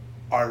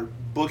are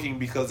booking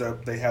because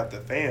they have the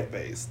fan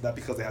base, not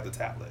because they have the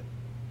talent.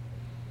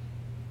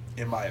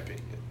 In my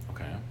opinion.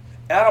 Okay.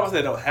 And I don't want to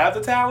say they don't have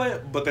the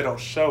talent, but they don't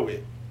show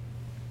it.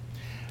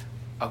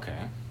 Okay.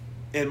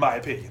 In my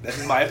opinion. That's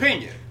just my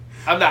opinion.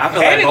 I'm not I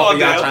feel hating like both on of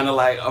y'all them. trying to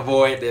like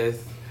avoid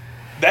this.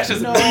 That's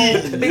just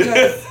me.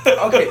 Because,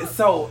 okay,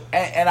 so,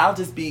 and I'll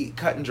just be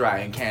cut and dry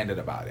and candid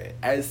about it.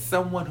 As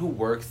someone who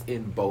works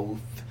in both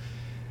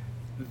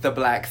the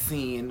black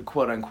scene,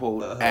 quote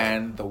unquote,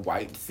 and the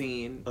white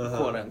scene,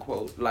 quote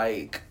unquote,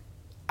 like,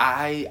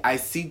 I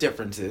see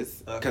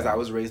differences because I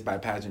was raised by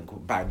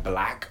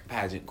black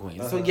pageant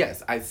queens. So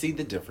yes, I see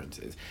the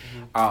differences.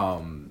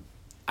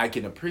 I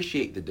can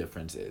appreciate the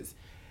differences.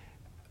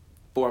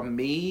 For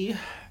me,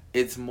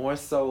 it's more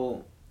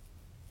so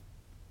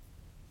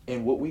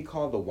in what we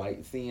call the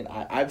white scene.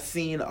 I've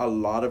seen a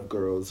lot of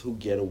girls who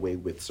get away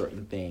with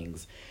certain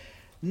things,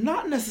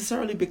 not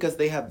necessarily because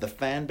they have the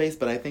fan base,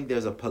 but I think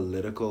there's a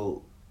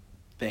political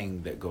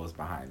thing that goes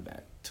behind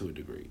that to a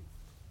degree.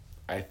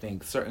 I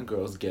think certain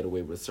girls get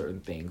away with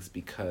certain things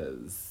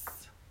because...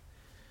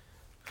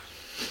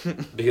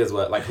 Because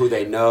what? Like who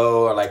they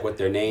know or like what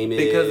their name is?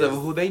 Because of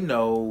who they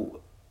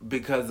know,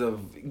 because of,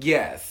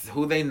 yes,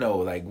 who they know,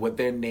 like what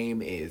their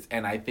name is.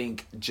 And I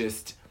think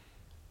just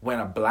when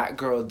a black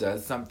girl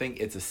does something,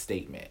 it's a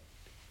statement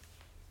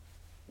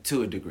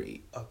to a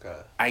degree. Okay.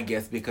 I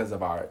guess because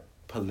of our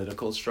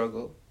political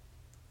struggle.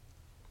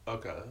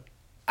 Okay.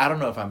 I don't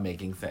know if I'm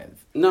making sense.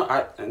 No,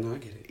 I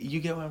get it.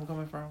 You get where I'm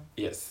coming from?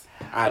 Yes,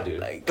 I do.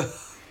 Like, to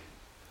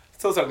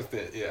a certain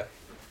extent, yeah.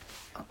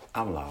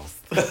 I'm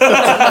lost.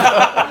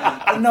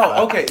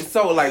 No, okay.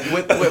 So like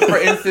with for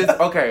instance,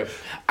 okay,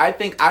 I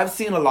think I've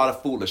seen a lot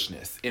of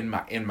foolishness in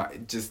my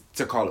just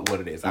to call it what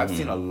it is. I've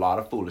seen a lot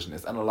of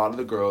foolishness, and a lot of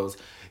the girls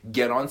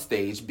get on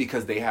stage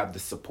because they have the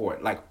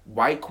support. Like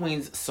white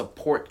queens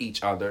support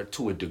each other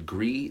to a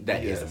degree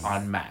that is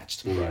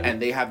unmatched. Right.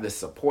 And they have the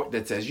support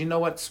that says, you know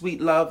what,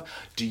 sweet love,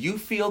 do you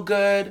feel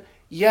good?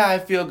 Yeah, I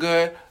feel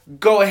good.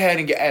 Go ahead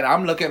and get... And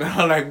I'm looking at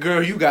her like,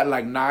 girl, you got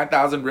like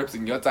 9,000 rips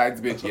in your tights,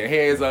 bitch. Your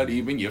hair is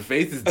uneven. Your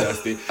face is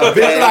dusty.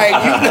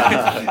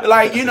 Bitch,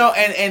 like, you know,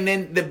 and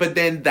then... But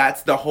then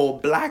that's the whole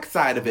black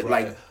side of it.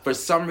 Right. Like, for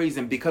some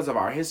reason, because of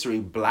our history,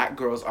 black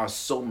girls are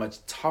so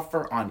much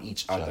tougher on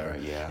each other.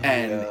 Yeah.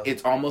 And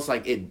it's almost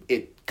like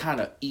it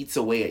kind of eats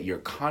away at your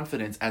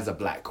confidence as a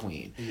black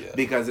queen. Yeah.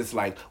 Because it's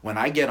like, when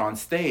I get on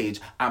stage,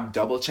 I'm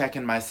double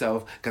checking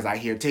myself because I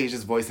hear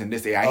Tasia's voice in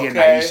this ear. I hear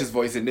Naisha's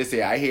voice in this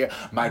ear. I hear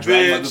my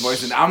grandmother's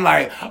voice. And I'm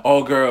like,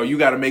 oh girl, you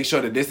got to make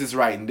sure that this is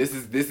right and this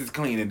is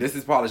clean and this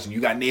is polished and you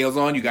got nails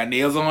on.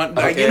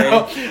 Like, you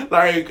know,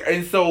 like,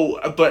 and so,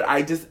 but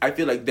I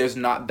feel like there's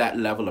not that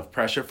level of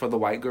pressure for the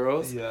white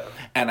girls. Yeah.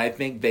 And I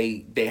think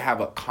they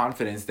have a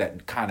confidence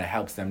that kind of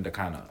helps them to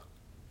kind of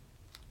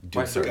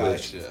do certain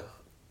things.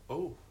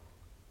 Oh.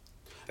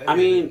 I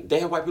mean, they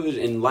have white privilege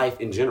in life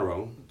in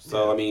general.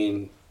 So I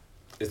mean,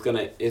 it's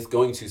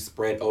going to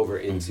spread over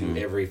into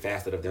every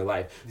facet of their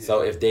life. Yeah.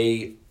 So if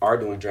they are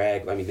doing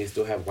drag, I mean, they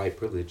still have white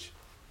privilege,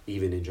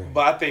 even in drag.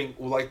 But I think,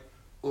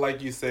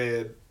 like you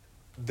said,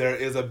 there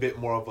is a bit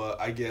more of a,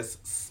 I guess,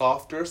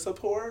 softer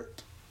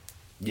support.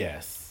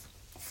 Yes.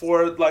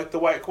 For like the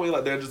white queen,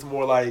 like they're just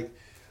more like,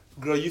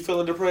 girl, you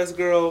feeling depressed,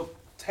 girl?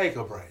 Take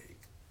a break,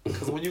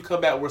 because when you come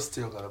back, we're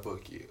still gonna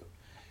book you.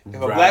 If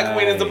a black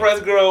queen is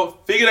depressed, girl,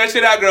 figure that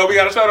shit out, girl. We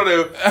got a show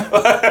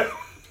to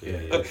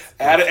do.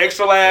 Add an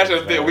extra lash,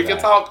 and then we can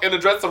talk in the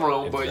dressing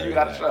room, but you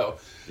got a show.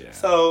 Yeah.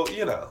 So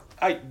you know,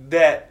 I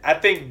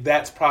think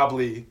that's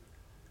probably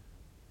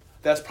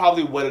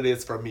what it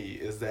is for me,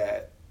 is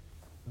that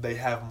they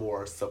have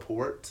more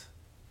support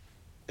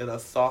in a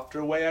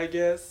softer way, I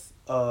guess,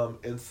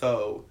 and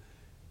so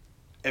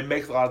it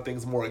makes a lot of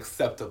things more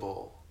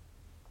acceptable.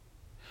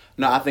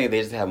 No, I think they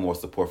just have more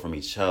support from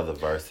each other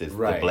versus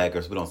Right. the black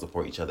girls. We don't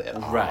support each other at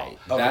all. Right.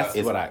 Okay. That's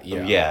It's, what I.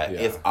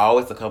 it's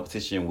always a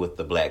competition with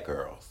the black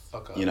girls.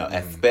 Okay. You know,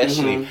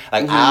 especially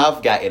like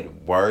I've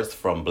gotten worse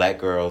from black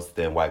girls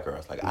than white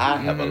girls. Like I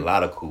have a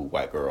lot of cool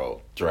white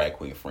girl drag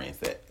queen friends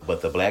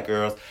but the black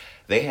girls,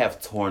 they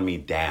have torn me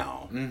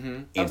down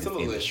in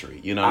Absolutely. this industry.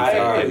 You know what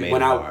I'm saying? They made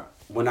it hard.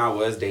 When I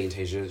was dating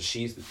Tasia,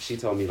 she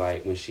told me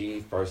like when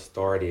she first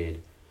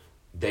started,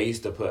 they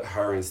used to put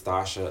her and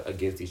Stasha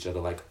against each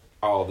other like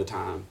all the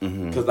time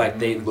because like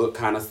they look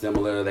kind of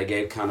similar, they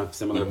gave kind of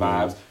similar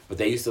vibes, but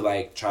they used to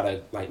like try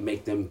to like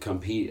make them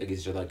compete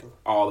against each other like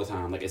all the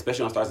time, like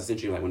especially on Stars of the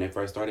Century, like when they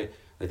first started,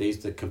 like they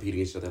used to compete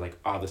against each other like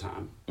all the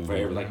time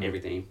for like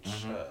everything.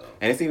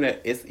 And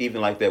it's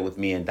even like that with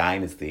me and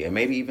Dynasty, and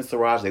maybe even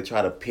Siraj. They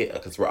try to pit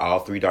because we're all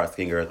three dark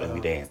skinned girls and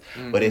we dance,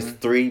 but it's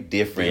three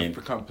different,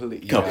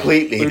 completely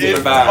Three It's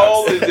different vibes.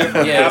 totally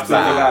different. Yeah,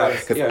 Absolutely.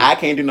 vibes. because I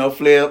can't do no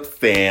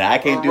flips and I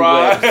can't do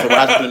Right. what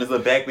Siraj is doing this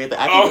little back bend.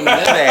 I can't do none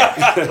of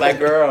that. Like,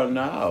 girl,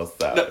 no.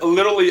 So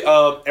Literally,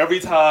 every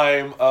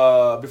time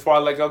before I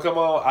let go, come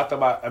on, I throw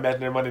my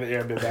imaginary money in the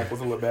air and then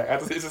backwards and look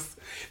back.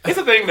 It's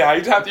a thing now.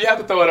 You have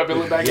to throw it up and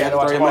look back You at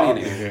have it. to and watch throw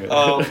your them money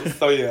all. in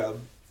So yeah.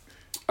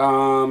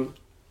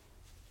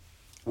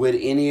 Would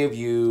any of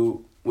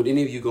you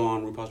go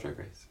on RuPaul's Drag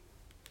Race?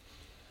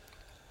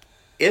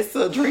 it's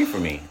a dream for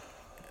me.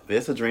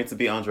 It's a dream to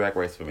be on Drag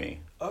Race for me.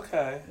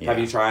 Okay. Yeah. Have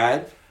you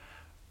tried?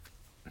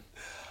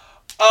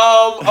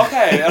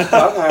 Okay.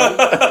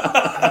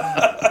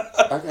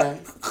 Okay.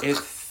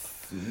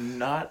 It's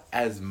not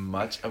as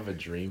much of a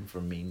dream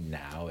for me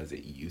now as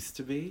it used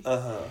to be.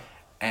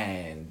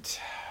 And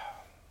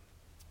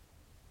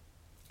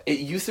it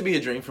used to be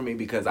a dream for me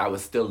because I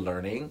was still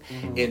learning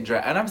in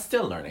drag, and I'm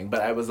still learning,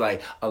 but I was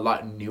like a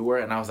lot newer,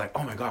 and I was like,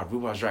 oh my God,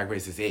 RuPaul's Drag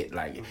Race is it.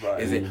 Like, Right.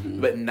 is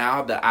it? But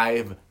now that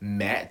I've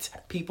met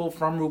people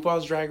from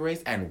RuPaul's Drag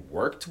Race and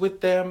worked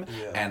with them,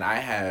 and I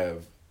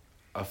have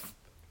a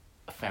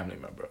family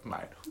member of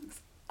mine who's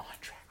on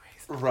Drag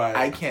Race. Right.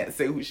 I can't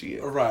say who she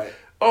is. Right.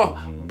 Oh,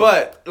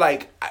 but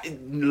like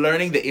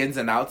learning the ins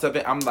and outs of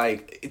it, I'm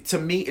like, to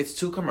me, it's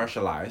too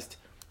commercialized.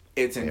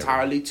 It's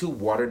entirely too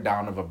watered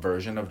down of a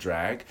version of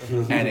drag,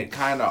 and it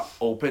kind of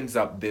opens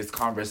up this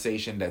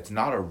conversation that's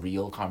not a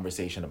real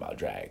conversation about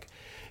drag.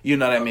 You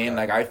know what I mean?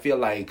 Like, I feel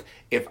like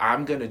if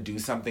I'm going to do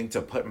something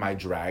to put my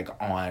drag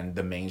on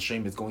the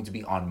mainstream, it's going to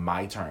be on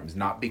my terms,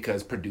 not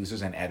because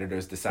producers and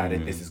editors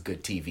decided this is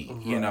good TV.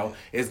 You know,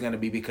 it's going to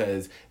be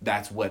because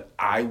that's what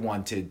I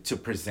wanted to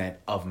present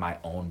of my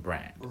own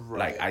brand.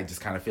 Like, I just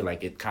kind of feel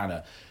like it kind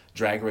of,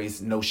 Drag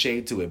Race, no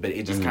shade to it, but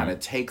it just kind of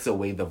takes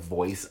away the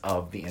voice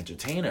of the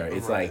entertainer.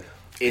 It's like,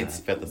 I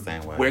felt the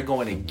same way. we're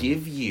going to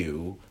give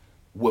you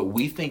what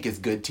we think is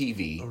good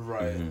TV.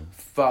 Right.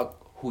 Fuck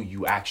who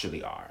you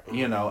actually are,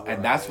 you know?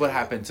 And that's what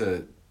happened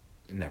to,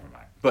 never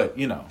mind. But,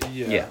 you know.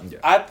 Yeah.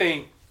 I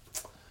think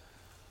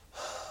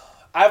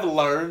I've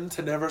learned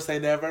to never say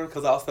never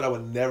because I said I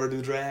would never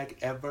do drag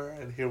ever,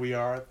 and here we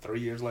are 3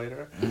 years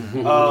later.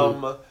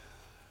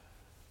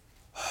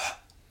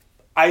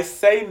 I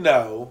say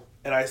no,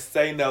 and I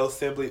say no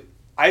simply.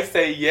 I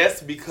say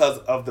yes because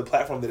of the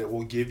platform that it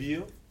will give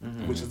you,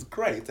 which is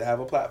great to have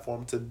a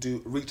platform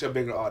to reach a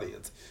bigger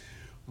audience.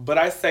 But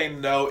I say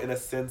no in a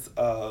sense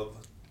of,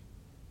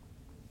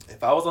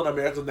 if I was on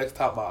America's Next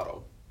Top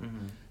Model,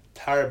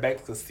 Tyra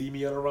Banks could see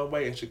me on a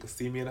runway and she could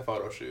see me in a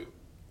photo shoot.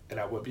 And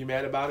I wouldn't be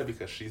mad about it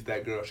because she's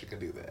that girl, she can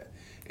do that.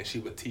 And she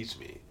would teach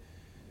me.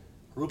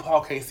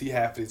 RuPaul can't see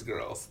half of these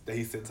girls that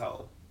he sends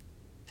home.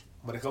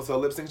 When it comes to a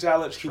lip sync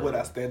challenge, he would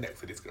not stand next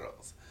to these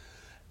girls.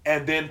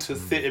 And then to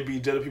sit and be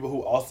judged of people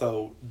who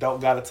also don't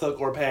got a tuck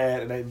or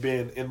pad and ain't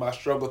been in my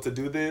struggle to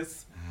do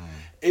this,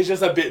 it's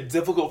just a bit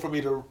difficult for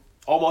me to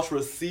almost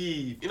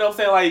receive. You know what I'm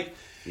saying? Like,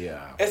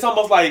 Yeah. it's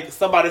almost like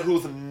somebody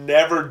who's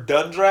never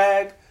done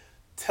drag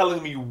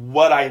telling me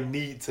what I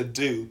need to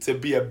do to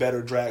be a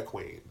better drag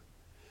queen.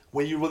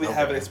 When you really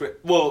have an experience.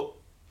 Well,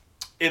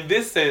 in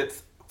this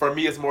sense, for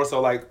me, it's more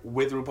so like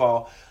with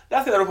RuPaul.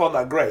 Not saying that RuPaul's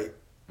not great.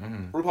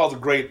 RuPaul's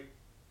great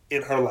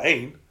in her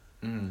lane.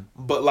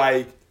 But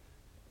like,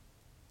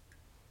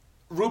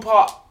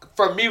 RuPaul,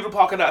 for me,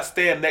 RuPaul cannot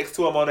stand next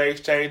to him on the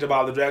exchange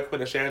about the drag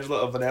queen of Shangela,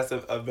 of Vanessa,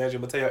 of Vanjie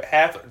Mateo,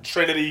 half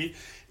Trinity.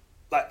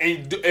 Like,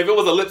 and if it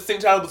was a lip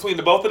sync challenge between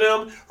the both of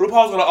them,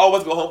 RuPaul's gonna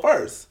always go home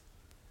first.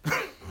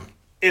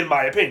 In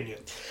my opinion.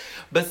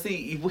 But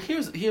see,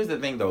 here's the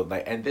thing though,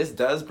 like, and this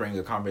does bring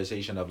a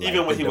conversation of like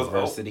Even when the he was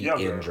diversity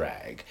younger. in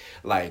drag.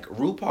 Like,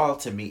 RuPaul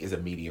to me is a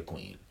media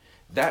queen.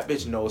 That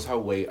bitch knows her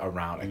way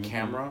around a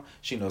camera.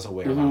 She knows her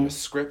way around a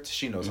script.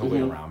 She knows her way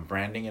around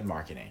branding and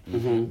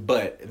marketing.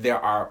 But there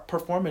are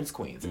performance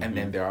queens, and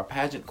then there are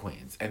pageant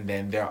queens, and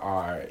then there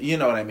are, you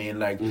know what I mean?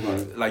 Like,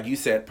 like you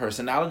said,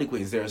 personality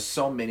queens. There are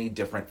so many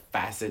different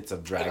facets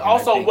of drag. And And I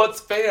also, think- what's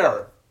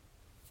fair?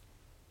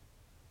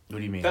 What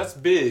do you mean? That's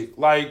big.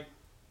 Like,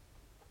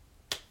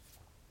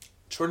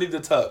 Trinity the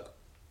Tuck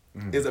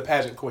is a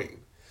pageant queen.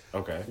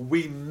 okay.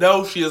 We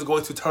know she is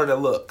going to turn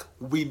and look.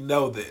 We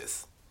know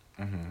this.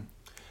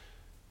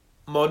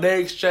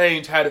 Monet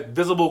Exchange had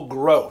visible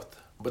growth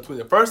between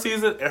the first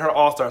season and her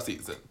All-Star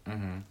season.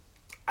 Mm-hmm.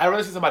 I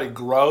rather see somebody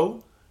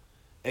grow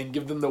and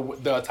give them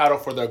the title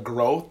for their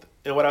growth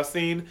in what I've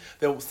seen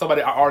than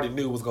somebody I already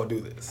knew was going to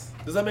do this.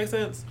 Does that make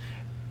sense?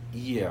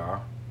 Yeah.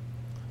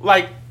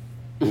 Like,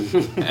 for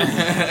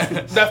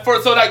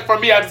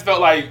me, I just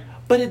felt like,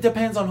 But it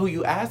depends on who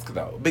you ask,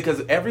 though,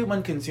 because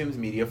everyone consumes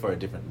media for a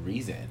different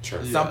reason. Sure.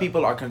 Some Yeah.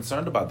 people are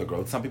concerned about the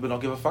growth. Some people don't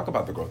give a fuck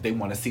about the growth. They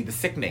want to see the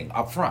sickening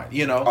up front,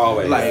 you know?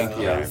 Always, Like,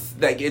 yeah.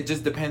 like it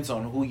just depends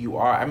on who you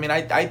are. I mean,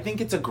 I think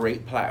it's a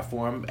great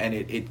platform, and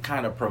it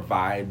kind of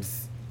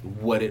provides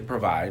what it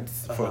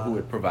provides for who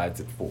it provides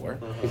it for.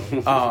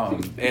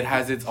 It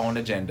has its own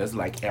agendas,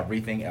 like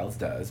everything else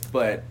does.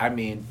 But, I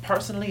mean,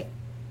 personally,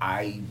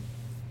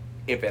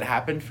 if it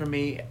happened for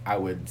me, I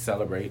would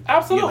celebrate.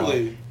 Absolutely.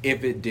 You know?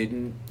 If it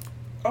didn't,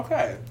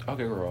 okay.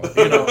 okay, girl.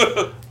 You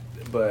know,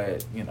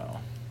 but you know,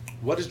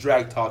 What has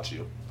drag taught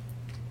you?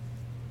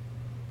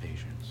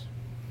 patience,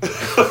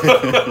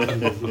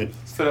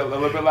 Say it a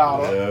little bit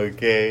louder.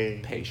 Okay.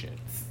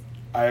 patience.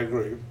 I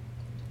agree.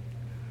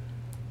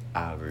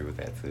 I agree with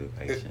that too.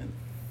 Patience.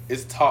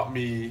 It's taught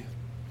me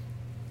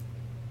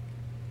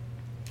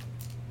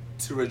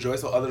to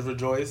rejoice while others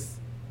rejoice,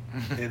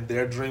 and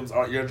their dreams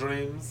aren't your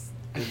dreams,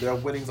 and their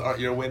winnings aren't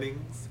your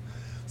winnings.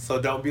 So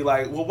don't be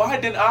like, well, why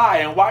didn't I?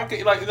 And why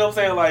could, like, you know what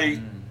I'm saying? Like,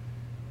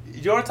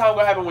 your time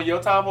gonna happen when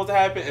your time supposed to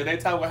happen, and their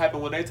time gonna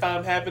happen when their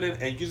time happening,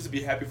 and you just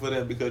be happy for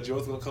them because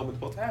yours gonna come when it's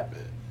supposed to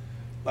happen.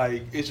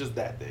 Like, it's just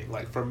that thing.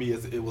 Like, for me,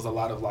 it was a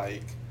lot of,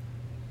 like,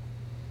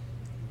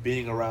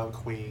 being around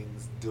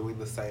queens, doing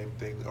the same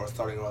thing, or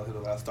starting around the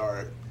last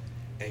start,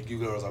 and you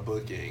girls are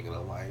booking, and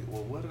I'm like,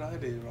 well, what did I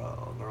do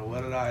wrong? Or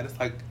what did I... And it's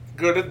like,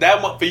 girl,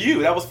 that one for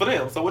you, that was for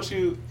them. So what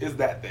you... is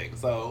that thing.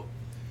 So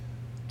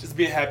just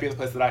being happy in the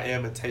place that I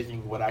am and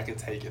taking what I can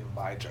take in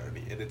my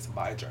journey. And it's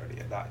my journey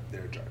and not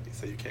their journey.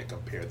 So you can't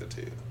compare the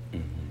two,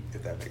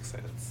 if that makes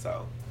sense.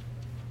 So,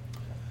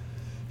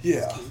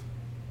 yeah.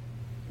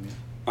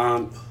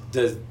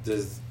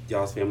 Does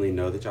y'all's family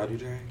know that y'all do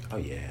drag? Oh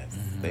yes,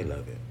 they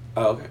love it.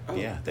 Oh, okay. Oh,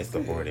 Yeah, they that's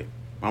good. support it.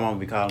 My mom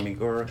be calling me,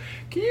 girl,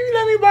 can you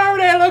let me borrow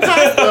that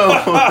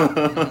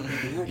little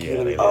costume?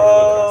 Yeah, they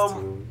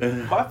love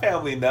it. My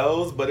family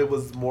knows, but it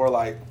was more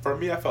like, for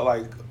me, I felt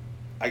like,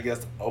 I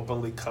guess,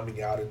 openly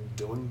coming out and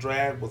doing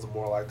drag was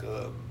more like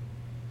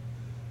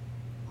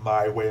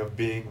my way of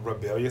being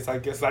rebellious, I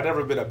guess. I've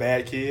never been a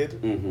bad kid.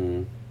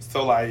 Mm-hmm.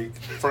 So, like,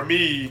 for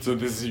me, So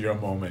this is your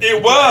moment.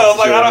 it was.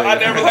 Like, Sure, I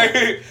never,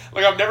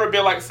 like, I've never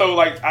been like, so,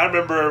 like, I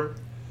remember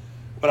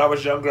when I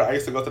was younger, I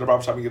used to go to the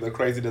barbershop and get the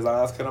crazy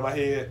designs cut on my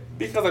head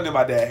because I knew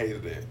my dad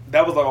hated it.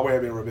 That was like my way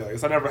of being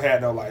rebellious. I never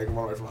had no, like,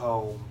 run away from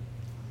home,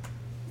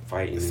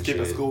 Fighting and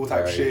skipping shit. school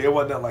type Right. shit. It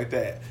wasn't nothing like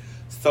that.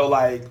 So,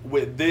 like,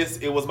 with this,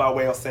 it was my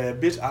way of saying,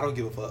 bitch, I don't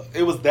give a fuck.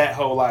 It was that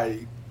whole,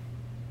 like,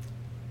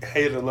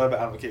 hate it or love it,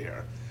 I don't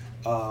care.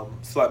 So,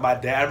 like, my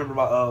dad, I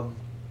remember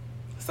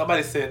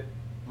somebody sent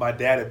my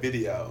dad a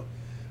video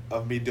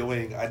of me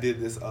I did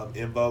this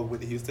In Vogue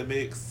Whitney Houston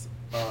mix.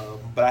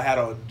 But I had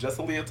on just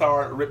a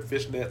leotard, ripped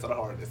fishnets, and a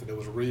harness, and it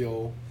was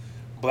real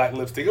black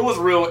lipstick. It was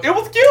real. It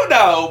was cute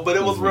though, but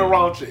it was real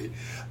raunchy.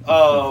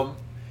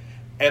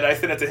 And I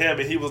sent it to him,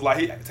 and he was like,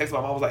 he texted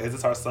my mom, was like, "Is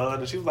this our son?"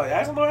 And she was like,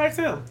 "Ask him, ask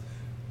him."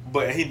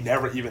 But he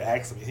never even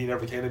asked me. He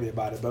never came to me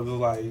about it. But it was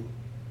like,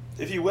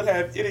 if he would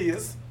have, it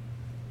is,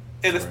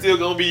 and it's still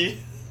gonna be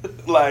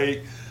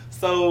like,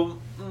 so,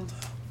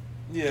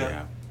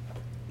 yeah.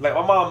 Like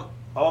my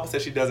mom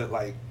said she doesn't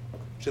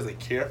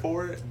care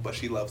for it, but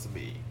she loves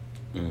me.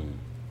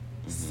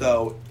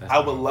 So That's I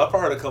would nice. love for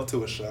her to come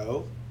to a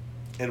show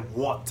and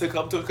want to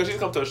come to it, because she's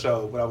come to a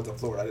show when I was in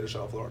Florida. I did a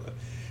show in Florida,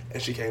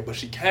 and she came, but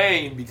she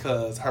came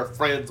because her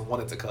friends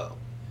wanted to come.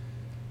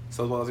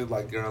 So it was one of those things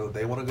like, girl, if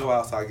they want to go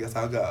out, so I guess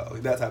I'll go.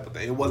 Like, that type of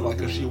thing. It wasn't like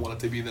because she wanted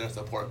to be there to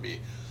support me.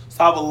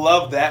 So I would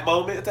love that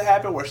moment to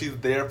happen where she's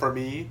there for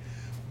me.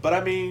 But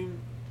I mean,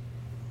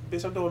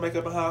 bitch, I'm doing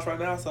makeup in the house right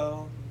now,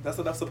 so that's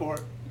enough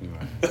support.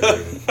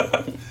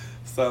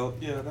 So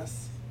yeah,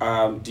 that's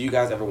Do you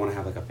guys ever want to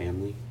have like a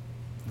family?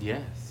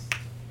 Yes.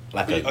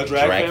 Like A a drag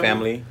drag family?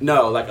 family?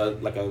 No, like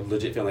a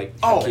legit family. Like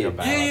oh kid.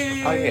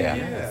 yeah. Oh, yeah.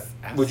 Yes.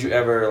 Would you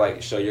ever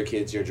like show your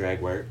kids your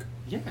drag work?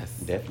 Yes.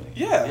 Definitely.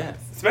 Yeah. Yes.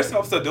 Especially if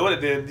I'm still doing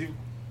it, then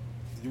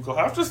you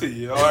gonna have to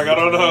see it. Like, I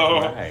don't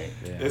know. Right.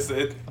 Yeah. It's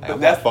it. Like, But I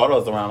that's got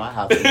photos around my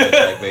house. Like,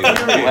 baby,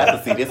 you have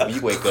to see this when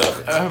you wake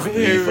up.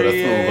 Leave for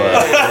the school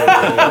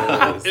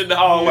bus. in the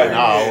hallway. In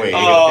the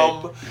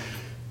hallway.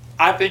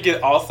 I think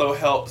it also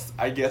helps,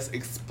 I guess,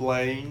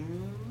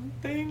 explain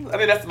things. I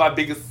think that's my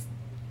biggest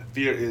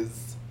fear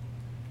is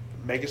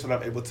making sure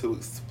that I'm able to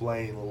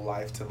explain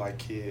life to my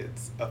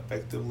kids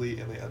effectively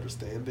and they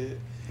understand it,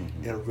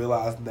 and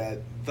realizing that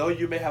though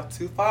you may have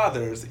two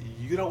fathers,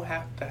 you don't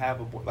have to have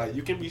a boy. Like,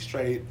 you can be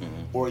straight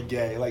or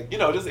gay. Like,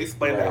 just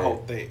explain that Right. whole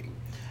thing.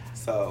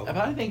 So But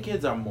I think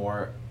kids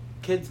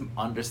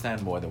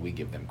understand more than we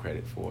give them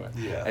credit for.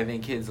 Yeah. I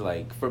think kids,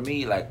 like, for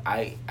me, like,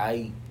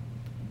 I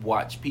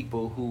watch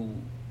people who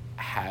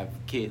have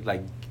kids,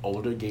 like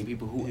older gay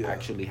people who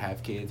actually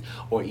have kids,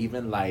 or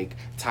even like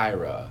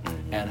Tyra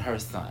and her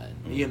son,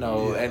 you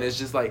know, and it's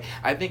just like,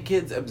 I think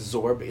kids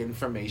absorb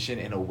information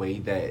in a way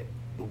that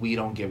we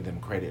don't give them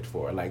credit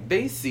for. Like,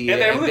 they see and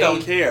it they really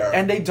don't care.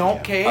 And they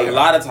don't care. A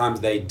lot of times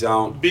they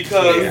don't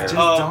because care. Just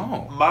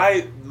don't.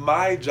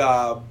 my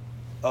job,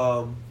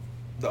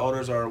 the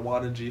owners are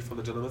Juan and G from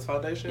the Gentleman's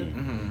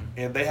Foundation,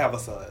 and they have a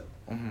son.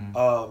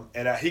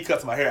 And he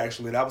cuts my hair,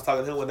 actually, and I was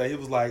talking to him one day. He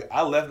was like,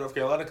 I left North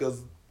Carolina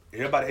because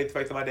everybody hates the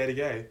fact that my daddy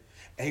gay,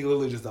 and he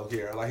literally just don't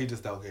care. Like, he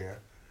just don't care.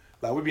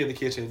 Like, we'd be in the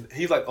kitchen.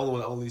 He's like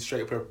only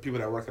straight people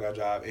that work at our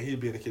job, and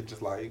he'd be in the kitchen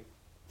just like,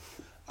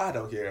 I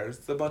don't care.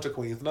 It's a bunch of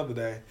queens. Another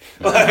day.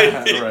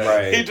 Like,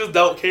 he just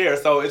don't care.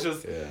 So it's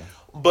just. Yeah.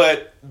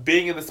 But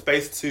being in the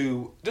space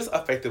to just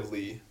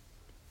effectively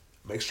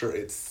make sure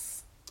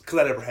it's, because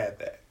I never had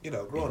that. You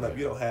know, growing up,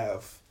 you don't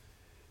have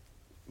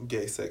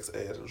gay sex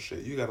ed and shit.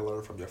 You got to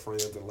learn from your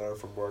friends and learn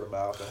from word of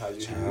mouth and how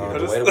you hear.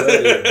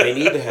 They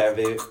need to have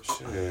it.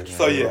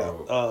 So yeah,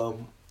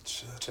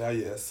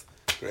 yes.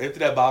 Empty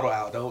that bottle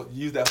out. Don't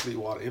use that Fleet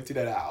water. Empty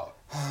that out.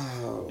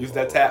 Use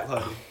that tap,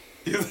 honey.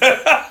 Use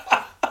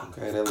that.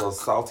 Okay, that little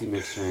salty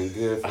mixture ain't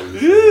good for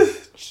you.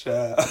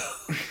 Child.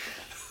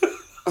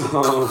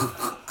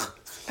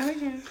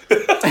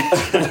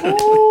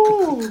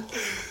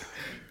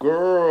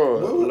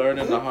 Girl,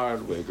 learning the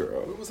hard way,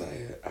 girl. Where was I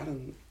at?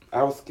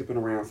 I was skipping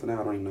around, so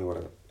now I don't even know what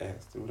I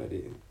asked and what I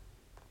did.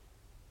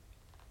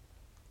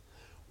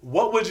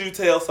 What would you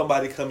tell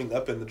somebody coming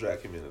up in the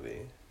drag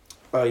community?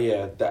 Oh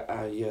yeah,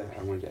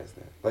 I wanted to ask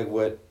that. Like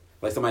what?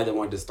 Like somebody that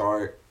wanted to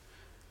start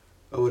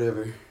or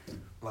whatever.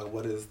 Like,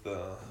 what is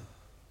the?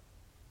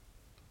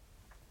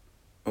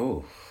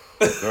 Oh,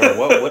 girl,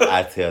 what would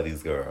I tell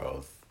these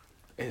girls?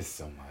 It's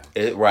so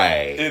much.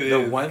 Right.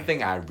 The one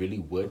thing I really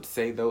would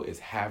say, though, is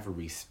have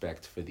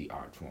respect for the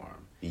art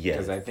form. Yes.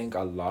 Because I think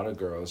a lot of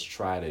girls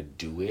try to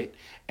do it,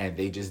 and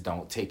they just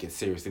don't take it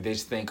seriously. They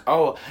just think,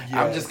 oh,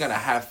 I'm just going to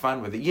have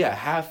fun with it. Yeah,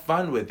 have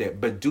fun with it,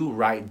 but do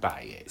right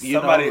by it. You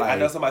know, like, I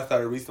know somebody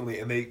started recently,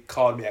 and they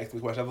called me, asked me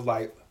a question. I was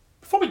like,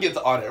 before we get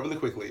into all that, really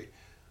quickly,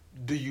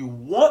 do you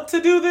want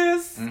to do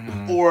this,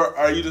 or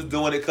are you just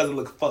doing it because it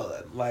looks fun?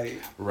 Like,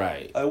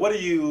 right. Like, what do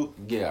you?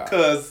 Yeah.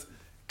 Because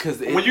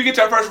when you get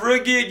your first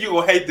real gig, you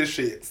gonna hate this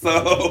shit.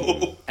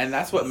 So, and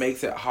that's what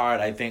makes it hard,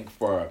 I think,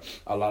 for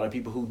a lot of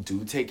people who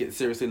do take it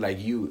seriously. Like,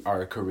 you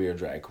are a career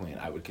drag queen.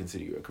 I would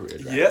consider you a career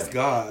drag queen. Yes,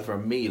 God. For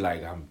me,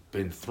 like, I've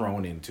been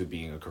thrown into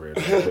being a career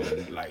drag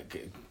queen,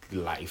 like,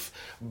 life.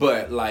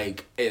 But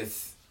like,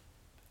 it's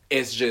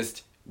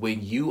just,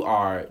 when you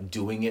are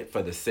doing it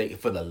for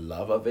the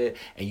love of it,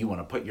 and you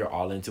want to put your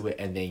all into it,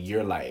 and then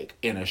you're like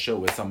in a show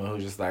with someone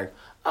who's just like,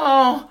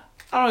 oh,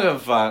 I don't give a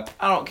fuck,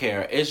 I don't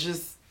care.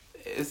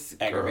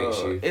 It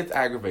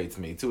aggravates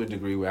me to a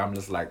degree where I'm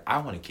just like, I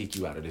want to kick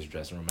you out of this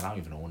dressing room, and I don't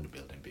even own the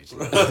building, bitch.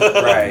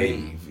 Right.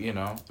 Leave, you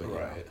know? But,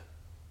 right.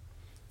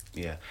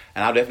 Yeah.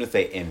 And I'll definitely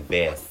say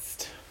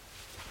invest.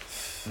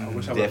 I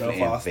wish I would know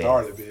before I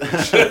started,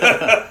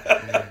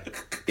 bitch.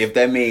 If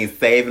that means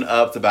saving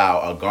up to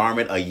about a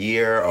garment a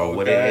year or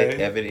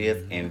whatever it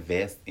is,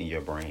 invest in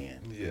your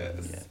brand.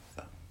 Yes.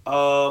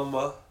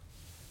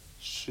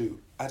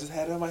 Shoot. I just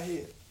had it in my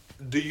head.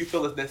 Do you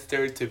feel it's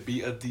necessary to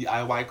be a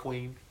DIY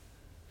queen?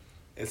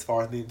 As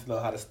far as needing to know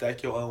how to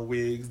stack your own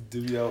wigs,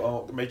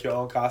 make your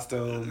own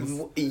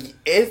costumes.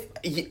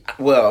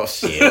 Well,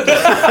 shit.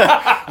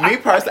 Me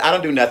personally, I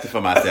don't do nothing for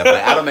myself.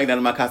 Like, I don't make none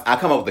of my costumes. I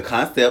come up with the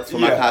concepts for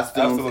my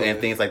costumes and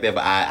things like that,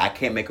 but I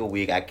can't make a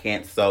wig. I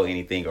can't sew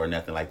anything or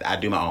nothing like that. I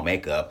do my own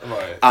makeup.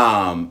 Right.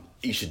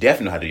 You should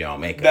definitely know how to do your own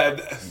makeup.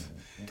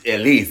 At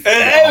least.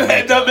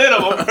 At the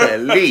minimum. At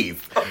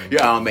least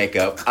your own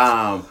makeup.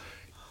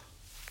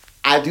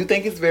 I do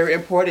think it's very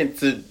important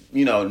to,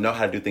 know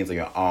how to do things on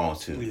your own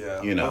too.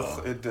 Yeah.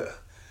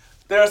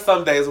 There are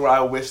some days where I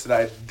wish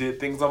that I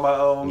did things on my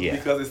own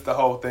because it's the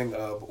whole thing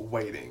of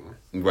waiting.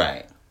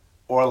 Right.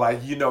 Or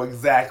like, you know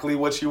exactly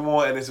what you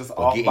want and it's just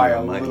off by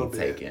a little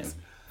bit. Taken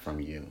from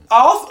you.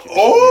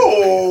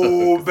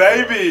 Oh,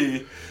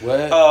 baby.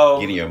 What?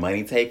 Getting your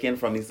money taken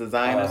from these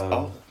designers.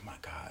 Oh my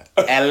God.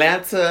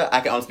 Atlanta,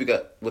 I can only speak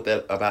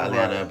about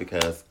Atlanta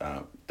because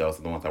those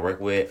are the ones I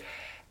work with.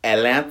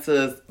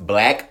 Atlanta's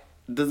black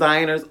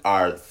designers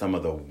are some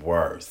of the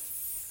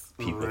worst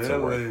people to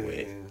work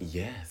with.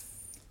 Yes.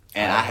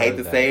 And I hate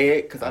to say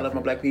it because I love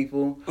my black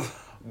people,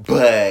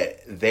 but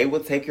they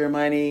will take your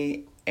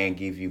money and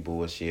give you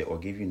bullshit or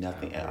give you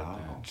nothing at all.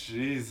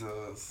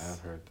 Jesus. I've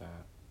heard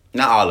that.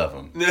 Not all of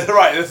them.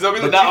 Right.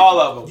 Not all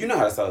of them. You know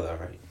how to sew that,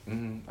 right?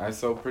 Mm-hmm. I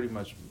sew pretty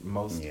much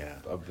most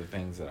of the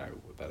things that I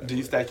do.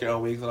 You stack your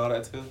own wigs and all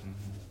that too?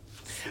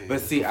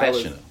 But see,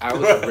 Professional. I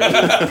was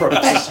raised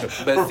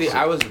professional. But see,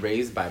 I was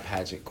raised by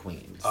pageant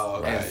queens,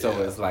 and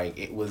so it's like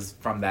it was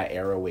from that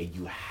era where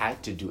you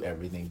had to do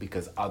everything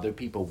because other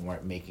people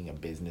weren't making a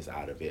business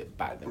out of it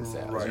by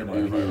themselves. Right, you know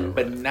right, what I mean? right.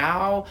 But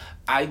now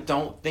I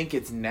don't think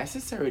it's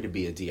necessary to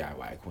be a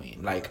DIY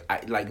queen.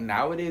 Like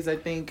nowadays, I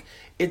think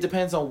it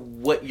depends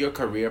on what your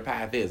career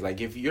path is.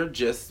 Like if you're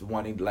just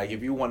wanting, like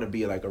if you want to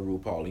be like a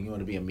RuPaul and you want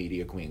to be a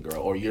media queen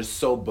girl, or you're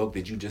so booked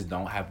that you just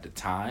don't have the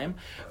time,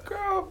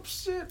 girl,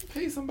 shit,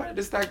 pay somebody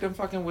to stack them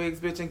fucking wigs,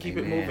 bitch, and keep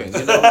it moving.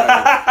 You know,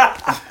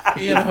 like,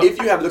 you know, If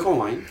you have the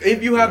coin.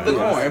 if you have the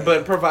coin,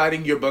 but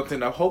providing you're booked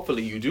enough,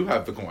 hopefully you do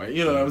have the coin.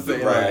 You know what I'm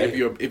saying? Right.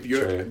 Like if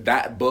you're True.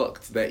 that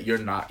booked that you're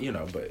not, you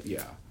know. But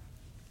yeah.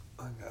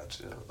 I got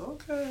you.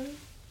 Okay.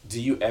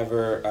 Do you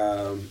ever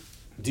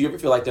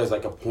feel like there's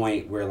like a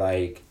point where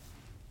like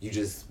you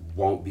just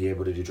won't be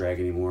able to do drag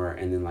anymore,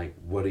 and then like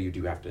what do you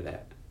do after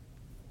that?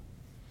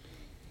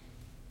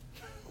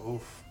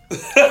 Oof.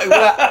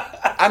 Well,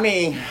 I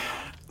mean,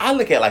 I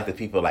look at like the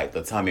people like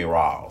the Tommy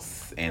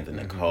Ross and the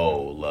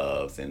Nicole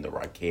Loves and the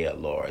Raquel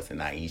Lawrence and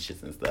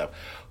Aishas and stuff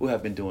who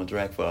have been doing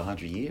drag for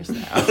 100 years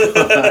now.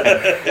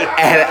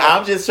 And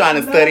I'm just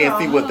trying to study and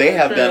see what they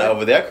have done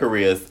over their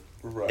careers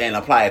and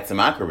apply it to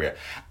my career.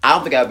 I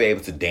don't think I'll be able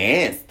to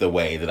dance the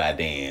way that I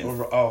dance.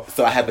 Oh.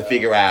 So I have to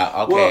figure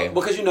out, okay.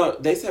 Well, because you know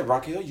they said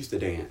Raquel used to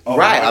dance.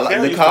 Right,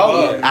 Raquel used to Nicole.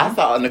 love. I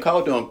saw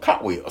Nicole doing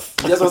cartwheels.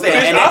 That's what I'm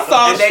saying. And, I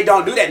saw- and they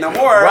don't do that no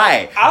more.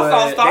 Right. I But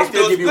saw they Stasha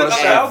still give you a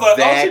split. I was like,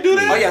 oh, she do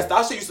that? Oh yeah,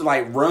 Stasha used to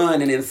like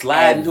run and then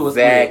slide into a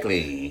split.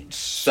 Exactly.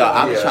 So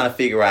I'm just Yeah. trying to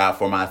figure out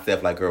for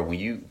myself, like, girl,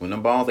 when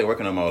them bones ain't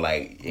working no more,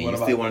 like, and What you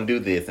about still want to do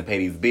this and pay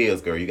these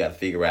bills, girl, you got to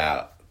figure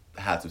out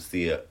how to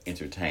still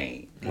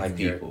entertain these Like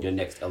people, your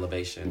next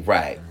elevation.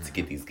 right, to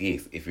get these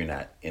gigs if you're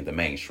not in the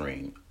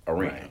mainstream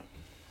arena.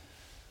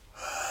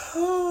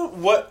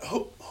 What?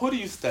 Who do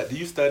you study? Do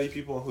you study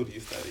people, and who do you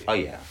study? Oh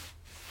yeah,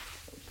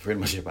 pretty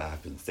much everybody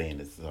I've been saying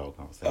this whole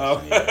conversation.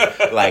 Oh.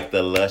 Yeah. Like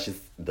the Luscious,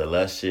 the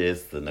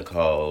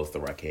Nicoles, the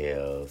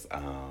Raquels,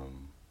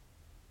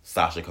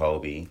 Sasha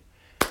Colby,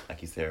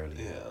 like you said earlier.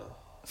 Yeah.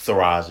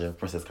 Saraja,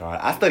 Princess Carter.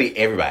 I study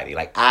everybody.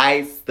 Like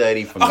I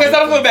study from. Okay, so I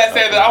don't feel bad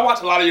saying that. I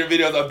watch a lot of your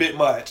videos a bit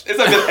much. It's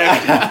a bit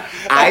heavy.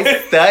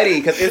 I study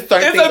because it's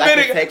certain It's things a I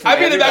bit. can take from I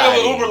be in the back of an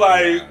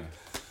everybody. Uber like.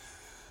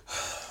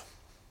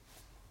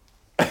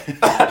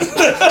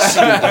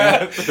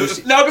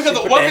 No, because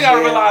one thing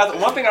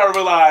I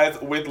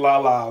realized with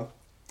Lala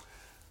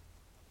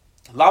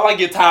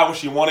get tired when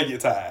she want to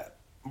get tired,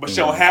 but she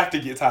don't have to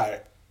get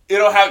tired. You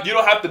don't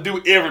have to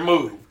do every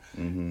move.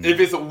 If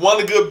it's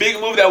one good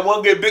big move, that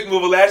one good big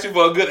move will last you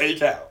for a good 8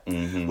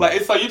 count. Like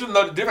it's so you just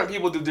know that different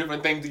people do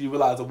different things, and you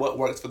realize what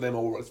works for them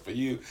or what works for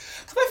you.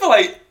 Because I feel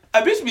like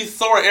a bitch be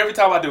sore every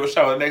time I do a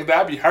show. The next day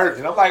I be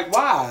hurting. I'm like,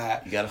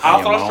 why? You gotta I find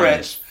also your don't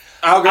moment. stretch.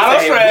 I was gonna I don't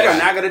say, stretch. we are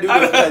not gonna do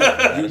this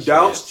because you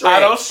don't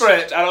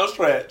stretch. I don't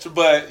stretch.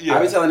 But yeah.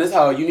 I be telling this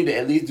hoe you need to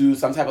at least do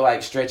some type of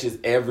like stretches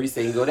every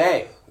single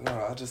day.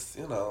 No, I just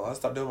I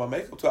stopped doing my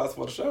makeup 2 hours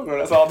before the show, girl.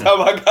 That's all the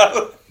time I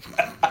got.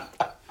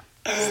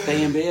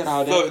 Stay in bed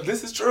all day. So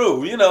this is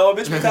true, a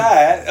bitch be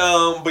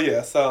tired. But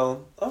yeah,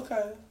 so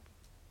okay.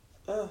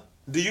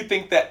 Do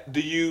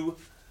you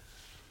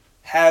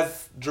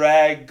has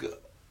drag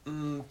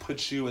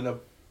put you in a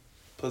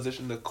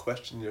position to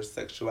question your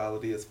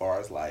sexuality as far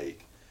as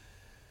like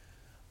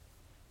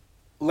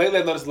lately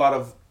I've noticed a lot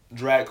of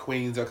drag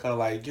queens are kind of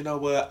like, you know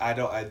what, I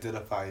don't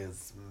identify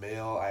as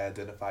male, I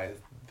identify as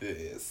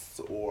this,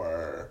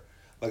 or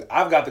like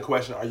I've got the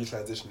question, are you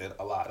transitioning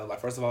a lot? And I'm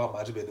like, first of all,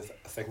 mind your business.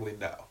 Secondly,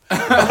 no.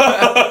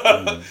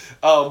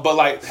 But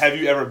like, have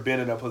you ever been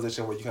in a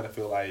position where you kind of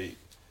feel like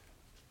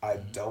I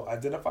don't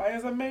identify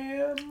as a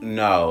man?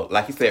 No,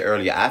 like you said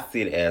earlier, I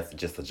see it as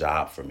just a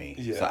job for me.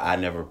 Yeah. So I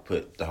never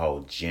put the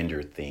whole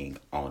gender thing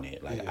on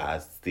it. Like Yeah. I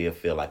still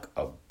feel like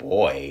a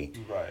boy,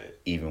 Right.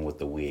 even with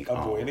the wig A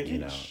on. boy in a you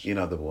know,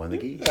 geesh. the boy in the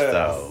geesh. Yes.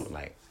 So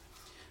like,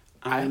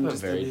 I have a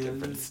just very a man.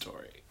 different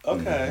story.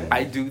 Okay.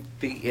 I do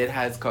think it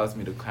has caused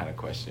me to kind of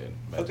question.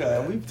 Okay.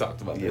 And we've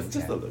talked about this Yes,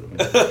 just a Kat. little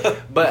bit.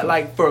 But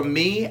like for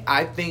me,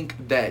 I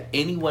think that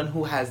anyone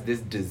who has this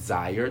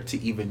desire to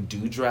even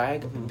do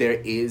drag, there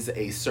is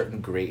a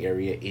certain gray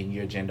area in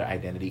your gender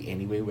identity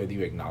anyway, whether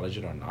you acknowledge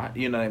it or not.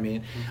 You know what I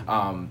mean?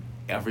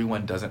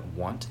 Everyone doesn't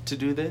want to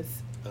do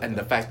this, and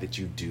the fact that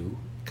you do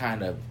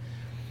kind of.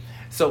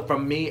 So for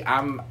me,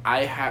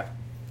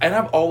 and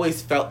I've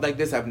always felt like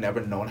this. I've never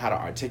known how to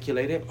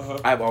articulate it.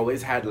 I've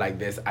always had like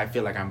this. I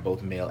feel like I'm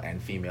both male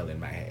and female in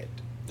my head.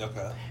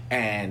 Okay.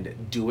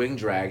 And doing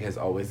drag has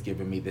always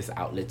given me this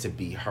outlet to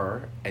be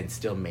her and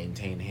still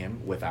maintain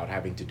him without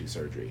having to do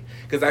surgery.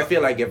 Because I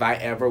feel like if I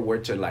ever were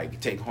to like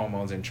take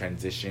hormones and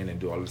transition and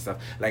do all this stuff,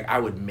 like I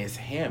would miss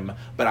him,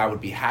 but I would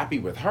be happy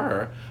with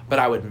her, but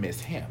I would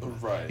miss him.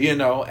 Right.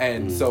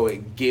 And so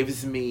it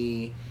gives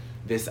me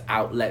this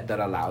outlet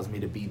that allows me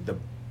to be the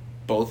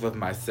both of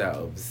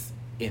myselves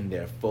in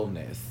their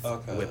fullness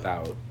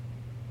without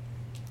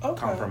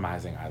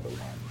compromising either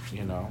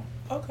one,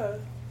 Okay.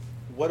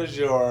 What is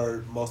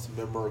your most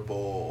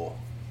memorable,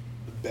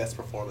 best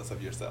performance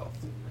of yourself?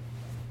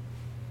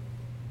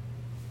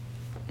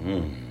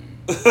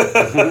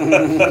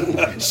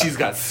 She's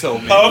got so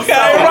many. Okay,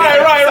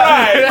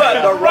 right.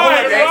 But the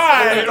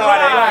Right.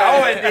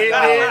 Oh, it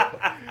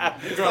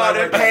did.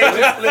 Started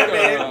pages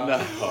flipping.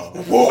 No.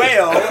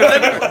 Well,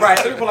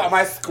 let me pull out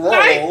my scroll.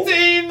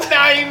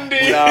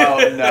 1990.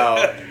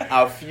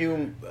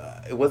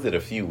 No. Was it a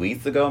few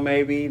weeks ago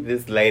maybe?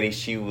 This lady,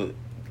 she was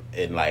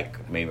in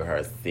like maybe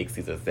her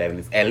 60s or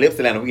 70s. At Lips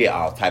Atlanta, we get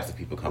all types of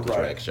people come to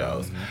drag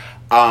shows.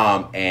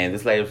 And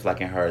this lady was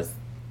like in her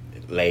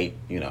late,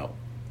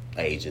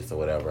 ages or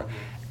whatever.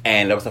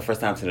 And that was her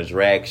first time to the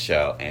drag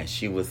show. And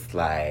she was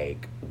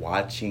like,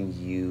 watching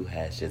you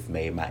has just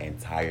made my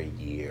entire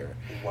year.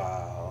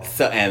 Wow.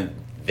 So, and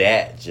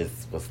that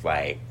just was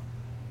like,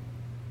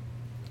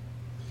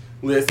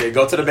 Listen,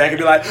 go to the back and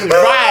be like, right.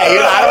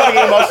 I don't want to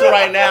get emotional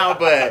right now,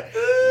 but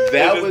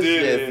that just was did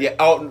just, it. yeah.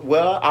 Oh,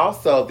 well,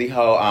 also the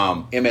whole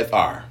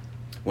MSR,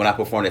 when I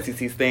performed at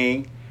CC's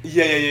thing.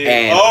 Yeah.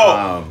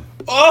 And,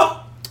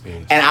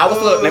 and I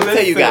was, let me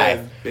tell you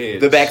guys, the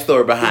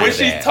backstory behind when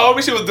that. she told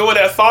me she was doing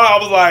that song, I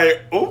was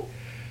like, ooh.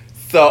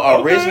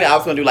 So originally I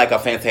was going to do like a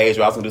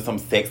Fantasia, I was going to do some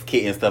Sex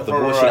Kitten stuff, the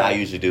bullshit Right. I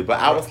usually do.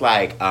 But I was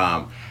like,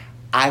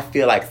 I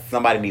feel like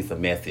somebody needs a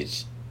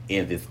message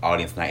in this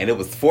audience tonight. And it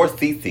was for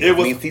Cece. It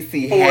was Me and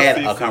Cece for had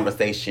a Cece.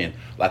 conversation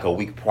like a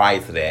week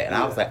prior to that. And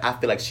I was Yeah. like, I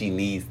feel like she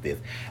needs this.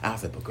 And I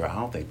was like, but girl, I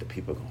don't think the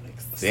people are going to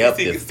accept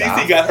this.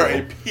 Cece got her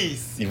a gospel.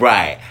 piece.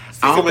 Right.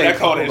 Cece went that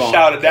corner and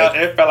shouted down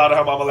and fell out of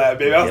her mama lap,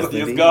 baby. I was like, Yes,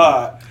 yes, indeed.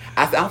 God.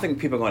 I don't think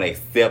people are going to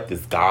accept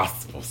this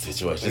gospel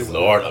situation. This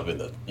Lord up in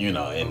the, in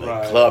the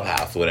Right.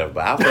 clubhouse or whatever.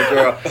 But I was like,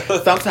 girl,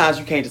 sometimes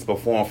you can't just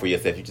perform for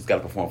yourself. You just got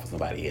to perform for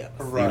somebody else.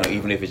 Right.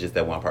 Even if it's just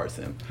that one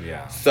person.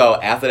 Yeah. So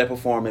after that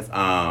performance,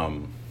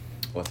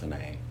 what's her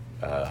name?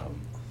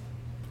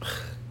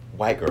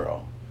 White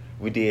girl.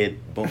 We did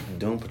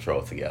Doom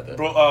Patrol together.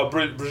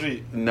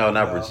 Brigitte. No,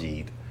 not No.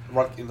 Brigitte.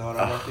 No,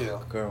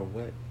 Raquel. Girl,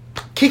 what?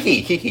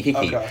 Kiki.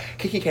 Okay.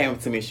 Kiki came up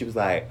to me and she was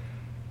like,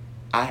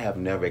 I have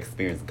never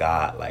experienced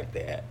God like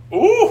that.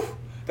 Ooh,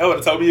 that would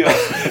have told me up.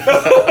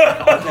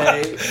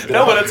 okay.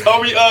 That would have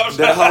told me up.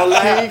 The whole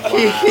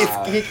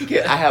laugh. Kiki,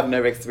 I have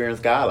never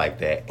experienced God like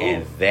that.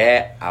 And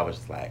that, I was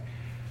just like,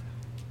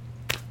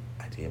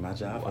 I did my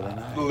job for the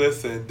night.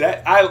 Listen, that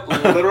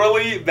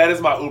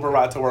is my Uber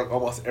ride to work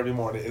almost every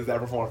morning. Is that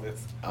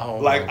performance? Oh,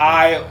 like my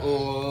I God.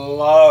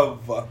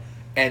 love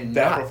And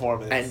that not,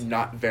 performance. And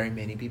not very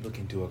many people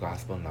can do a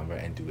gospel number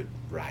and do it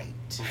right.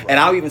 And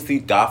I'll even see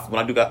gospel,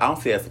 when I do gospel, I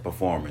don't see it as a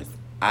performance.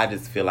 I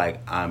just feel like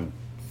I'm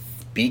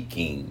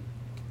speaking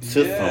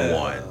to Yeah.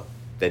 someone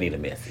that need a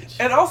message.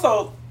 And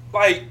also,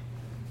 like,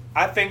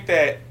 I think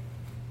that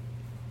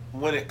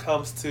when it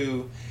comes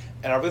to,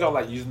 and I really don't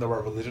like using the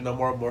word religion no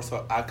more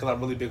so because I'm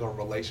really big on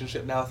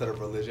relationship now instead of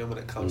religion when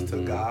it comes to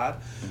God.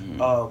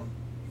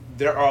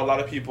 There are a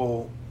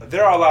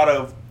lot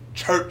of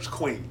church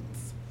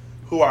queens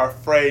who are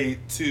afraid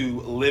to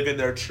live in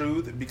their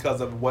truth because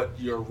of what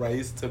you're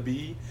raised to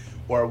be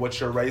or what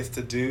you're raised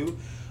to do.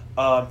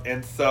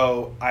 And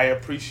so I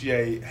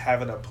appreciate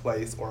having a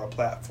place or a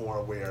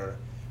platform where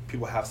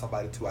people have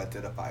somebody to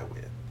identify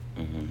with.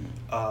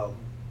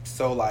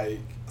 So like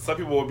some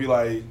people will be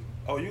like,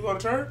 oh, you go to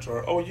church?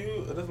 Or oh,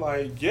 you, and it's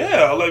like,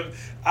 yeah, like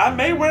I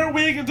may wear a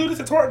wig and do this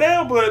and twerk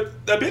down,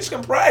 but that bitch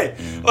can pray.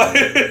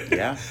 Like,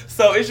 Yeah.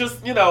 So it's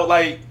just,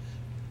 like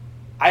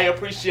I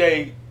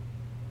appreciate,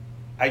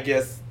 I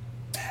guess,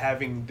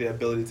 having the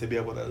ability to be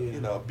able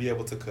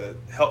to,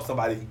 help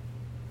somebody.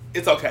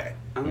 It's okay.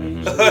 I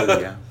mean,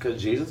 Yeah.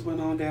 because Jesus went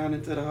on down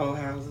into the whole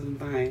houses and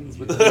things.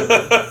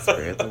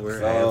 Spread the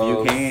word however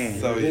you can.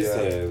 So,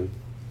 listen,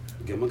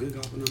 give him a good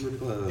gospel number in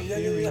the club.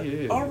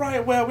 Yeah. All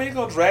right, well, we ain't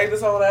gonna drag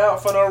this on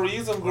out for no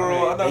reason, girl.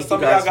 All right, I know thank some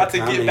you of y'all guys got for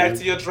to get back coming.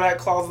 to your drag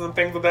closet and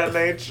things of that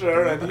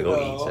nature. I'm And gonna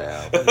go eat,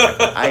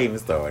 child. I even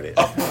started.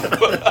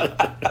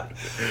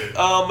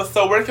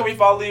 So where can we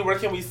follow you? Where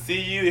can we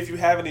see you? If you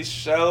have any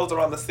shows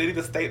around the city,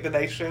 the state, the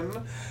nation.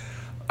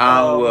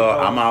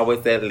 I'm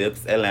always at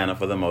Lips Atlanta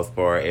for the most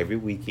part every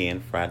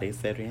weekend, Friday,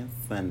 Saturday, and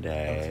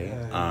Sunday.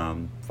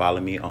 Okay.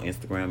 Follow me on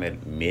Instagram at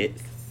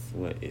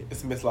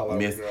It's Miss Lala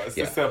Ree, girl. It's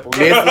just simple.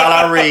 Miss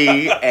Lala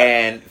Ree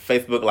and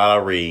Facebook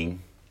Lala Ree.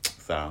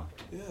 So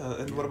Yeah,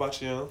 and what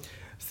about you?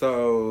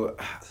 So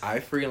I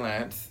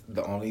freelance.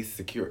 The only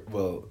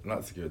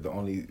the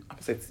only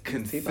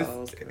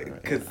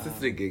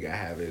consistent gig I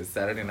have is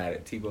Saturday night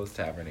at Tebow's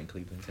Tavern in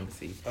Cleveland,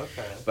 Tennessee.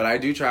 Okay. But I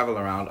do travel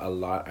around a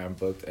lot. I'm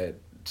booked at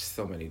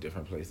so many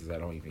different places. I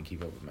don't even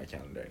keep up with my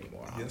calendar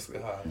anymore, Yes, honestly.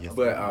 God. Yes.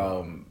 But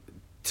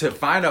to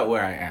find out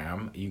where I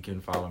am, you can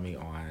follow me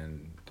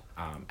on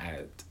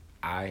at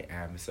I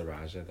am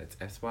Saraja. That's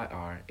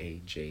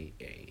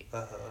SYRAJA.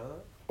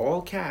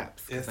 All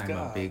caps, because Yes, I'm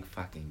God. a big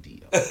fucking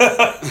deal. and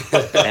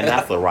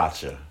that's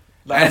Sriracha.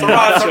 Not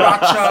Not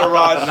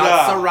Sriracha.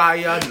 not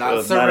Soraya, not None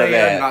of Soraya,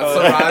 that. not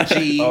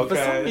Saraji. For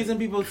Okay. some reason,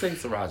 people say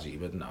Saraji,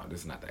 but no,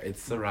 it's not that.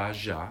 It's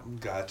Saraja.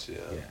 Gotcha.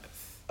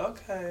 Yes.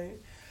 Okay.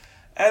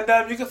 And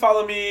you can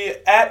follow me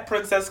at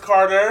Princess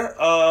Carter.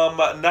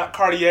 Not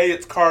Cartier,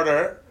 it's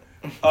Carter.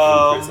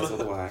 Princess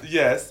with a Y.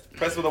 Yes,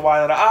 Princess with a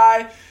Y and an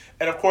I.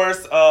 And of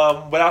course,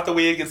 without the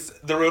wig, it's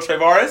The Real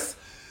Trevaris.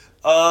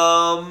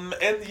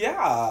 And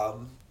yeah.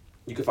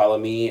 You can follow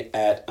me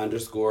at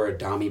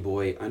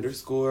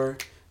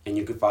 _DommyBoy_. And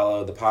you can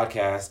follow the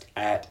podcast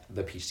at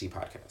the Peach Tea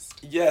Podcast.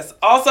 Yes.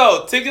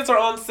 Also, tickets are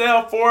on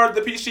sale for the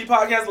Peach Tea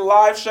Podcast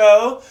live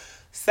show,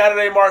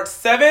 Saturday, March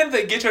 7th.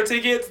 Get your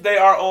tickets. They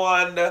are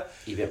on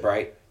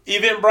Eventbrite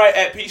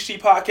at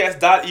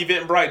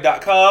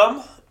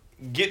peachtpodcast.eventbrite.com.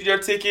 Get your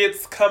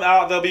tickets. Come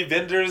out. There'll be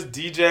vendors,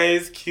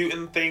 DJs, cute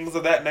and things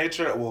of that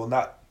nature. Well,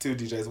 not 2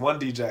 DJs, 1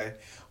 DJ.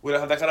 We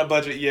don't have that kind of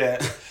budget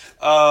yet.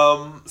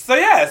 So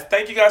yes,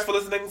 thank you guys for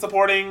listening,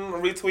 supporting,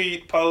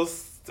 retweet,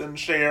 post, and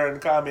share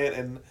and comment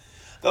and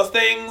those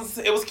things.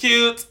 It was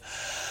cute.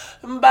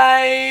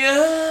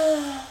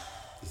 Bye.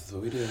 This is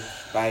what we do.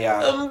 Bye,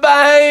 y'all.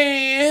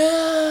 Bye.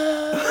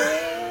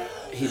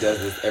 He does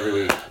this every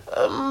week.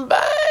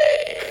 Bye.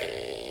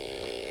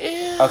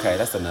 Okay,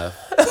 that's enough.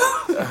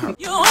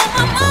 You're on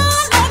my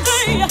mind all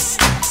day,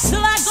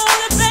 till I go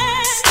to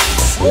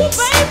bed. Ooh,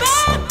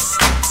 baby.